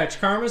 she's a bitch.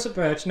 Karma's a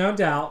bitch, no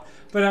doubt.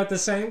 But at the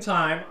same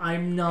time,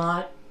 I'm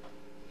not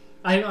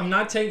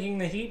taking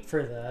the heat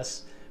for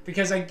this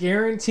because I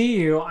guarantee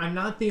you I'm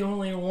not the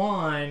only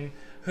one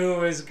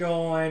who is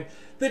going,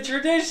 the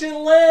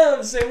tradition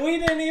lives and we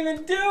didn't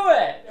even do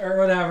it or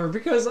whatever,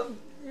 because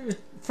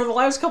for the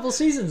last couple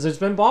seasons it's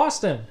been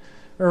Boston.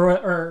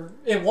 Or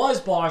it was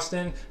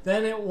Boston,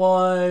 then it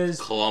was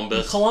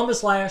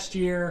Columbus last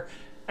year,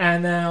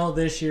 and now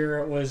this year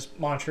it was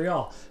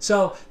Montreal.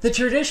 So the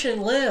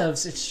tradition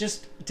lives. It's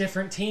just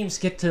different teams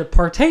get to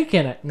partake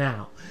in it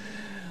now.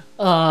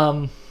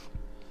 But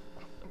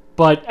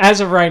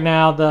as of right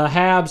now, the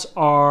Habs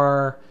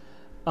are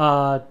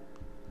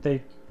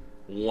they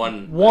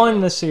won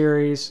the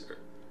series,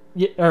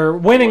 or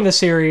winning the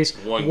series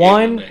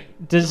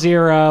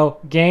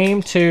 1-0.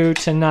 Game 2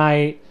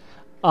 tonight.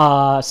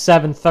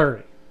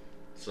 7:30.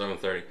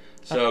 7:30.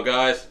 So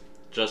guys,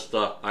 just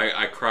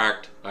I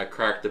cracked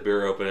the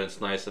beer open.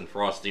 It's nice and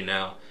frosty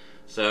now.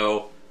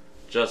 So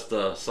just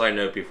a side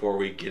note before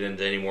we get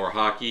into any more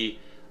hockey,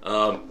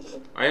 I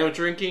am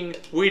drinking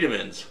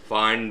Wiedemann's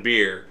fine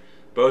beer,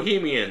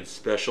 Bohemian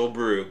Special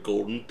Brew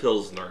Golden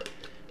Pilsner.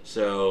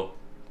 So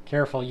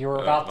careful, you're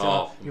about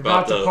to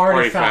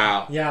party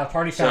foul. Yeah,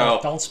 party foul.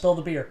 So, don't spill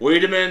the beer.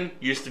 Wiedemann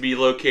used to be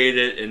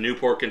located in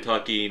Newport,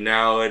 Kentucky.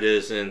 Now it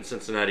is in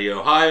Cincinnati,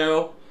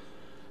 Ohio.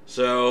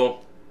 So,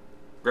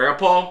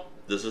 Grandpa,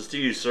 this is to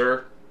you,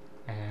 sir.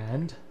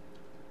 And?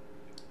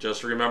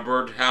 Just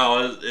remembered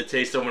how it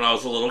tasted when I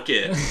was a little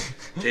kid.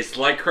 Tasted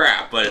like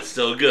crap, but it's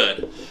still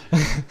good.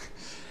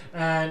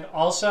 And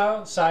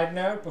also, side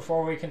note,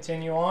 before we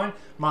continue on,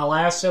 my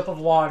last sip of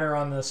water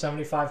on the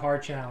 75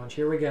 Hard Challenge.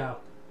 Here we go.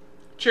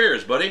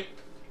 Cheers, buddy.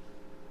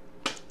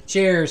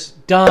 Cheers.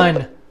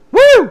 Done.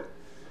 Woo!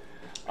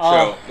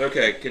 So,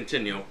 okay,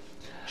 continue.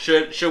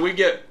 Did we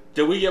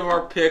give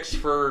our picks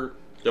for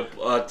the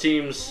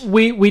teams?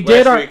 We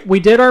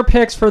did our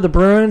picks for the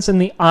Bruins and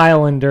the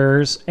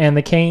Islanders and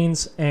the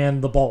Canes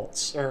and the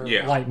Bolts or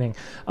Lightning.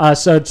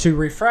 So to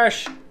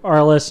refresh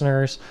our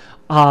listeners,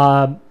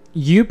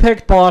 you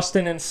picked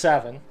Boston in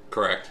 7.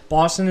 Correct.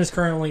 Boston is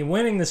currently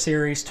winning the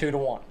series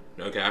 2-1.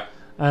 Okay.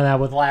 And that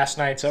with last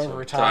night's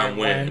overtime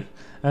win.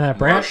 And that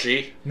Brad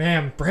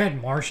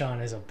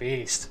Marchand is a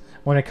beast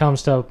when it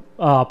comes to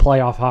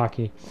playoff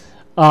hockey.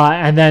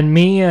 And then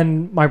me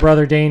and my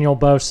brother Daniel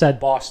both said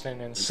Boston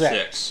in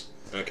 6.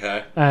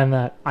 Okay. And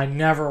that I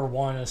never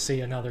want to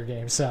see another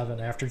Game 7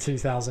 after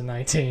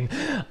 2019.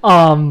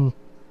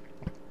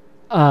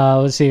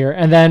 Let's see here.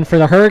 And then for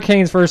the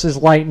Hurricanes versus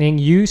Lightning,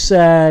 you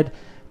said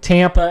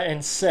Tampa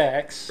in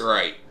 6.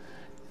 Right.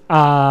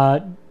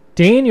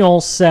 Daniel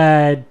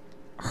said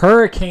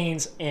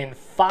Hurricanes in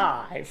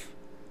 5.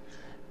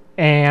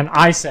 And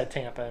I said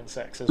Tampa in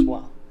 6 as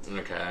well.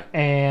 Okay.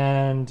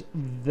 And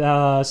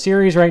the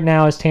series right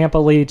now is Tampa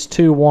leads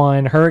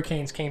 2-1.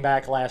 Hurricanes came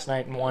back last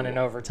night and won in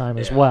overtime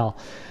as well.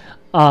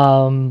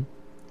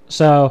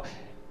 So,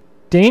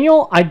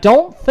 Daniel, I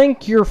don't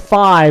think your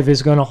 5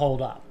 is going to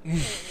hold up.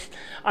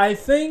 I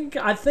think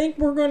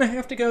we're going to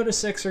have to go to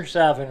 6 or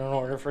 7 in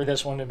order for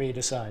this one to be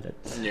decided.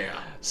 Yeah.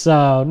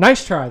 So,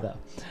 nice try, though.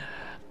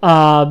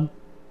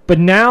 But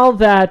now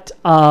that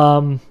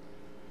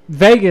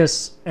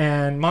Vegas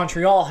and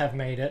Montreal have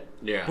made it,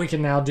 we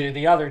can now do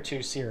the other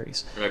 2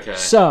 series. Okay.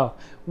 So,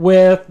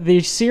 with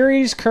the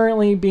series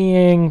currently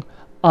being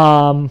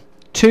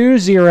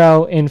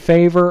 2-0 in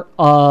favor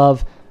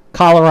of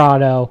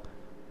Colorado,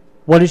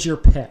 what is your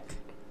pick?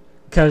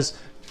 Because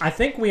I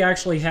think we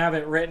actually have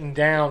it written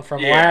down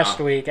from last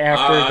week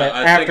after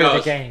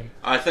the game.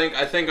 I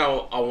think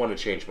I want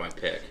to change my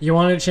pick. You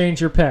want to change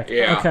your pick?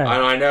 Yeah. Okay. And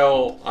I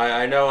know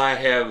I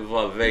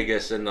have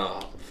Vegas in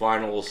the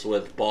finals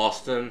with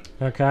Boston.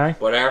 Okay.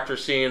 But after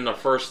seeing the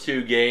first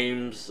 2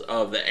 games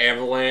of the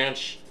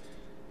Avalanche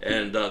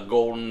and the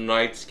Golden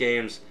Knights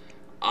games,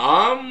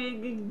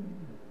 I'm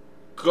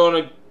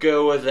gonna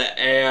go with the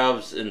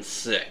Avs in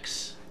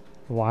 6.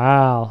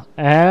 Wow.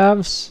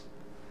 Avs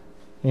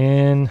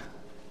in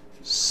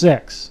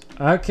 6.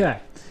 Okay.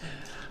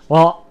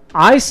 Well,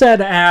 I said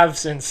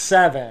Avs in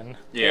 7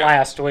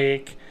 last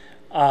week.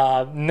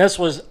 And this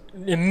was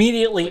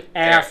immediately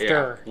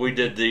after. Yeah. We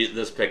did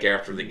this pick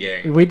after the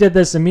game. We did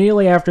this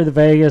immediately after the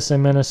Vegas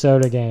and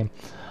Minnesota game.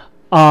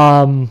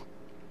 I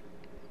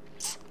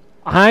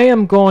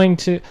am going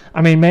to...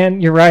 I mean,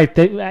 man, you're right.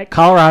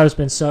 Colorado's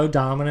been so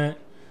dominant.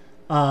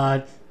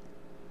 To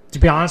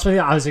be honest with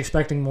you, I was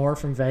expecting more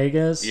from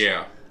Vegas.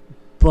 Yeah.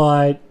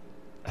 But,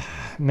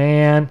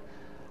 man,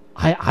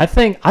 I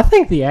think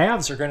the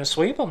Avs are going to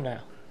sweep them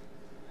now.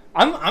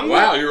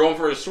 You're going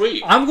for a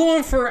sweep. I'm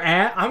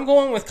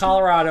going with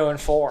Colorado in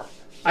 4.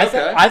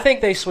 I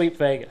think they sweep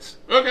Vegas.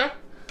 Okay.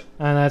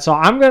 And that's all.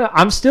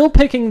 I'm still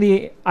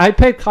picking I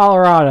picked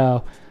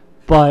Colorado,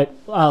 but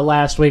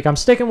last week I'm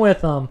sticking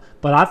with them.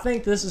 But I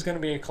think this is going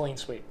to be a clean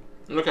sweep.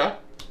 Okay.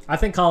 I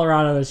think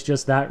Colorado is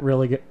just that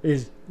really good.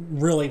 Is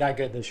really that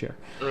good this year.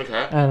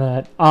 Okay.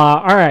 And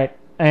all right.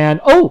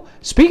 And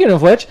speaking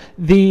of which,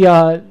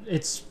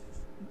 it's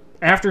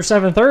after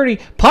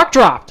 7:30. Puck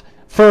dropped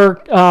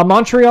for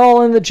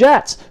Montreal and the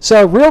Jets.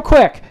 So real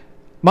quick,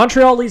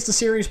 Montreal leads the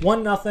series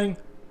 1-0.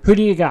 Who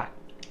do you got?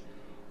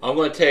 I'm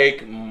gonna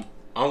take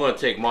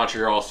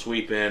Montreal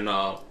sweeping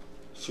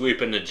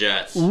the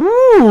Jets.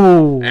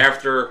 Ooh.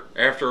 After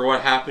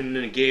what happened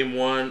in Game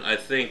 1, I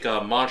think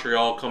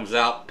Montreal comes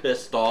out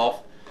pissed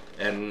off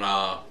and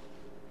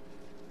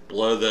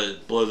blow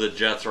the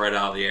Jets right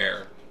out of the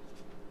air.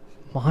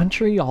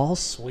 Montreal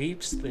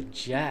sweeps the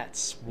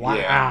Jets.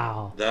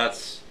 Wow. Yeah,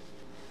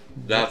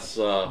 that's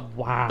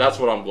wow. That's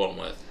what I'm going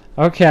with.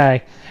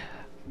 Okay.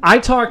 I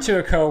talked to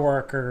a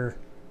coworker,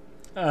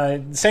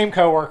 same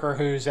coworker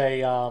who's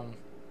a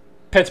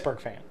Pittsburgh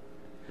fan.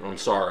 I'm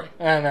sorry.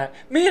 And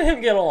me and him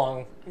get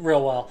along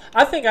real well.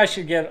 I think I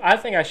should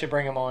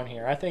bring him on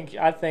here. I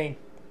think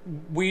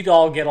we'd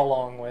all get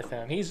along with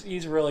him.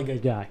 He's a really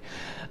good guy.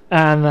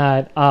 And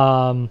that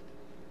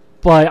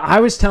but I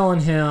was telling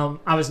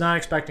him I was not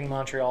expecting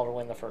Montreal to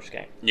win the first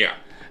game. Yeah.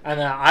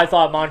 And I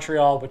thought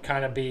Montreal would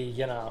kind of be,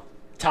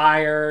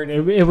 tired.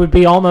 It would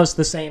be almost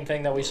the same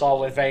thing that we saw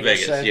with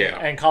Vegas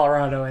and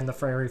Colorado in the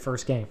very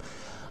first game.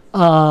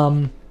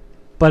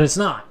 But it's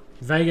not.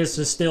 Vegas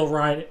is still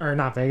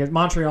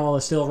Montreal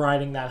is still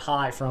riding that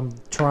high from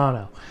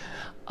Toronto.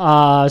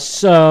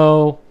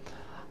 So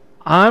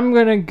I'm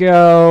going to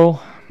go,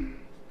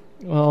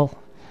 well,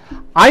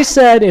 I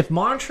said if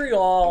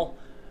Montreal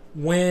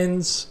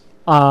wins,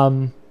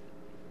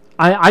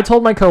 I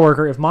told my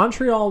coworker if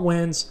Montreal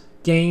wins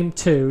Game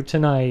 2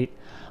 tonight,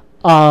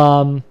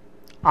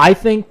 I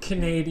think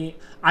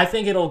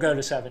it'll go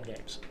to 7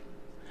 games.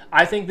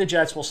 I think the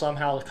Jets will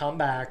somehow come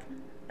back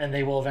and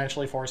they will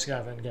eventually force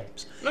 7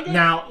 games. Okay.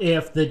 Now,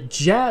 if the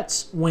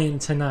Jets win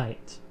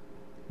tonight,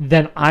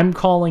 then I'm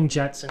calling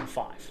Jets in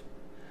 5.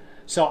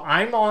 So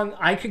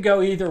I could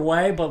go either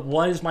way, but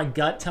what is my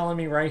gut telling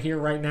me right here,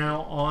 right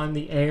now, on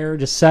the air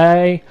to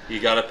say? You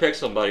got to pick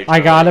somebody. Charlie.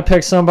 I got to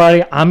pick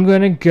somebody. I'm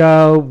going to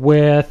go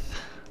with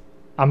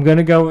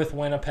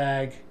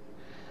Winnipeg.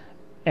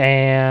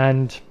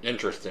 And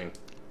interesting.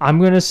 I'm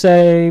going to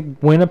say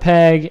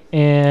Winnipeg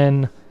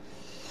in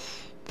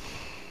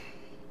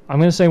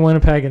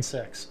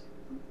 6.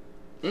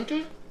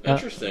 Okay.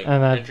 Interesting.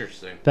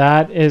 Interesting.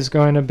 That is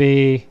going to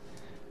be.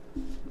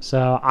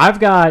 So I've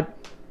got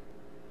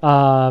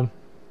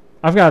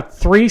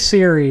 3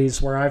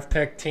 series where I've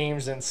picked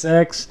teams in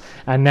 6,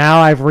 and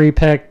now I've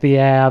repicked the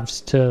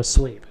Avs to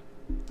sweep.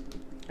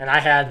 And I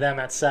had them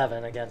at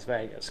 7 against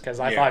Vegas because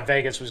I thought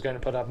Vegas was going to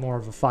put up more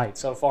of a fight.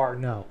 So far,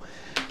 no.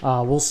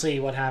 We'll see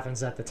what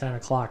happens at the 10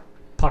 o'clock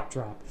puck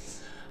drop.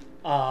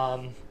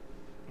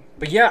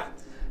 But yeah.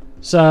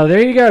 So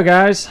there you go,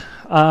 guys.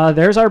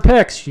 There's our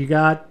picks. You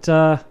got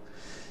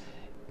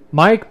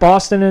Mike,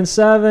 Boston in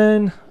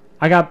 7.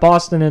 I got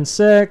Boston in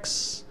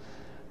 6.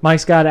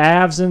 Mike's got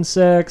Avs in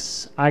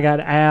 6. I got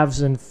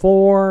Avs in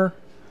 4.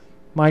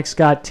 Mike's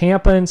got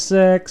Tampa in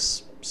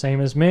 6.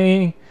 Same as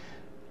me.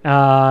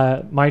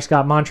 Mike's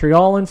got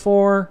Montreal in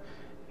 4.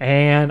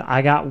 And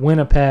I got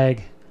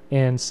Winnipeg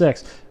in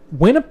 6.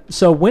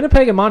 So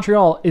Winnipeg and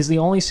Montreal is the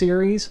only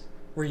series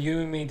where you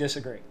and me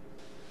disagree.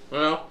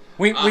 Well,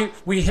 we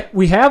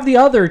have the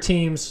other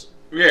teams.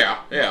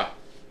 Yeah.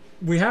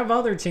 We have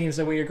other teams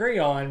that we agree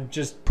on,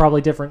 just probably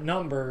different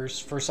numbers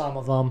for some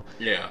of them.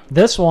 Yeah.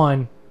 This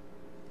one,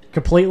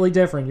 completely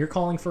different. You're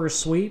calling for a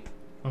sweep.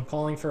 I'm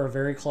calling for a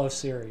very close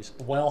series,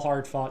 a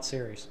hard-fought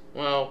series.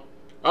 Well,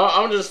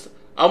 I'm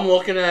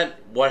looking at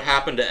what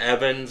happened to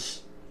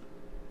Evans.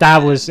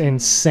 That was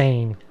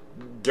insane.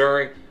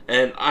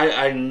 And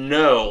I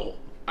know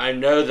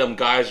them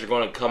guys are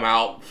going to come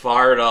out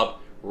fired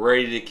up,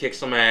 ready to kick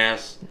some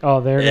ass.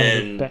 Oh, they're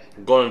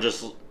going to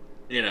just,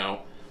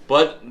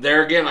 But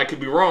there again, I could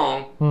be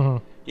wrong.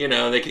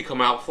 Mm-hmm. They could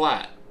come out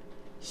flat.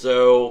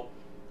 So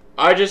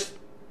I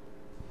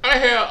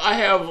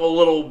have a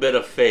little bit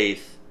of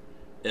faith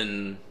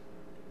in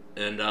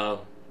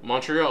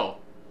Montreal.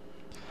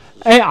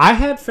 Hey, I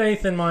had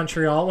faith in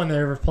Montreal when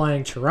they were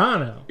playing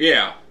Toronto.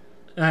 Yeah,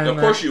 and of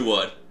course you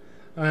would.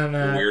 And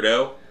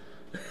weirdo.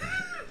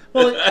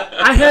 Well,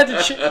 I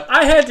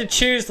had to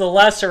choose the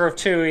lesser of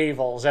two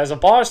evils. As a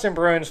Boston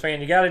Bruins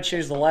fan, you got to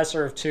choose the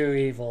lesser of two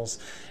evils.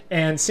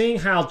 And seeing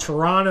how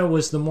Toronto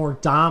was the more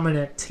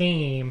dominant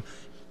team,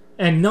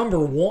 and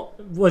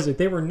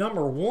they were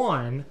number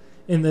 1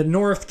 in the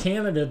North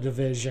Canada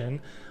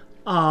division,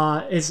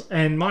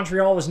 and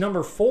Montreal was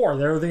number 4.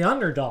 They were the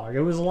underdog.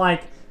 It was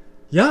like,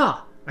 yeah,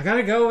 I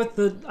gotta go with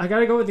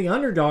the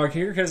underdog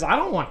here because I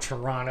don't want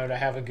Toronto to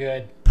have a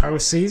good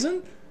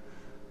postseason.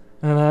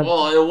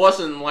 Well, it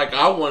wasn't like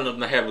I wanted them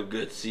to have a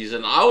good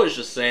season. I was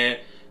just saying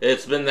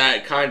it's been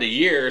that kind of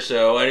year,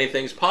 so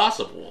anything's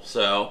possible.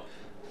 So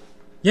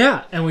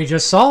yeah, and we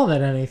just saw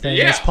that anything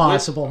is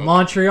possible.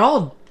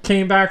 Montreal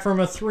came back from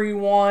a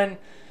 3-1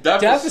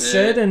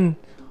 deficit and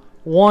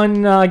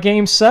won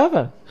Game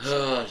 7.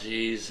 Oh,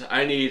 jeez.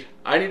 I need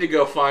to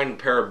go find a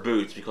pair of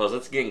boots because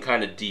it's getting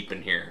kind of deep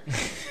in here.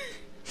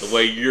 The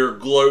way you're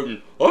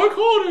gloating,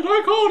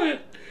 I called it.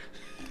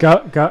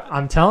 Go!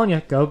 I'm telling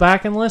you, go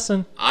back and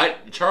listen.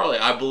 Charlie,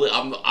 I believe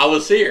I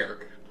was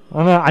here.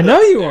 I know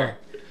you were.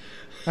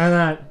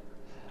 And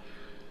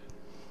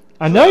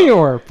I know you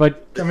were,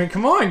 but I mean,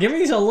 come on, give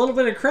me a little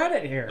bit of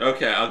credit here.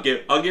 Okay, I'll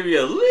give you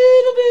a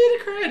little bit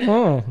of credit.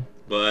 Oh.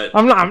 But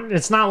I'm not.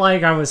 It's not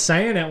like I was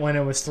saying it when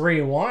it was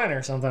 3-1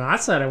 or something. I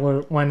said it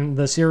when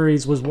the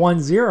series was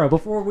 1-0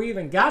 before we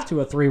even got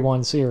to a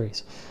 3-1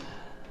 series.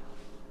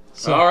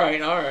 So, all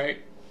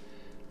right.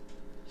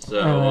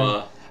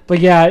 So, but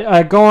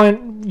yeah,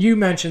 going. You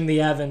mentioned the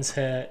Evans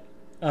hit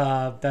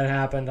that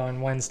happened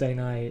on Wednesday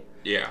night.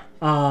 Yeah.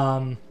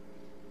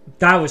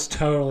 That was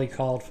totally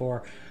called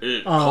for.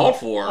 Called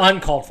for?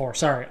 Uncalled for.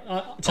 Sorry.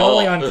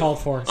 Totally uncalled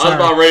for. Sorry. I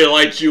was about ready to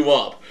light you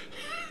up.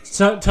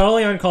 So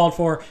totally uncalled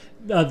for.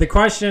 The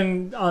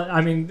question,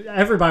 I mean,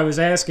 everybody was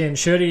asking,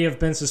 should he have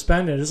been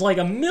suspended? It's like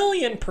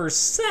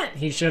 1,000,000%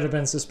 he should have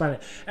been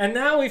suspended. And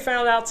now we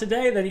found out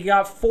today that he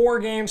got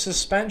 4-game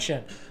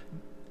suspension.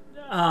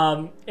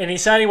 And he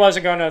said he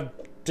wasn't going to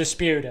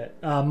dispute it.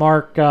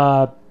 Mark,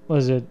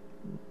 was it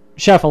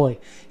Sheffield?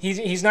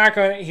 He's not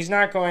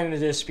going to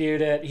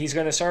dispute it. He's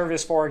going to serve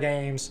his 4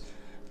 games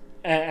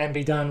and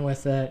be done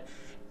with it.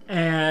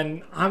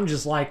 And I'm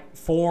just like,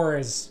 4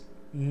 is...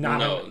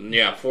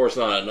 Yeah, 4's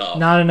not enough.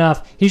 Not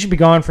enough. He should be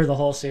gone for the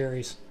whole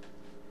series.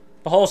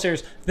 The whole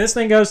series. If this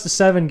thing goes to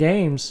 7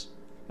 games,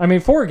 I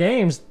mean 4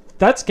 games.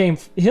 That's game.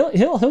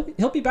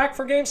 He'll be back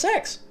for game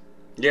 6.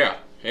 Yeah.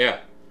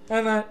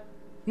 And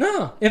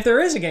no, if there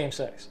is a game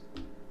 6,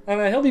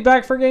 and he'll be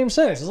back for game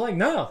 6. It's like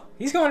no,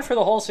 he's going for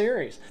the whole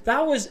series.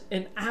 That was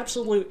an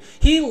absolute.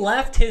 He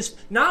left his.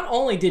 Not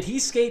only did he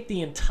skate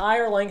the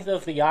entire length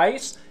of the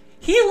ice,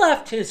 he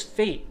left his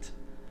feet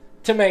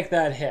to make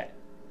that hit.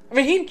 I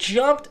mean, he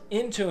jumped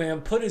into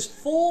him, put his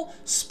full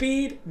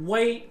speed,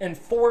 weight, and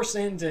force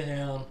into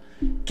him,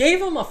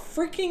 gave him a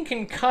freaking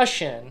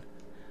concussion,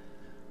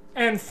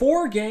 and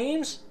 4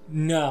 games?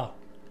 No.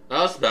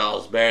 That's about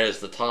as bad as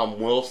the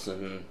Tom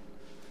Wilson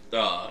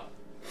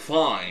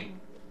fine.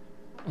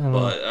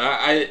 But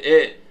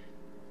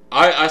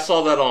I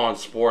saw that on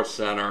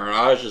SportsCenter, and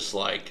I was just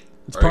like,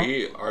 are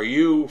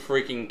you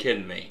freaking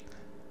kidding me?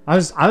 I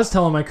was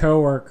telling my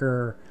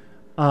coworker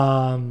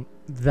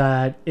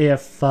that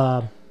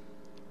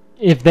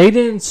if they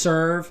didn't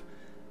serve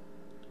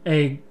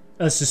a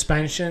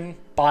suspension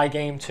by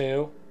game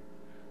 2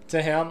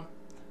 to him,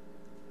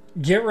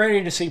 get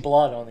ready to see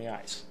blood on the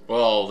ice.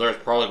 Well, there's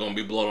probably going to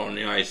be blood on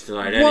the ice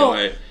tonight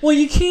anyway. Well,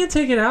 you can't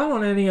take it out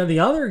on any of the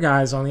other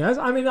guys on the ice.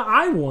 I mean,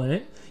 I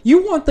wouldn't.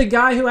 You want the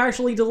guy who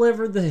actually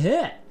delivered the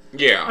hit.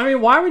 Yeah. I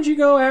mean, why would you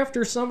go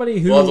after somebody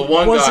who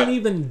wasn't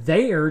even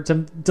there to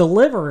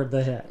deliver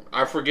the hit?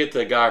 I forget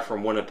the guy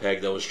from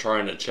Winnipeg that was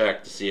trying to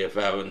check to see if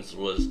Evans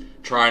was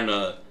trying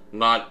to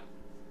not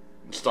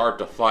start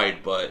the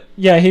fight, but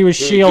yeah, he was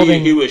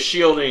shielding. He was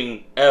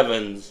shielding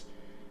Evans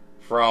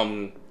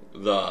from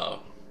the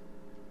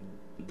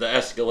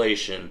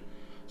escalation.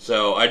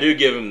 So I do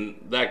give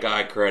him that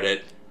guy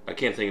credit. I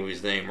can't think of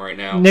his name right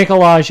now.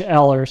 Nikolaj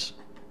Ehlers.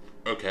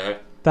 Okay.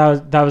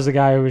 That was the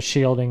guy who was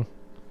shielding.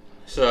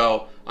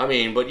 So I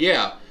mean, but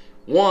yeah,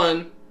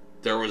 1,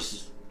 it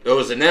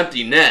was an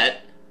empty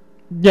net.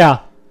 Yeah.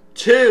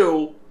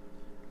 2,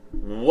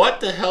 what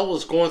the hell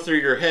was going through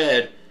your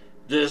head?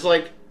 There's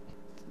like.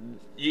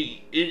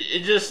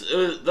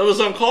 That was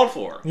uncalled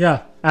for.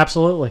 Yeah,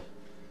 absolutely.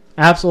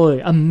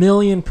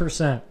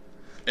 1,000,000%.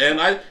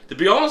 And to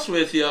be honest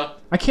with you,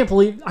 I can't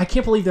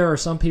believe there are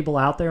some people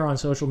out there on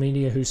social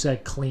media who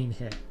said clean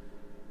hit.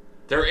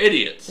 They're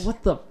idiots.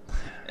 What the?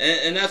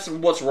 And that's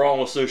what's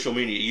wrong with social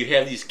media. You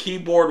have these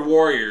keyboard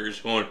warriors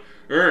going.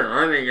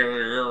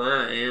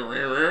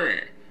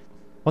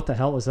 What the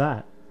hell was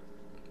that?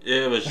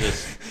 It was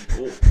just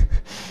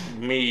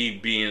me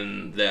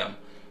being them.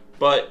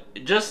 But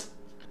just.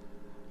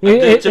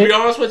 To be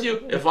honest with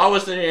you, if I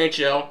was in the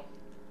NHL,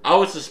 I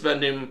would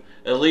suspend him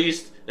at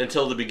least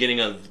until the beginning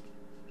of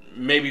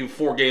maybe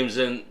 4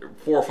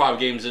 or 5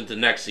 games into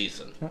next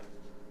season.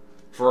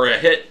 For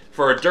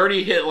a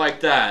dirty hit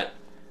like that,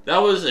 that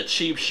was a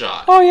cheap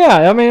shot. Oh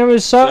yeah, I mean it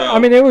was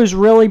it was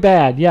really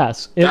bad.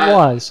 Yes, it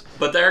was.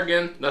 But there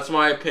again, that's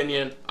my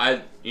opinion.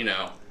 I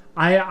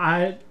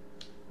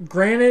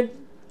granted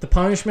the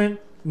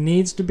punishment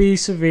needs to be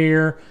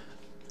severe.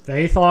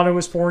 They thought it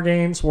was 4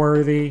 games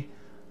worthy.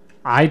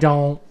 I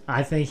don't.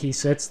 I think he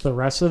sits the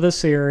rest of the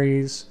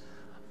series.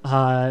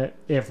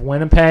 If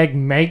Winnipeg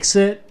makes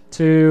it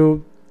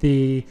to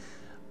the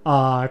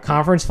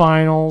conference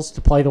finals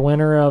to play the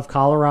winner of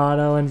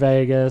Colorado and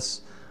Vegas,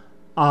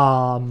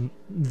 then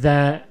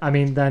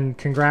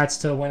congrats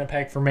to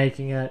Winnipeg for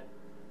making it.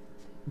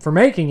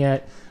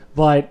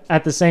 But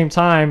at the same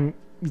time,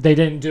 they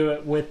didn't do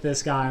it with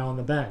this guy on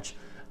the bench.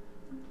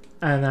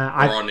 And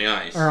on the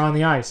ice. Or on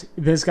the ice.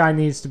 This guy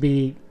needs to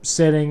be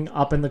sitting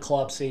up in the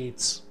club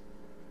seats.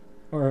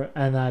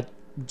 And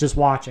just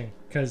watching,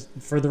 because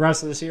for the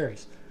rest of the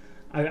series,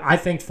 I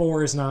think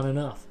 4 is not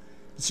enough.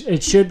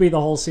 It should be the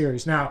whole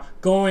series. Now,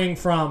 going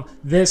from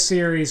this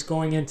series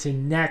going into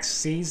next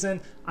season,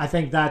 I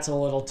think that's a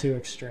little too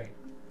extreme.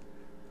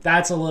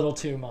 That's a little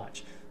too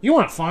much. You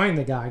want to find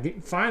the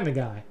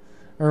guy,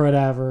 or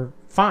whatever.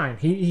 Fine,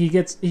 he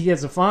gets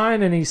a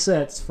fine and he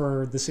sits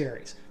for the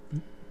series.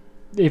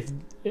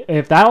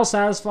 if that'll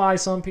satisfy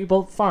some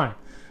people, fine.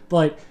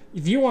 But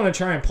if you want to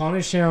try and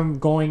punish him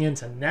going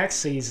into next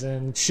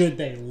season, should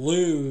they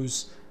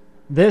lose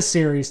this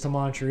series to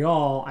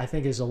Montreal, I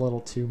think is a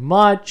little too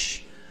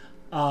much.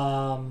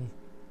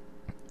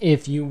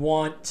 If you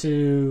want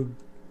to,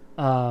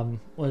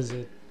 what is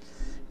it?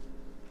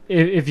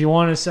 If you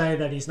want to say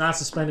that he's not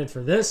suspended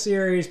for this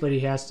series, but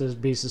he has to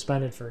be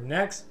suspended for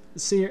next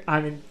series,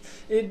 I mean,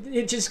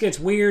 it just gets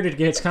weird. It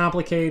gets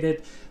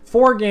complicated.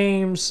 4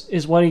 games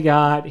is what he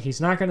got.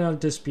 He's not going to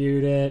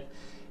dispute it.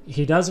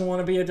 He doesn't want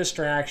to be a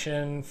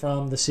distraction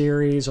from the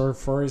series or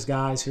for his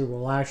guys who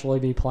will actually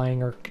be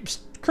playing or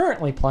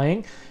currently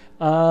playing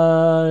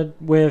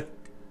with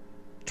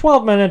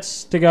 12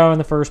 minutes to go in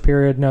the first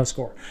period, no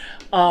score.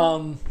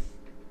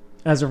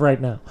 As of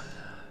right now.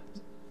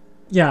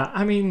 Yeah,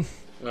 I mean...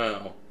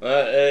 No.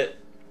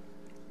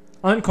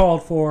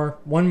 Uncalled for,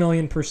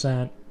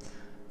 1,000,000%.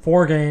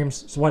 4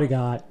 games is what he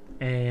got.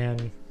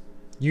 And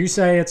you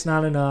say it's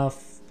not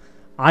enough.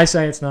 I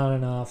say it's not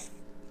enough.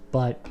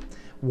 But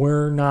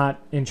we're not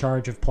in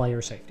charge of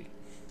player safety.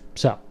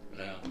 So.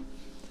 Yeah.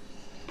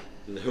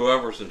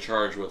 Whoever's in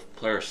charge with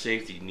player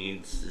safety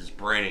needs his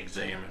brain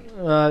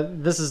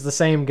examined. This is the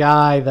same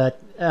guy that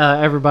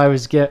everybody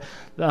was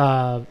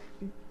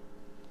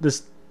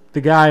the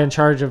guy in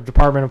charge of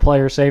Department of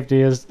Player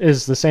Safety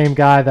is the same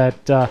guy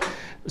that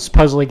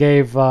supposedly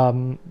gave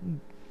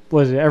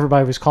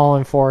everybody was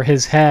calling for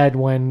his head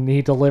when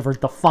he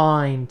delivered the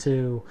fine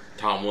to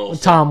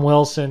Tom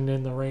Wilson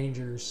in the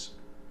Rangers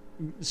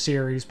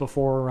series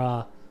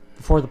before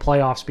the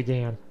playoffs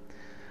began.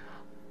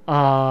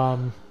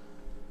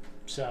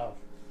 So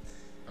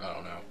I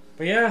don't know.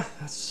 But yeah,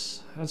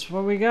 that's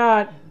what we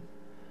got.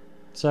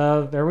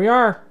 So there we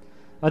are.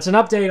 That's an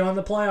update on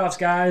the playoffs,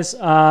 guys.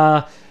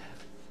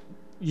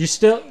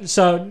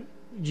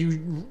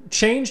 You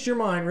changed your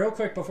mind real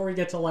quick before we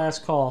get to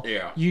last call.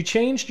 Yeah. You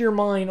changed your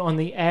mind on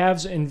the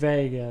Avs in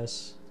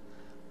Vegas.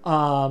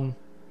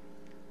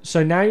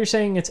 So now you're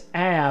saying it's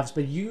Avs,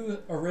 but you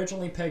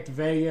originally picked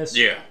Vegas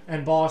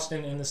and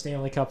Boston in the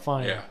Stanley Cup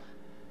final. Yeah.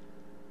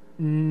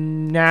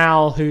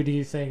 Now who do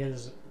you think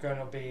is going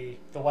to be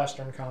the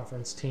Western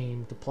Conference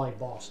team to play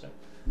Boston?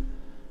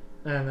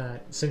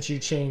 And since you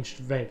changed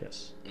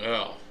Vegas.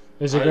 Yeah.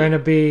 Is it going to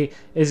be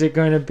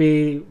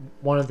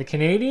one of the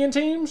Canadian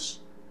teams,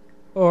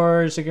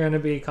 or is it going to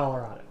be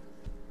Colorado?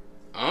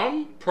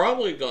 I'm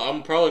probably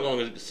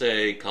going to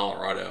say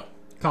Colorado.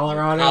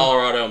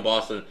 Colorado And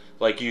Boston,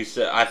 like you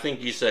said. I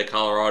think you said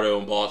Colorado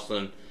and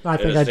Boston. I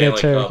think in the I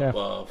Stanley did too.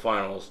 Cup,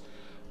 finals.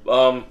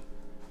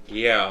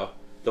 Yeah.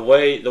 The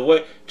way,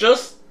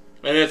 just,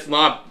 and it's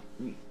not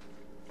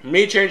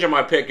me changing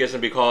my pick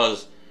isn't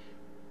because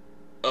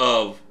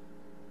of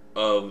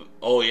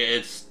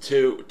it's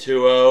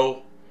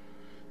 2-0.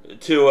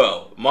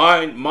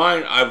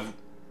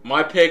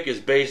 My pick is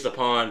based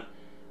upon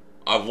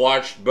I've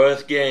watched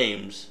both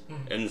games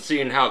and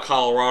seeing how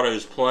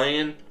Colorado's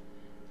playing.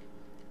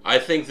 I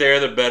think they're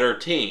the better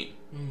team.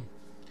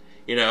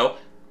 You know,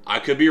 I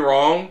could be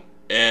wrong,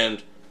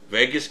 and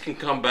Vegas can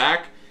come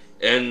back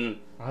and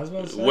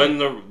win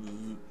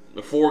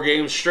the 4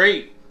 games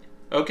straight.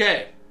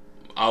 Okay,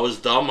 I was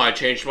dumb. I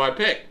changed my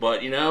pick,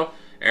 but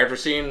after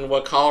seeing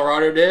what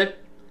Colorado did,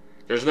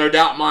 there's no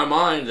doubt in my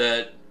mind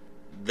that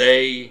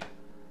they're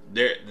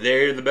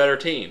the better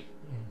team.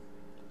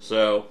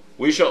 So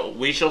we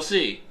shall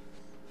see.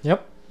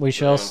 Yep, we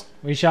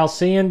shall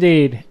see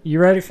indeed. You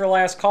ready for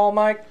last call,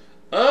 Mike?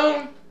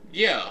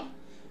 Yeah.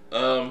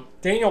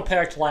 Daniel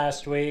picked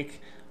last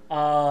week.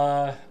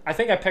 I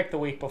think I picked the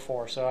week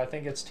before, so I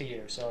think it's to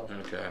you. So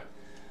okay.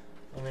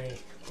 Let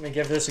me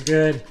give this a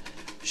good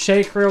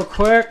shake real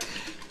quick.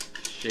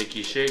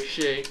 Shaky, shake,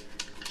 shake.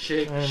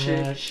 Shake,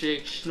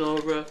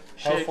 Schnorra.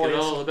 Shake it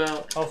all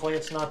about. Hopefully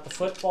it's not the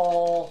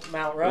football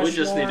Mount Rushmore. We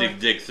just need to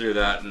dig through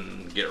that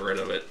and get rid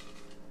of it.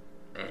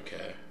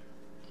 Okay.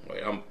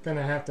 Wait, I'm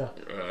gonna have to.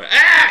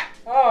 Ah!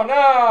 Oh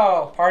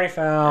no! Party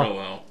foul. Oh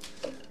well.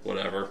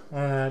 Whatever.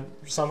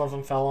 Some of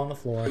them fell on the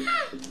floor.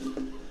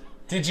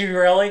 Did you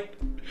really?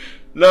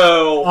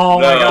 No. Oh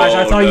my gosh!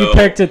 I thought you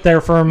picked it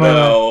there for a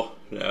moment.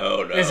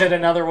 No. Is it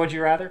another Would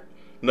You Rather?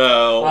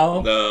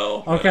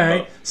 No. Okay.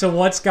 No. So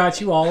what's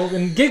got you all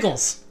in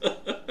giggles?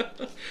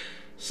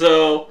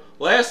 So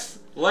last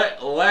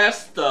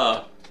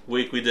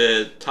week we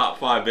did top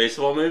 5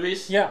 baseball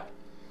movies. Yeah.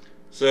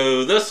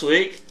 So this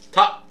week,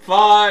 top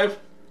 5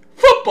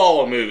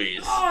 football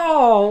movies.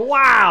 Oh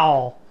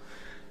wow!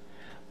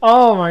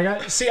 Oh my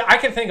god! See, I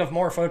can think of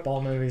more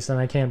football movies than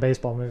I can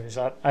baseball movies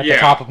at the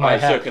top of my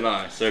head.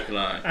 So can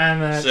I.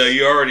 And so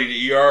you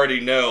already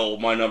know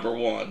my number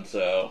 1.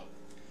 So.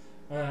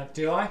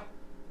 Do I?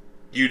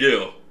 You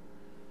do.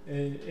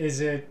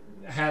 Is it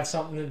have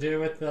something to do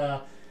with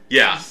the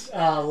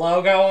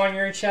logo on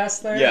your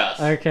chest there? Yes.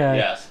 Okay.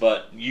 Yes,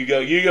 but you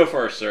go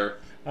first, sir.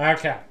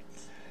 Okay.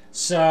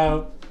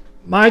 So,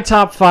 my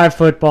top 5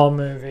 football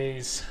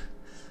movies.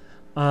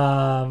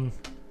 No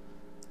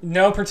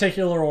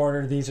particular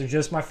order. These are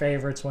just my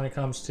favorites when it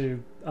comes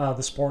to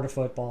the sport of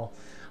football.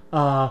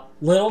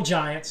 Little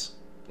Giants.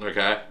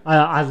 Okay.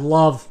 I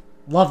love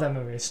that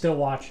movie. I still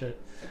watch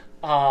it.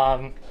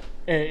 To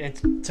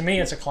me,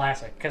 it's a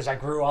classic because I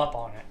grew up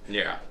on it.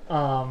 Yeah.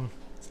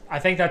 I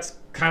think that's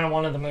kind of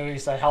one of the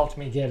movies that helped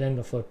me get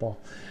into football.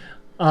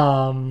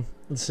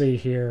 Let's see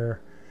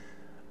here.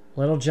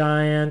 Little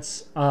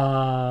Giants.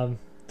 The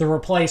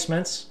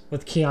Replacements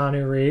with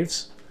Keanu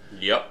Reeves.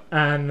 Yep.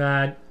 And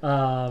that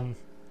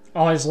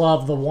always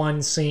love the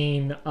one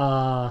scene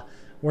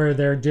where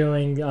they're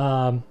doing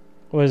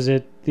was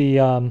it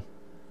the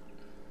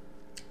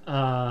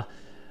I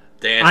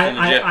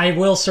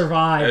Will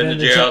Survive in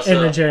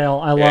the jail.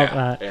 I love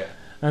that. Yeah.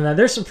 And then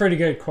there's some pretty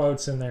good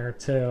quotes in there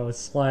too.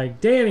 It's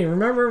like, Danny,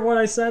 remember what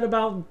I said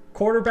about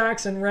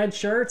quarterbacks in red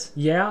shirts?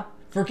 Yeah,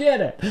 forget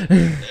it.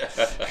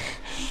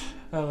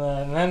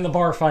 And then the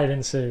bar fight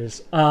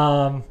ensues.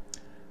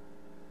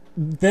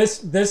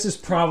 This is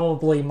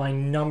probably my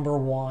number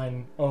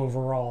one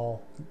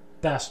overall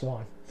best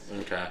one.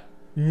 Okay.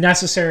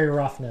 Necessary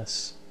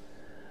Roughness.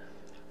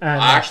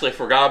 And I actually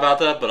forgot about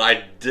that, but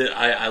I did.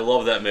 I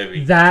love that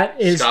movie. That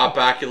is Scott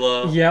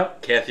Bakula.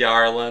 Yep. Kathy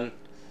Ireland.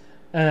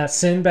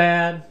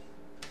 Sinbad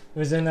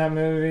was in that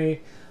movie.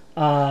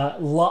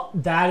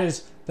 That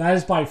is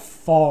by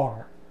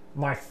far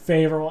my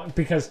favorite one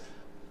because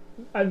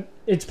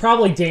it's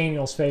probably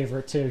Daniel's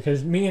favorite too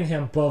because me and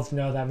him both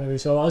know that movie.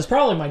 So it was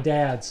probably my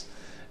dad's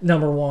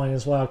number one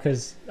as well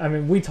because I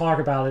mean we talk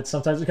about it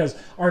sometimes because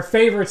our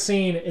favorite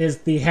scene is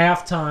the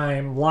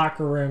halftime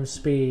locker room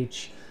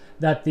speech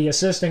that the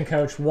assistant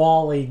coach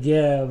Wally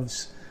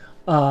gives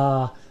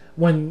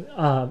when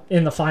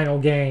in the final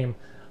game.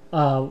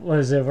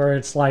 Was it where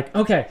it's like,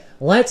 okay,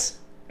 let's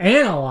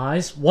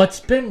analyze what's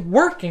been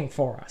working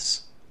for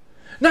us.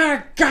 Not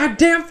a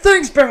goddamn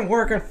thing's been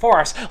working for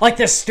us. Like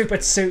this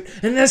stupid suit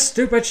and this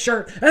stupid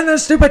shirt and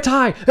this stupid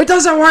tie. It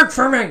doesn't work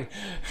for me.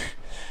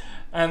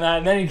 And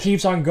then he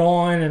keeps on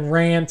going and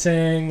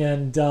ranting,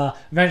 and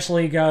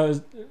eventually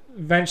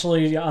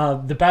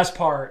the best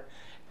part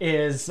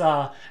is,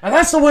 and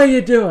that's the way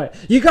you do it.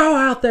 You go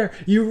out there,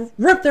 you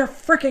rip their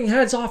freaking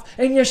heads off,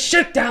 and you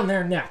shit down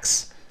their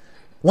necks.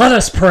 Let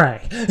us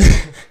pray.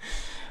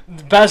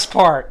 The best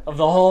part of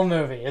the whole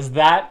movie is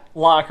that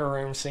locker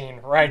room scene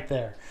right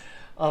there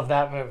of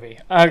that movie.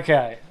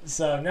 Okay,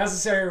 so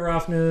Necessary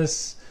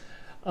Roughness,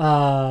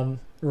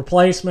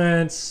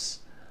 Replacements,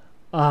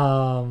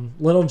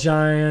 Little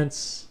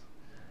Giants.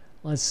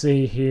 Let's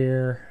see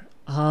here.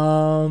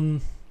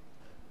 What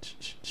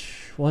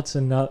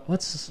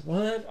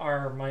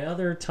are my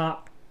other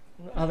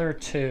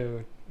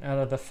two out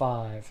of the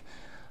five?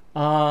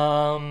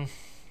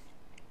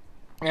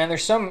 And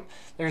there's some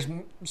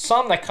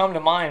that come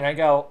to mind. And I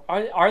go,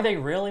 are they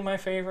really my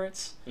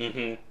favorites?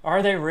 Mm-hmm.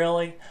 Are they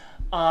really?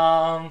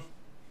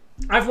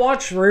 I've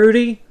watched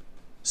Rudy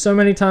so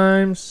many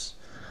times,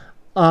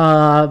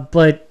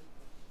 but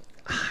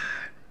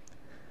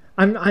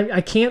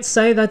I can't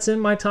say that's in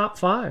my top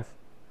five.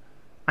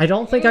 I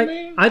don't think I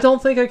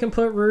can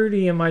put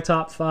Rudy in my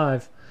top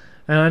five,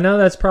 and I know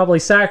that's probably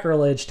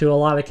sacrilege to a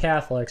lot of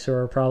Catholics who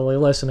are probably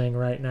listening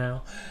right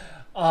now.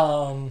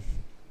 The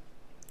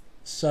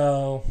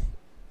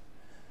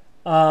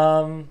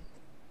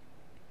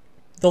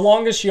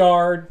Longest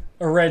Yard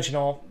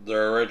original. The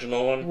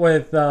original one?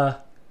 With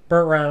Burt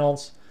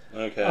Reynolds.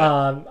 Okay.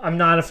 I'm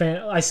not a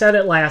fan. I said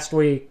it last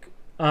week.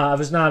 I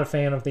was not a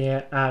fan of the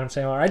Adam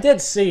Sandler. I did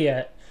see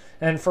it.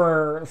 And it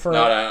was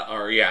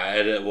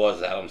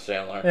Adam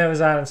Sandler. It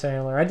was Adam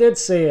Sandler. I did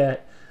see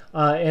it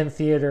in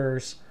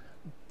theaters.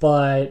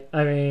 But,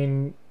 I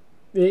mean,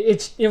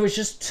 it was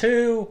just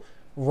too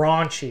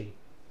raunchy.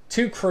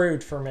 Too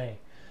crude for me.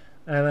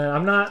 And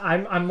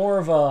I'm more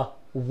of a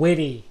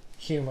witty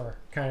humor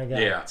kind of guy.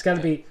 Yeah. It's got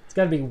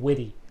to be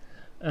witty.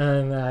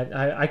 And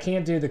I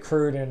can't do the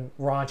crude and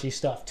raunchy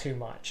stuff too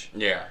much.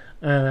 Yeah.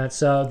 And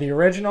so the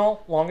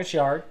original Longest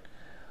Yard.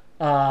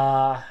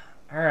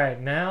 All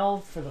right, now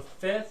for the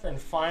fifth and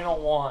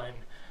final one.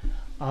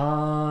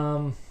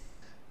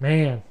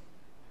 Man,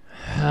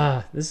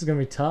 this is gonna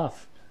be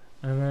tough.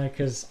 And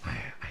because I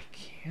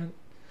can't.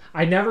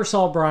 I never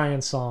saw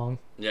Brian's song.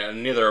 Yeah,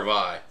 neither have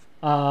I.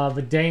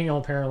 But Daniel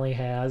apparently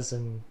has,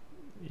 and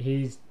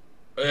he's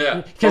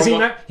because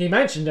he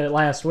mentioned it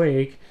last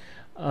week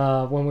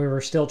when we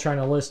were still trying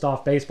to list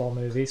off baseball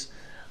movies.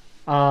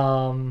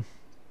 Man,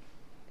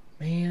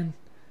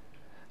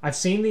 I've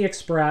seen The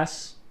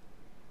Express.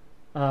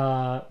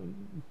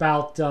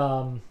 About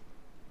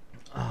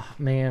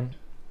man,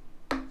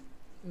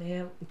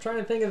 I'm trying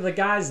to think of the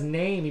guy's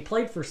name. He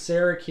played for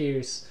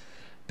Syracuse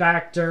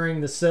back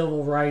during the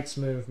Civil Rights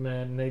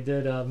Movement, and they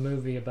did a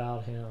movie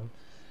about him.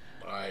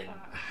 I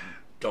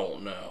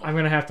don't know. I'm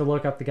gonna have to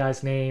look up the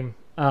guy's name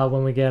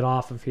when we get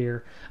off of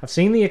here. I've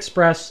seen The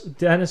Express.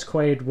 Dennis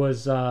Quaid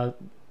was the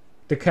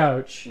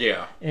coach.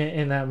 Yeah.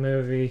 In that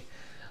movie,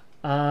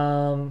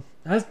 that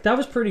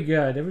was pretty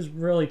good. It was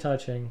really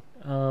touching.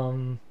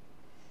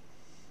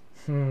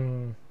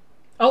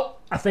 Oh,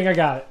 I think I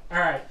got it. All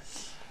right.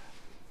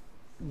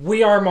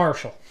 We Are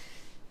Marshall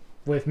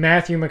with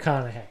Matthew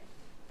McConaughey.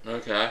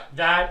 Okay.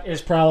 That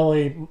is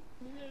probably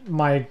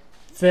my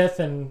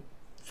fifth and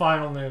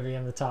final movie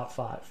in the top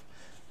 5.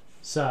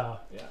 So,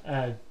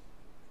 I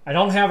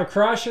don't have a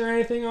crush or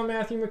anything on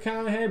Matthew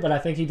McConaughey, but I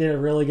think he did a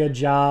really good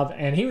job,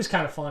 and he was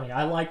kind of funny.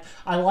 I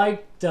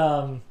liked.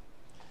 I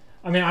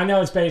mean, I know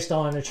it's based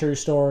on a true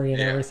story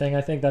and everything.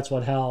 I think that's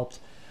what helped.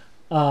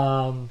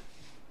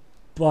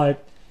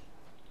 But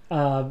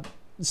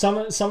some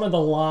of the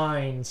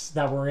lines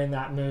that were in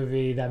that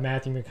movie that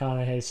Matthew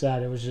McConaughey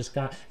said, it was just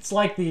kind of, it's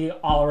like the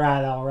all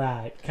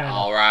right kind of.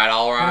 All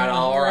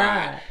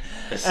right.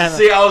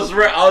 See, I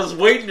was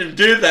waiting to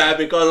do that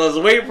because I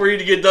was waiting for you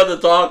to get done to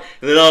talk,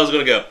 and then I was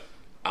gonna go,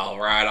 all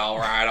right.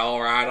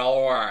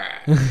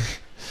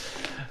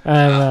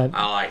 I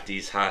like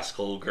these high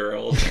school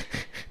girls.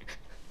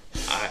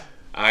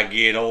 I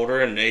get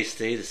older and they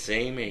stay the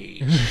same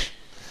age.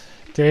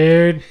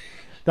 Dude,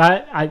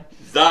 that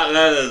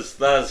is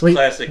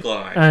classic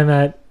line.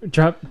 I'm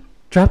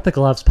Drop the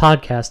Gloves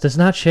podcast does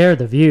not share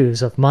the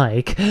views of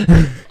Mike.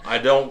 I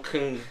don't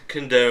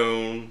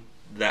condone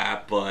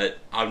that, but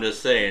I'm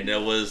just saying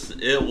it was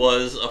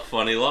a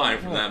funny line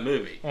from that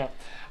movie. Yeah.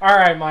 All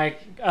right,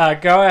 Mike,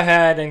 go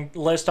ahead and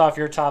list off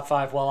your top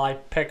 5 while I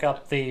pick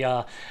up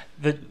the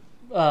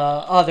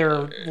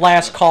other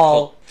last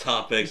call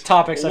topics.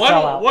 Why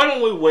fell out. Why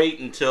don't we wait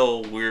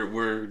until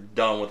we're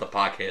done with the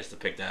podcast to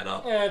pick that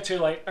up? Yeah, too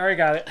late. I already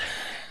got it.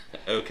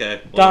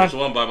 Okay. Well, there's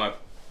one by my.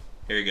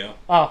 Here you go.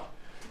 Oh.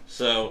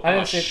 So. I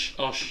didn't see.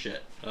 Oh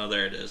shit. Oh,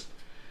 there it is.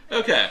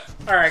 Okay.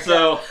 All right.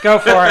 So go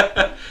for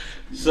it.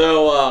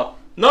 So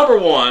number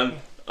 1,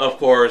 of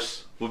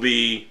course, would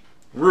be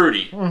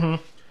Rudy.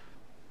 Mm-hmm.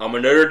 I'm a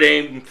Notre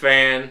Dame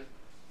fan.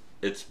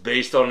 It's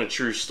based on a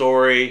true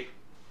story.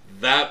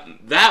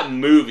 That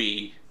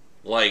movie,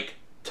 like,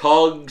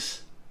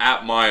 tugs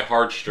at my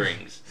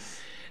heartstrings.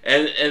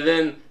 And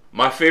then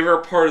my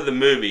favorite part of the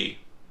movie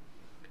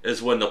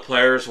is when the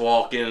players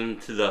walk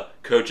into the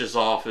coach's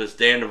office,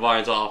 Dan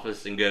Devine's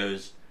office, and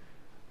goes,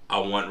 I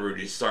want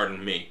Rudy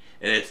starting me.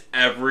 And it's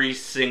every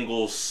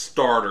single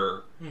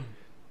starter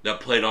that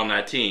played on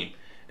that team.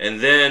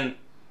 And then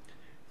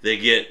they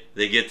get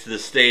to the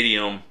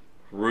stadium,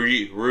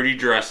 Rudy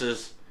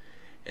dresses,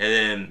 and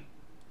then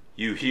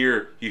you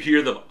hear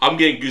the. I'm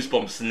getting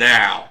goosebumps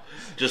now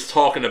just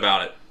talking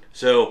about it.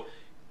 So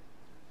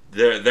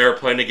they're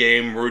playing the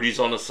game. Rudy's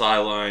on the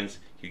sidelines.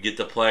 You get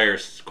the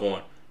players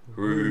going,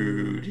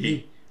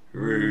 Rudy,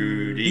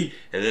 and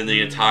then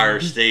the entire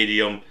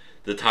stadium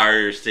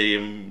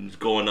is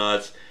going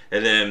nuts.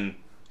 And then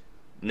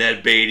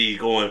Ned Beatty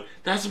going,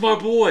 that's my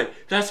boy.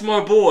 And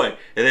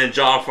then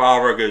John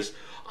Favreau goes,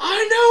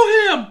 I know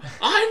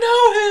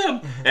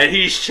him. And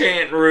he's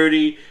chanting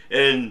Rudy,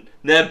 and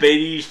Ned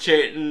Beatty's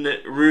chanting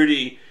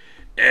Rudy,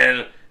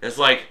 and it's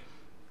like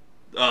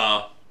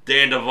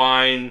Dan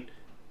Devine,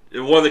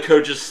 one of the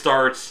coaches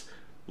starts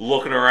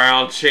looking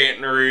around,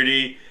 chanting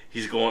Rudy.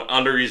 He's going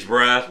under his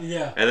breath.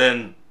 Yeah. And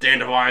then Dan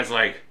Devine's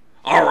like,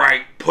 all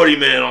right, put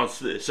him in on.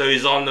 So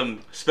he's on the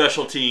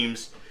special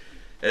teams,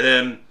 and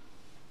then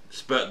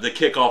the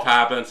kickoff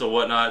happens and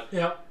whatnot.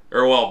 Yeah.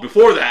 Or well,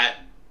 before that,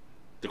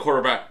 the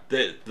quarterback,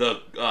 the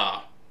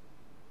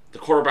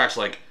quarterback's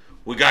like,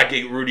 we gotta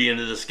get Rudy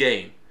into this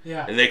game.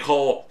 Yeah. And they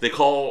call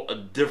a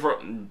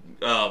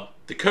different.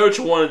 The coach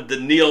wanted to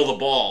kneel the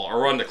ball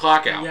or run the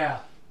clock out. Yeah.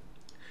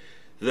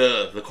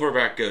 The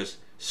quarterback goes,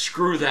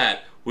 screw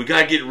that. We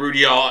gotta get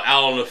Rudy out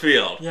on the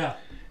field. Yeah.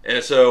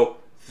 And so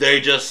they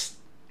just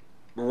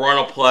run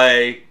a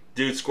play.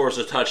 Dude scores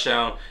a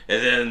touchdown,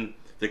 and then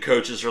the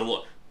coaches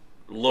are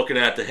looking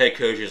at the head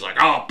coach. He's like,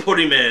 "Oh, put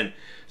him in."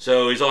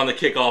 So he's on the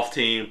kickoff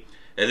team,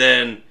 and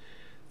then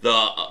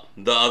the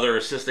other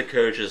assistant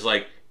coach is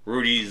like,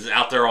 Rudy's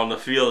out there on the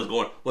field, is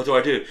going, "What do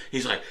I do?"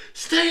 He's like,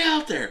 "Stay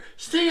out there,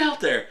 stay out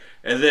there."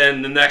 And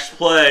then the next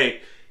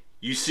play,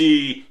 you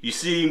see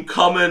him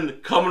coming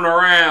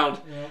around,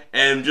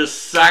 and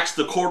just sacks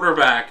the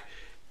quarterback.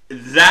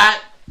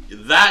 That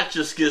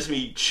just gives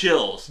me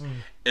chills.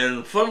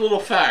 And fun little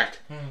fact,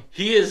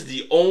 he is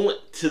the only,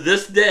 to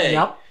this day,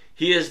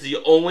 he is the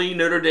only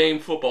Notre Dame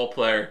football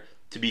player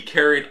to be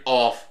carried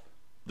off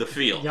the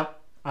field. Yep.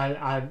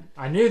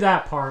 I knew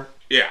that part.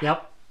 Yeah.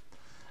 Yep.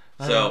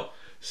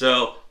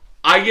 So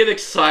I get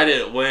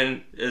excited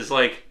when it's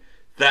like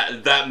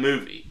that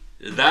movie.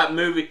 That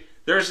movie,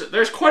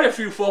 there's quite a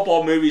few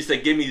football movies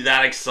that get me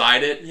that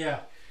excited. Yeah.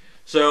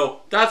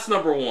 So that's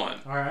number 1.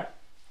 All right.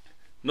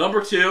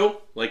 Number 2,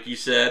 like you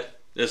said,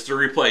 is The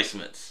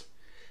Replacements.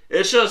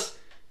 It's just,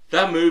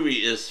 that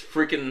movie is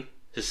freaking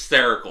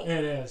hysterical.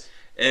 It is.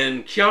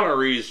 And Keanu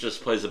Reeves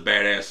just plays a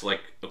badass,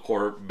 like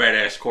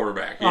badass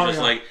quarterback. He's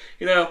like,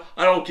 I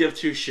don't give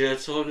two shits,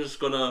 so I'm just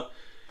gonna,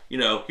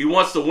 he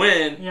wants to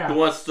win. Yeah. He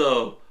wants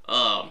to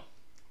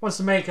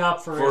make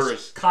up for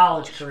his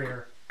college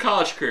career.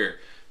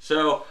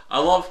 So I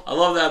love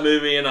that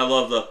movie, and I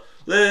love the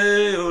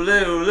lay.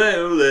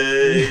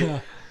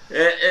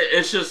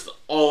 It's just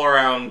all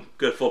around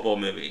good football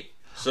movie.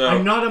 So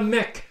I'm not a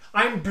Mick.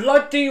 I'm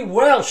bloody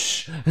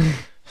Welsh.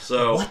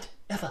 So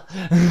whatever.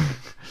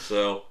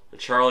 So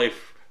Charlie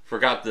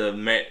forgot to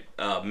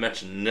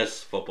mention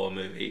this football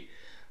movie,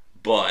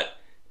 but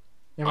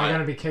am I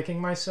going to be kicking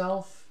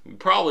myself?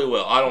 Probably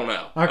will. I don't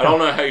know. Okay. I don't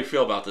know how you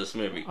feel about this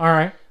movie. All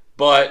right.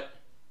 But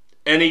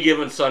Any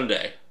Given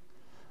Sunday.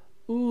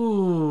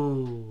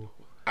 Ooh.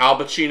 Al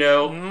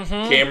Pacino,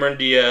 Cameron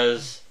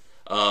Diaz,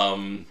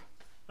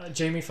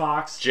 Jamie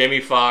Foxx. Jamie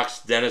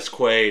Foxx, Dennis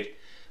Quaid.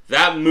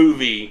 That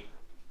movie,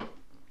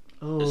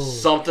 Ooh.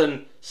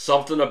 something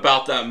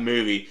about that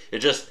movie.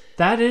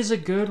 That is a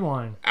good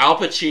one. Al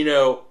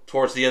Pacino,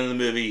 towards the end of the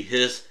movie,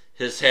 his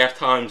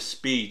halftime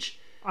speech.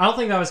 I don't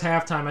think that was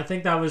halftime. I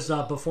think that was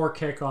before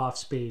kickoff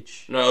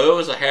speech. No, it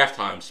was a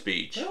halftime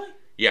speech. Really?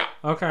 Yeah.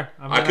 Okay.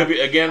 I'm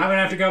gonna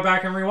have to go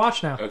back and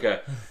rewatch now. Okay,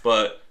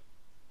 but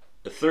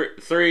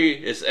three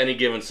is Any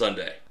Given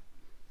Sunday.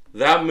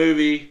 That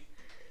movie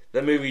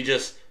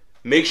just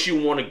makes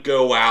you want to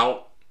go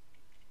out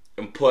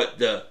and put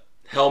the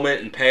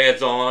helmet and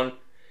pads on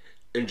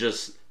and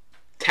just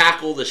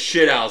tackle the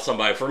shit out of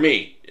somebody. For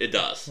me, it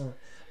does.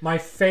 My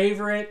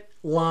favorite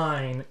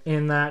line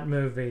in that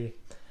movie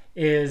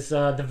is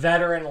the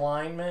veteran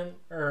lineman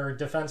or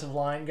defensive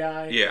line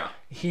guy. Yeah.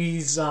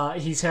 He's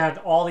had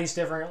all these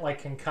different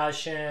like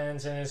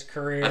concussions in his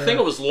career. I think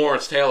it was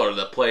Lawrence Taylor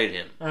that played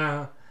him.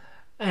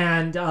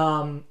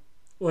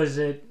 Was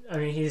it? I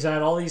mean, he's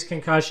had all these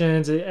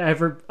concussions.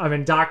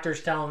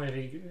 Doctors tell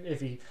him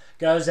if he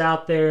goes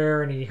out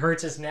there and he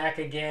hurts his neck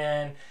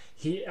again,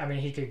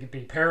 he could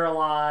be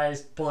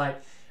paralyzed.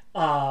 But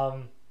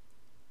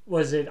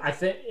was it? I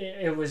think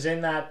it was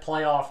in that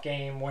playoff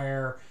game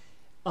where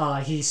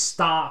he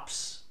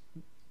stops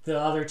the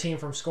other team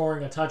from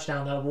scoring a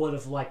touchdown that would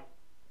have like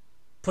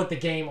put the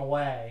game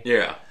away.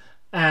 Yeah.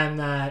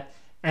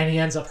 And he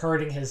ends up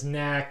hurting his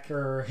neck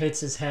or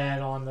hits his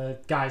head on the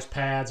guy's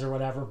pads or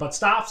whatever, but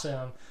stops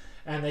him,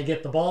 and they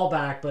get the ball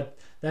back, but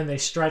then they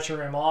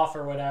stretcher him off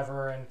or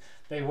whatever, and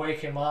they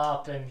wake him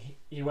up, and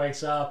he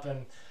wakes up,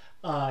 and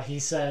he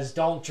says,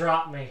 "Don't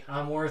drop me.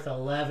 I'm worth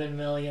 $11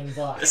 million."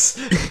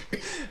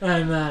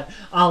 And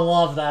I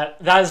love that.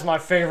 That is my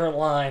favorite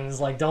line. It's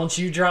like, "Don't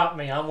you drop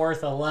me. I'm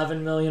worth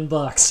 $11 million."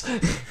 But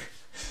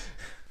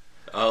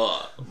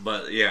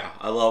yeah,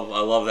 I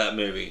love that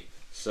movie.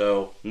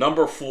 So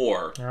number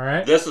 4. All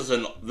right. This is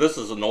an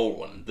old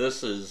one.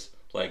 This is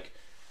like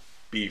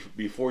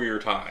before your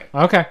time.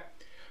 Okay.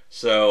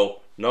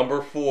 So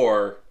number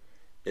 4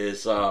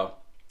 is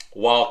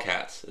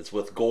Wildcats. It's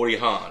with Goldie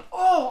Hawn.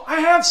 Oh,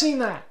 I have seen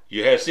that.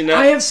 You have seen that?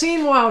 I have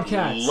seen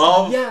Wildcats.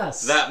 Love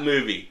yes. that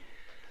movie.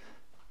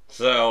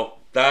 So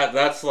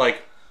that's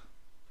like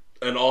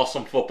an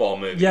awesome football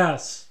movie.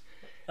 Yes.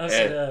 Yes,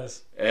 it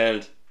is.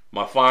 And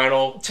my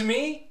final... To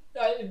me...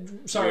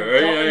 sorry,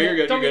 you're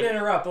good, don't mean good. to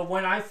interrupt, but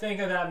when I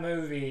think of that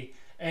movie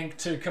and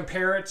to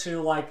compare it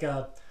to like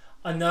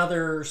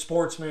another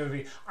sports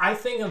movie, I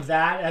think of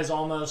that as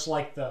almost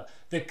like the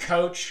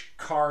Coach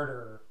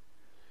Carter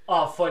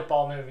of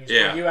football movies,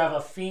 where you have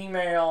a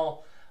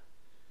female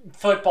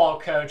football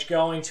coach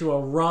going to a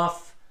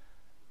rough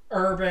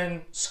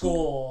urban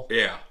school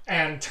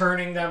and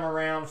turning them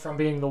around from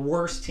being the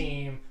worst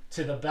team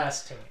to the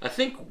best team. I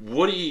think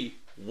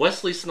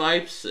Wesley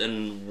Snipes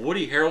and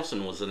Woody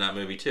Harrelson was in that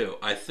movie too.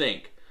 I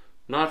think,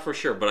 not for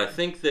sure, but I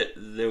think that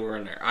they were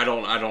in there. I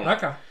don't know.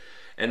 Okay.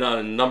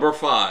 And number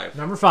 5.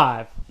 Number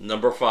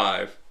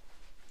 5.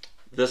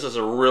 This is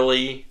a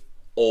really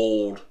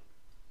old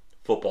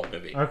football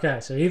movie. Okay,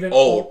 so even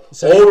old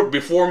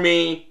before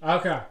me.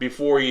 Okay.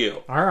 Before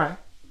you. All right.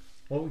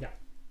 What we got?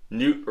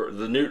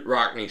 The Newt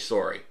Rockney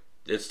story.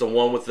 It's the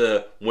one with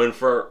the win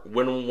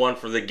one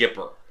for the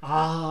Gipper.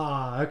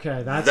 Ah,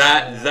 okay.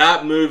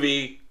 That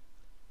movie.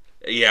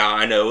 Yeah,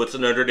 I know it's a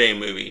Notre Dame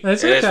movie,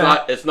 That's and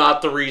okay. it's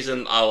not the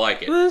reason I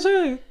like it. That's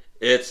okay.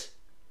 It's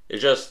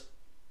just.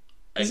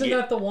 Isn't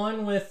that the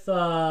one with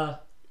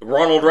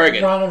Ronald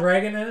Reagan? Ronald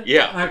Reagan in it?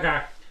 Yeah.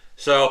 Okay.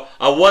 So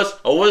I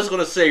was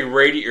gonna say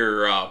radio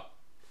or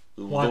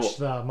watch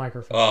the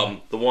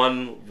microphone. The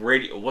one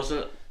radio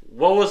wasn't.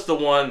 What was the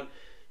one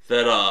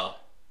that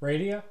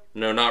radio?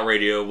 No, not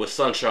radio. Was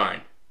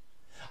Sunshine.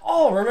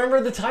 Oh, Remember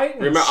the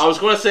Titans. I was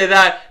gonna say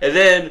that, and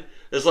then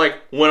it's like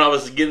when I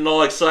was getting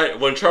all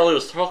excited when Charlie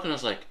was talking, I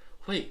was like,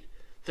 wait,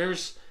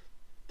 there's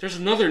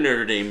another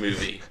Notre Dame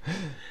movie.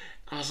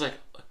 I was like,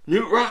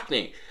 Newt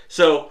Rockney.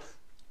 So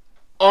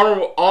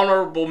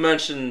honorable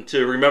mention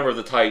to Remember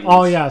the Titans.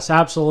 Oh yes,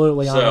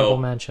 absolutely honorable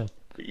mention.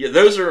 Yeah,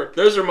 those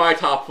are my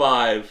top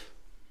 5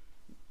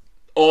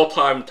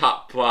 all-time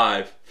top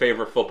 5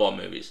 favorite football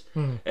movies.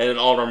 And an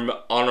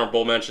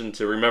honorable mention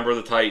to Remember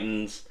the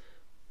Titans,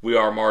 We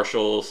Are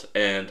Marshals,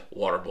 and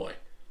Waterboy.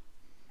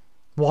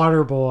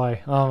 Waterboy.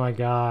 Oh my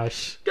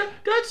gosh.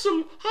 Got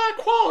some high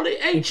quality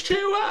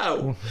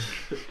H2O.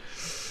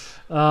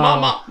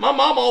 My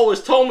mom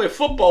always told me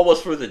football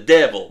was for the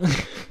devil.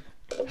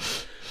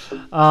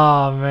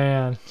 Oh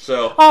man.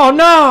 So. Oh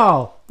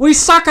no! We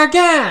suck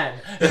again.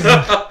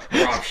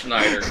 Rob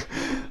Schneider.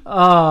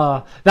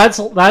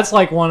 That's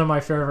like one of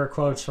my favorite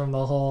quotes from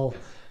the whole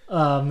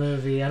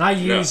movie, and I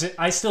use it.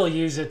 I still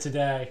use it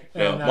today.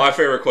 No, and, my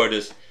favorite quote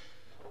is,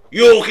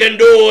 "You can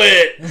do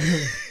it."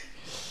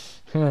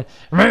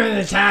 Remember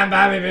the time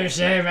Bobby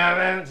Boucher?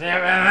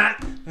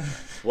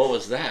 What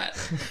was that?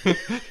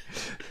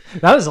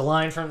 That was a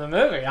line from the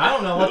movie. I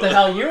don't know what the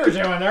hell you were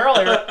doing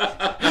earlier.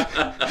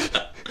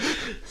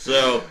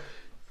 So,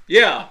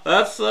 yeah,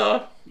 those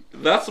are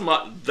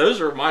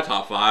my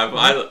top five.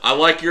 I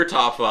like your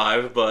top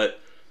five, but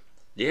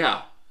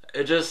yeah,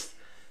 it just,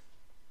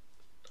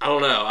 I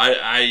don't know.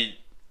 I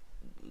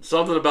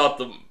something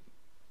about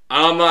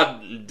I'm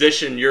not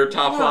dishing your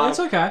top five. It's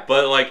okay.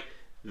 But like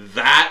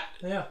that,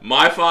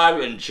 my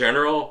five in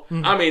general.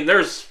 Mm-hmm. I mean,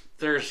 there's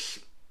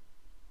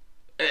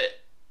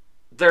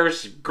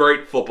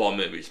great football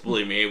movies.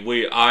 Believe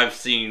me, I've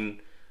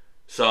seen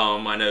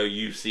some. I know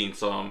you've seen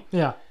some.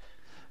 Yeah.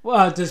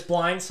 Well, does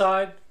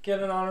Blindside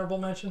get an honorable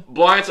mention?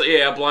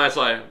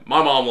 Blindside.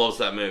 My mom loves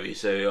that movie,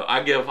 so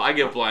I give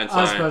Blindside.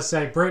 I was supposed to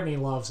say Brittany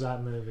loves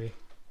that movie,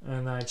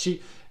 and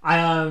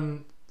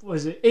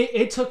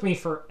it took me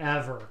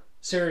forever.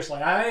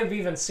 Seriously, I have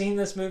even seen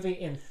this movie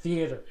in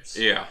theaters.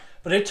 Yeah.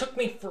 But it took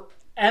me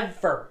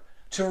forever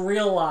to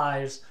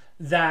realize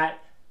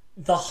that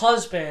the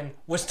husband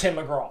was Tim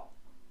McGraw.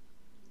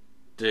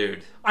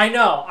 Dude. I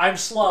know, I'm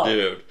slow.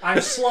 Dude.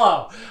 I'm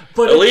slow.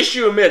 But at least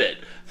you admit it.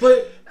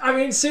 But, I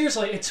mean,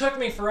 seriously, it took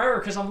me forever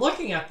because I'm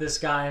looking at this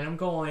guy and I'm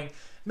going,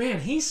 man,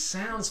 he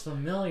sounds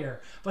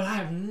familiar, but I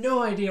have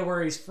no idea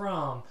where he's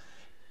from.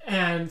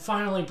 And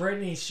finally,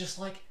 Brittany's just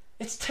like,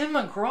 it's Tim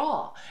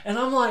McGraw. And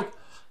I'm like,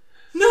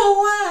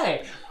 no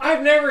way!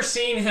 I've never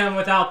seen him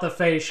without the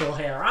facial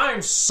hair.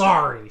 I'm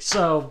sorry.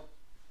 So,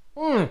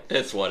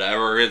 It's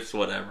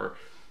whatever.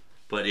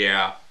 But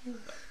yeah,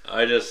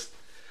 I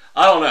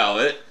don't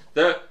know.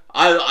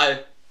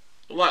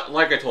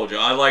 Like I told you,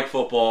 I like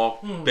football.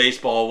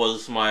 Baseball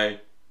was my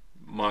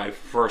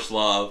first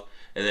love,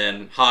 and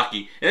then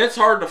hockey. And it's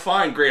hard to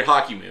find great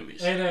hockey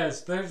movies. It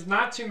is. There's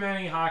not too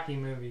many hockey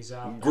movies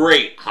out there.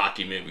 Great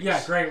hockey movies.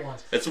 Yeah, great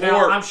ones.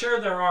 More. I'm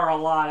sure there are a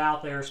lot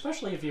out there,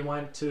 especially if you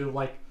went to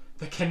like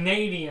the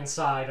Canadian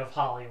side of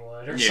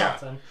Hollywood or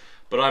something.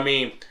 But I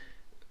mean,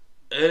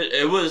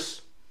 it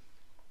was.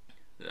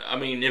 I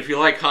mean, if you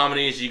like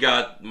comedies, you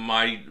got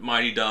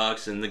Mighty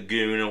Ducks and The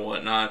Goon and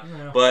whatnot.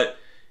 Yeah. But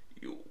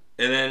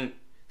and then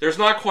there's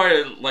not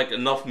quite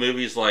enough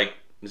movies like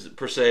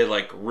per se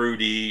like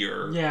Rudy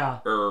or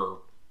The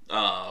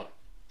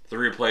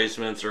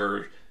Replacements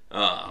or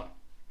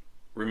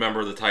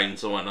Remember the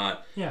Titans and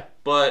whatnot. Yeah.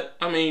 But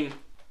I mean,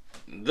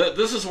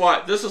 this is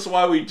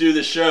why we do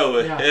the show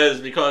is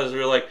because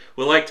we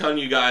like telling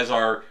you guys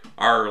our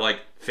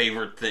like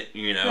favorite thing,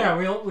 you know.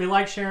 Yeah, we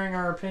like sharing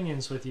our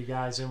opinions with you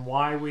guys and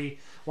why we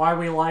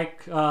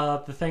like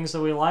the things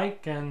that we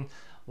like and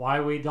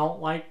why we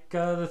don't like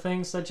the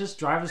things that just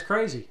drive us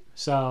crazy.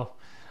 So,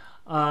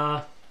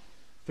 but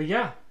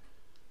yeah, do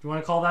you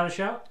want to call that a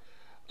show?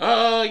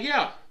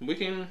 Yeah, we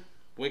can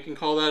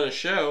call that a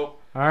show.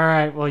 All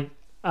right. Well,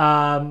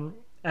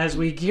 as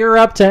we gear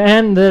up to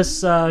end this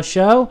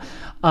show,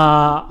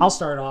 I'll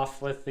start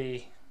off with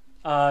the.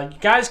 You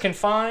guys can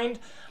find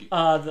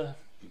the.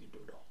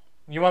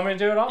 You want me to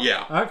do it all?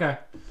 Yeah. Okay.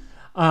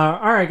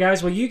 All right,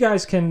 guys. Well, you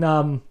guys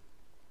can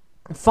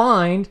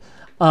find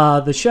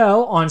the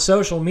show on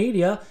social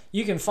media.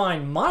 You can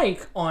find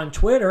Mike on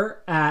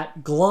Twitter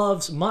at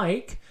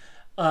GlovesMike.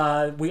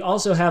 We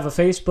also have a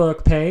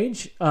Facebook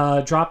page,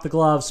 Drop the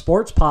Gloves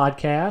Sports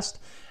Podcast.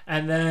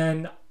 And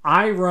then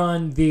I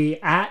run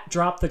the at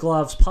Drop the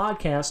Gloves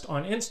Podcast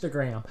on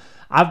Instagram.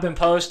 I've been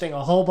posting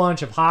a whole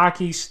bunch of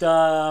hockey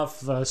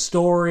stuff,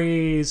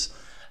 stories,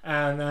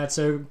 and that.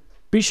 So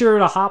be sure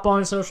to hop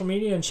on social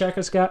media and check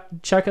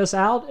us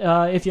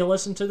out if you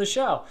listen to the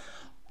show.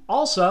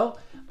 Also,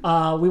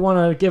 we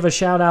want to give a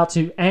shout out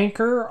to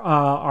Anchor,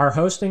 our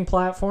hosting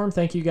platform.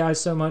 Thank you guys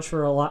so much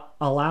for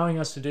allowing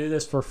us to do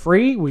this for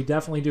free. We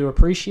definitely do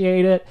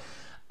appreciate it.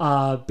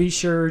 Be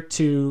sure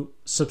to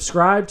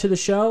subscribe to the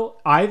show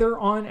either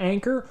on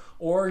Anchor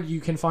or you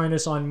can find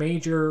us on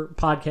major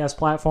podcast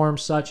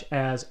platforms such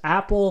as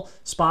Apple,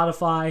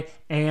 Spotify,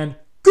 and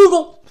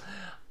Google.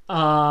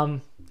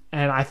 And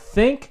I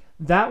think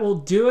that will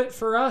do it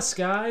for us,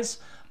 guys.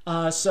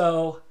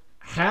 So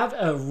have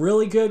a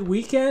really good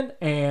weekend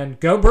and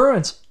go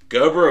Bruins.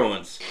 Go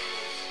Bruins.